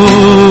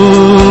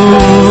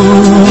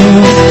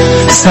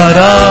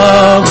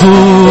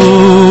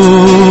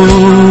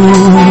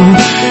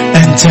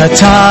أنت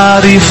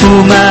تعرف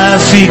ما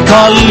في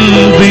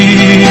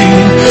قلبي،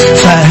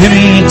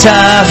 فهمت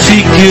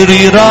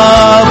فكري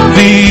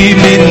ربي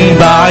من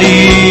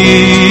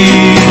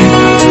بعيد.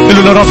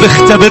 قلوا له رب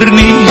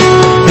اختبرني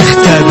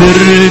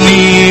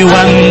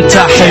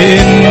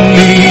وامتحني،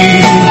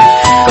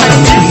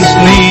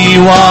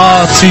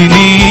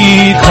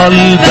 واعطني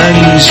قلبا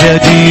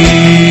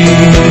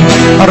جديد.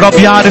 الرب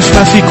يعرف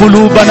ما في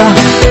قلوبنا،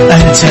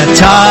 أنت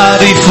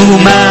تعرف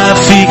ما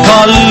في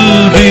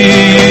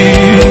قلبي.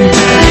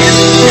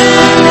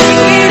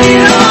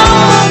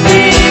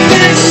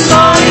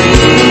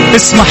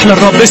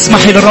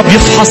 اسمحي للرب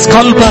يفحص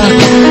قلبك.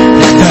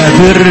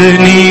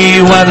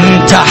 اختبرني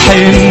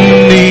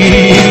وامتحني،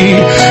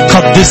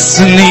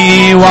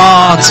 قدسني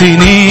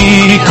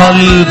واعطني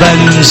قلبا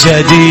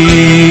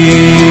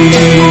جديد.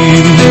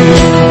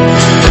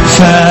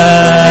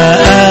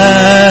 فأنت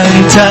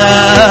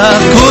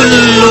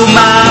كل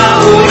ما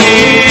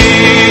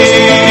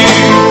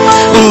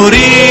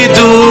أريد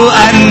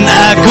أن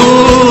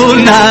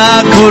أكون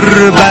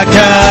قربك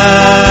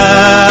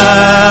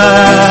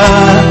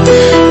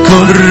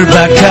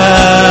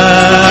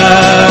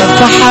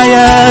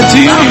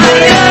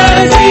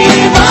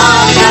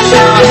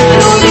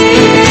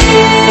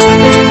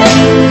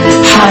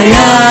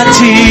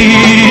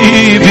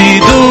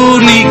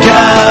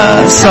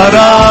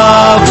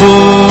سراب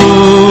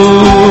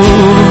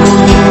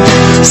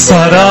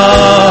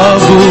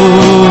سراب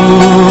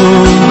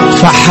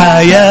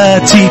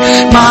فحياتي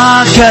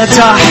معك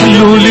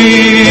تحلو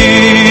لي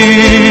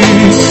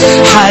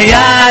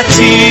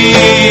حياتي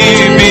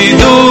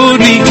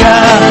بدونك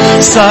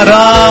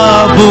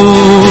سراب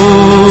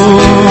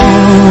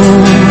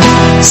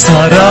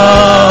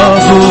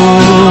سراب.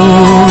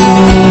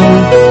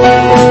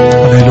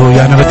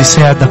 هللويا. أنا بدي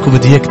ساعدك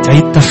وبدي إياك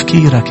تعيد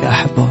تفكيرك يا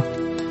أحبة.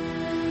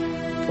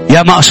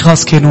 يا ما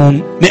أشخاص كانوا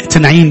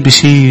مقتنعين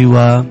بشيء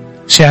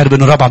وشاعر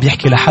بأنه الرب عم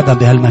يحكي لحدا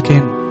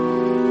بهالمكان.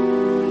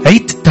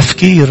 عيد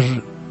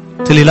التفكير.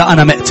 تقولي لا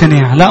أنا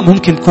مقتنع. لا،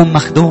 ممكن تكون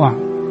مخدوع.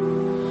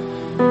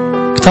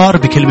 كتار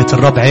بكلمة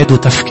الرب عيدوا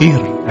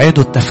تفكير.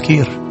 عيدوا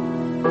التفكير.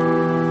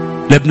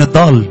 لابن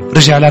الضال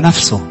رجع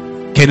لنفسه.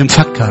 كان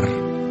مفكر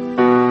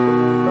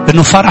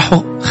انه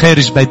فرحه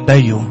خارج بيت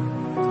بيه،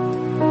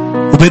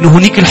 وبانه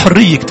هنيك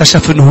الحرية.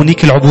 اكتشف انه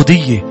هنيك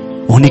العبودية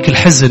وهنيك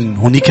الحزن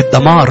وهنيك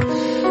الدمار.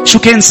 شو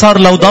كان صار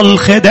لو ضل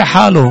خادع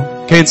حاله؟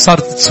 كان صار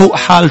تسوء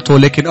حالته.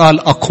 لكن قال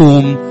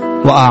أقوم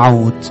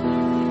وأعود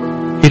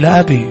إلى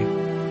أبي.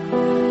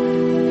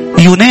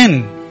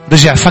 يونان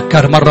رجع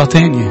فكر مرة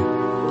تانية.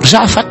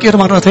 رجع فكر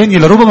مرة تانية.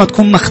 لربما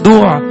تكون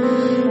مخدوع.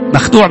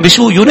 مخدوع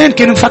بشو؟ يونان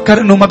كان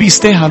مفكر انه ما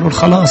بيستاهل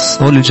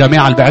والخلاص. هول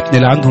الجماعة اللي بعتني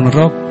لعندهم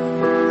الرب.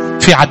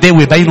 في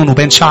عداوة بينهم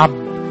وبين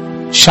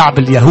الشعب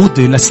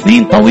اليهودي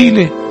لسنين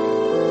طويلة.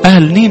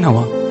 أهل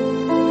نينوى.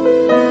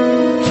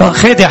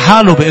 فخادع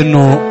حاله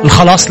بأنه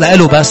الخلاص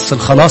لأله بس.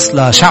 الخلاص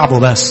لشعبه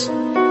بس.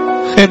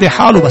 خادع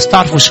حاله بس.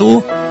 تعرفوا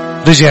شو؟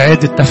 رجع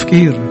عيد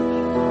التفكير.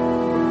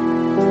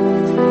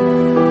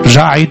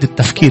 رجع عيد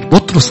التفكير.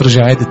 بطرس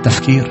رجع عيد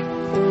التفكير.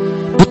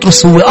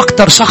 بطرس هو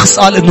أكتر شخص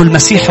قال إنه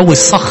المسيح هو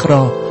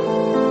الصخرة.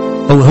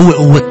 هو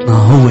قوتنا.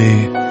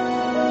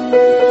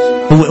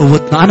 هو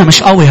قوتنا. أنا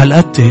مش قوي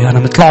هالقد. أنا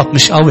مطلعت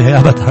مش قوي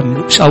أبدا.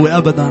 مش قوي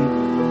أبدا.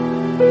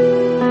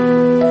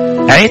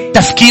 عيد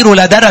تفكيره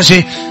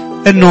لدرجة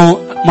إنه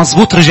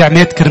مزبوط رجع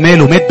مات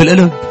كرماله. مات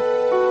بالقلب.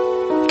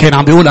 كان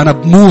عم بيقول أنا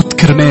بموت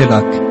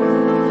كرمالك.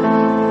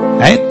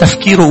 عيد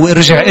تفكيره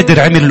ورجع قدر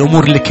عمل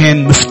الأمور اللي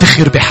كان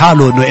مفتخر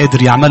بحاله إنه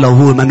قادر يعملها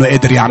وهو ما إنه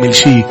قادر يعمل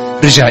شيء.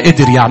 رجع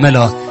قدر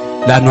يعملها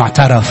لأنه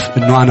اعترف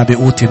إنه أنا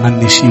بقوتي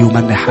مني شيء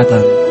ومني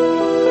حدا.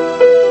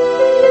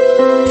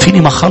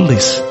 فيني ما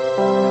خلص.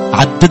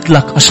 عدد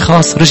لك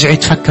أشخاص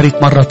رجعت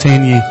فكرت مرة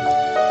تانية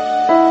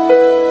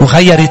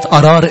وغيرت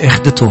قرار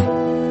اخدته.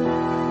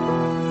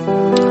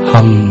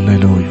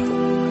 هللويا.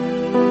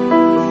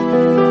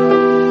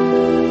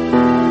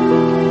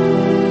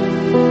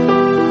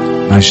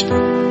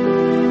 مجدا.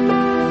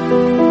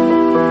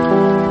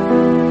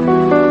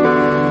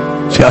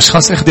 في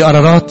أشخاص اخدي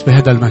قرارات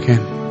بهذا المكان.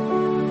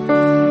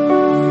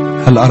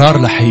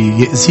 هالقرار رح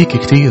يأذيك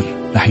كتير.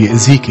 رح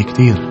يأذيك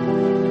كتير.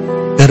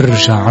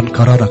 ارجع عن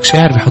قرارك.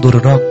 شاعر بحضور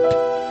الرب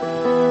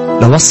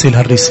لوصل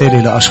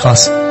هالرسالة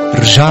لأشخاص.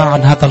 ارجع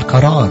عن هذا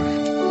القرار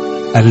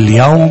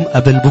اليوم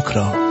قبل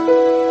بكرة.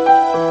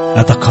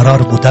 هذا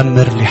قرار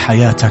مدمر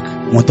لحياتك.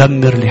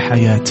 مدمر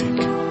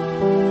لحياتك.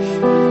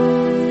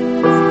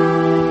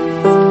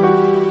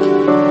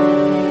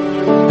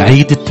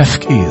 عيد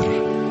التفكير.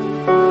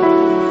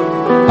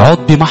 عود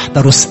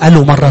بمحضر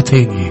واسأله مرة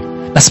تانية.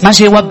 بس ما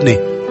جاوبني.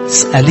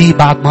 اسأليه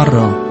بعد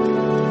مرة.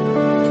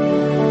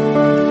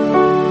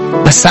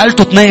 بس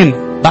سألته 2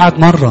 بعد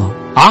مرة.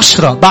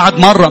 10 بعد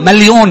مرة.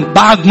 1,000,000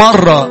 بعد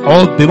مرة.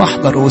 عود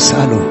بمحضر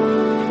واسأله.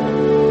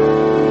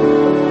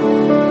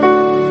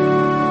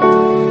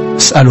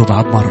 اسأله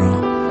بعد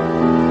مرة.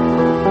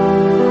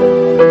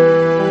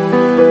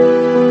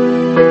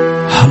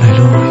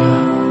 هللويا.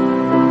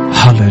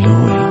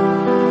 هللويا.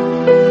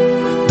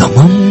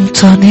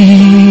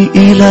 ضممتني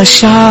إلى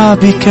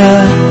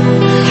شعبك.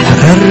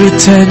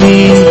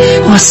 حررتني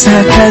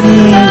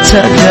وسكنت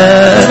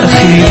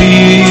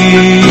داخلي.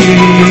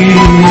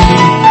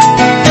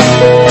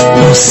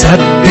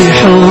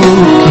 أسبحك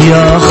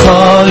يا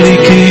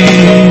خالقي.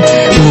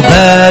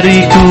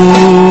 أبارك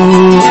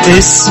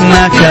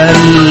اسمك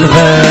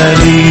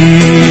الغالي.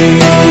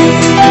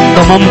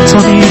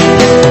 ضممتني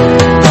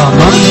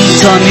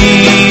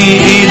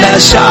إلى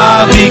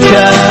شعبك.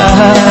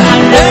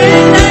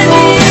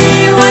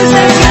 حررتني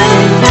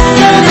وسكنت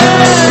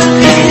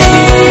داخلي.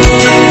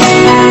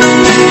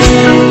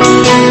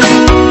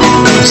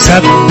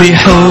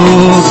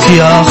 أسبحك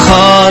يا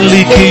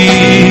خالقي.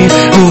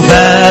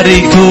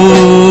 أبارك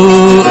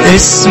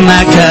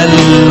اسمك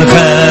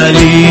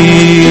الغالي.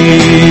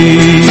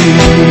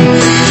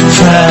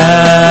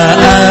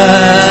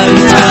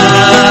 فأنت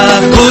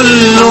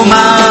كل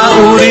ما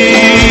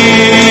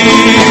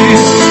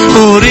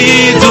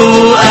أريد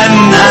أن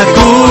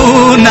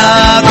أكون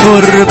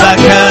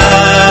قربك.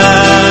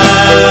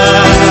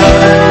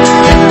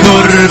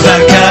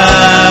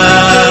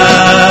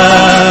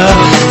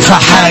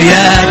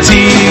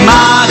 فحياتي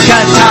معك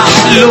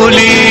تحلو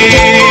لي.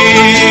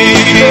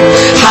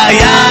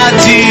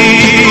 حياتي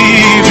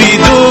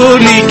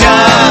بدونك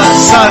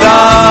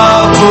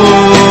سراب.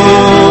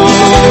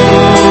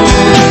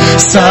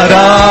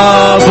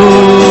 سراب.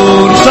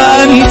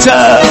 فأنت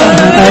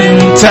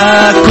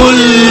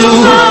كل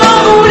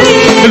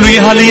قل له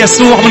يا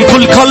ليسوع من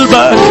كل قلبك.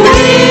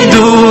 أريد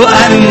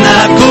أن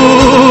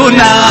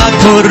أكون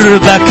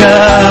قربك.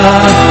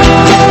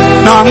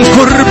 نعم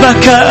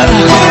قربك.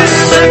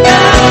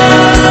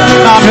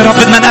 نعم يا رب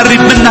بدنا نقرب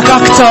منك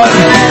أكتر.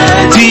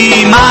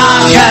 تي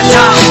معك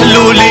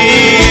تحلو لي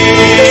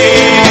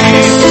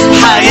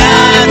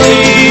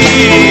حياتي،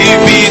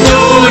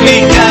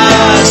 بدونك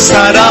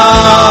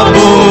سراب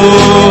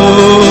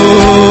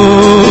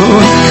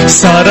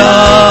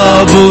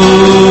سراب.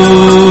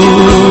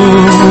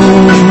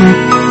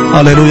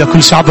 هللويا.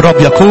 كل شعب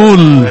الرب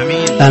يقول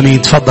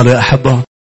آمين. تفضلوا يا أحبة.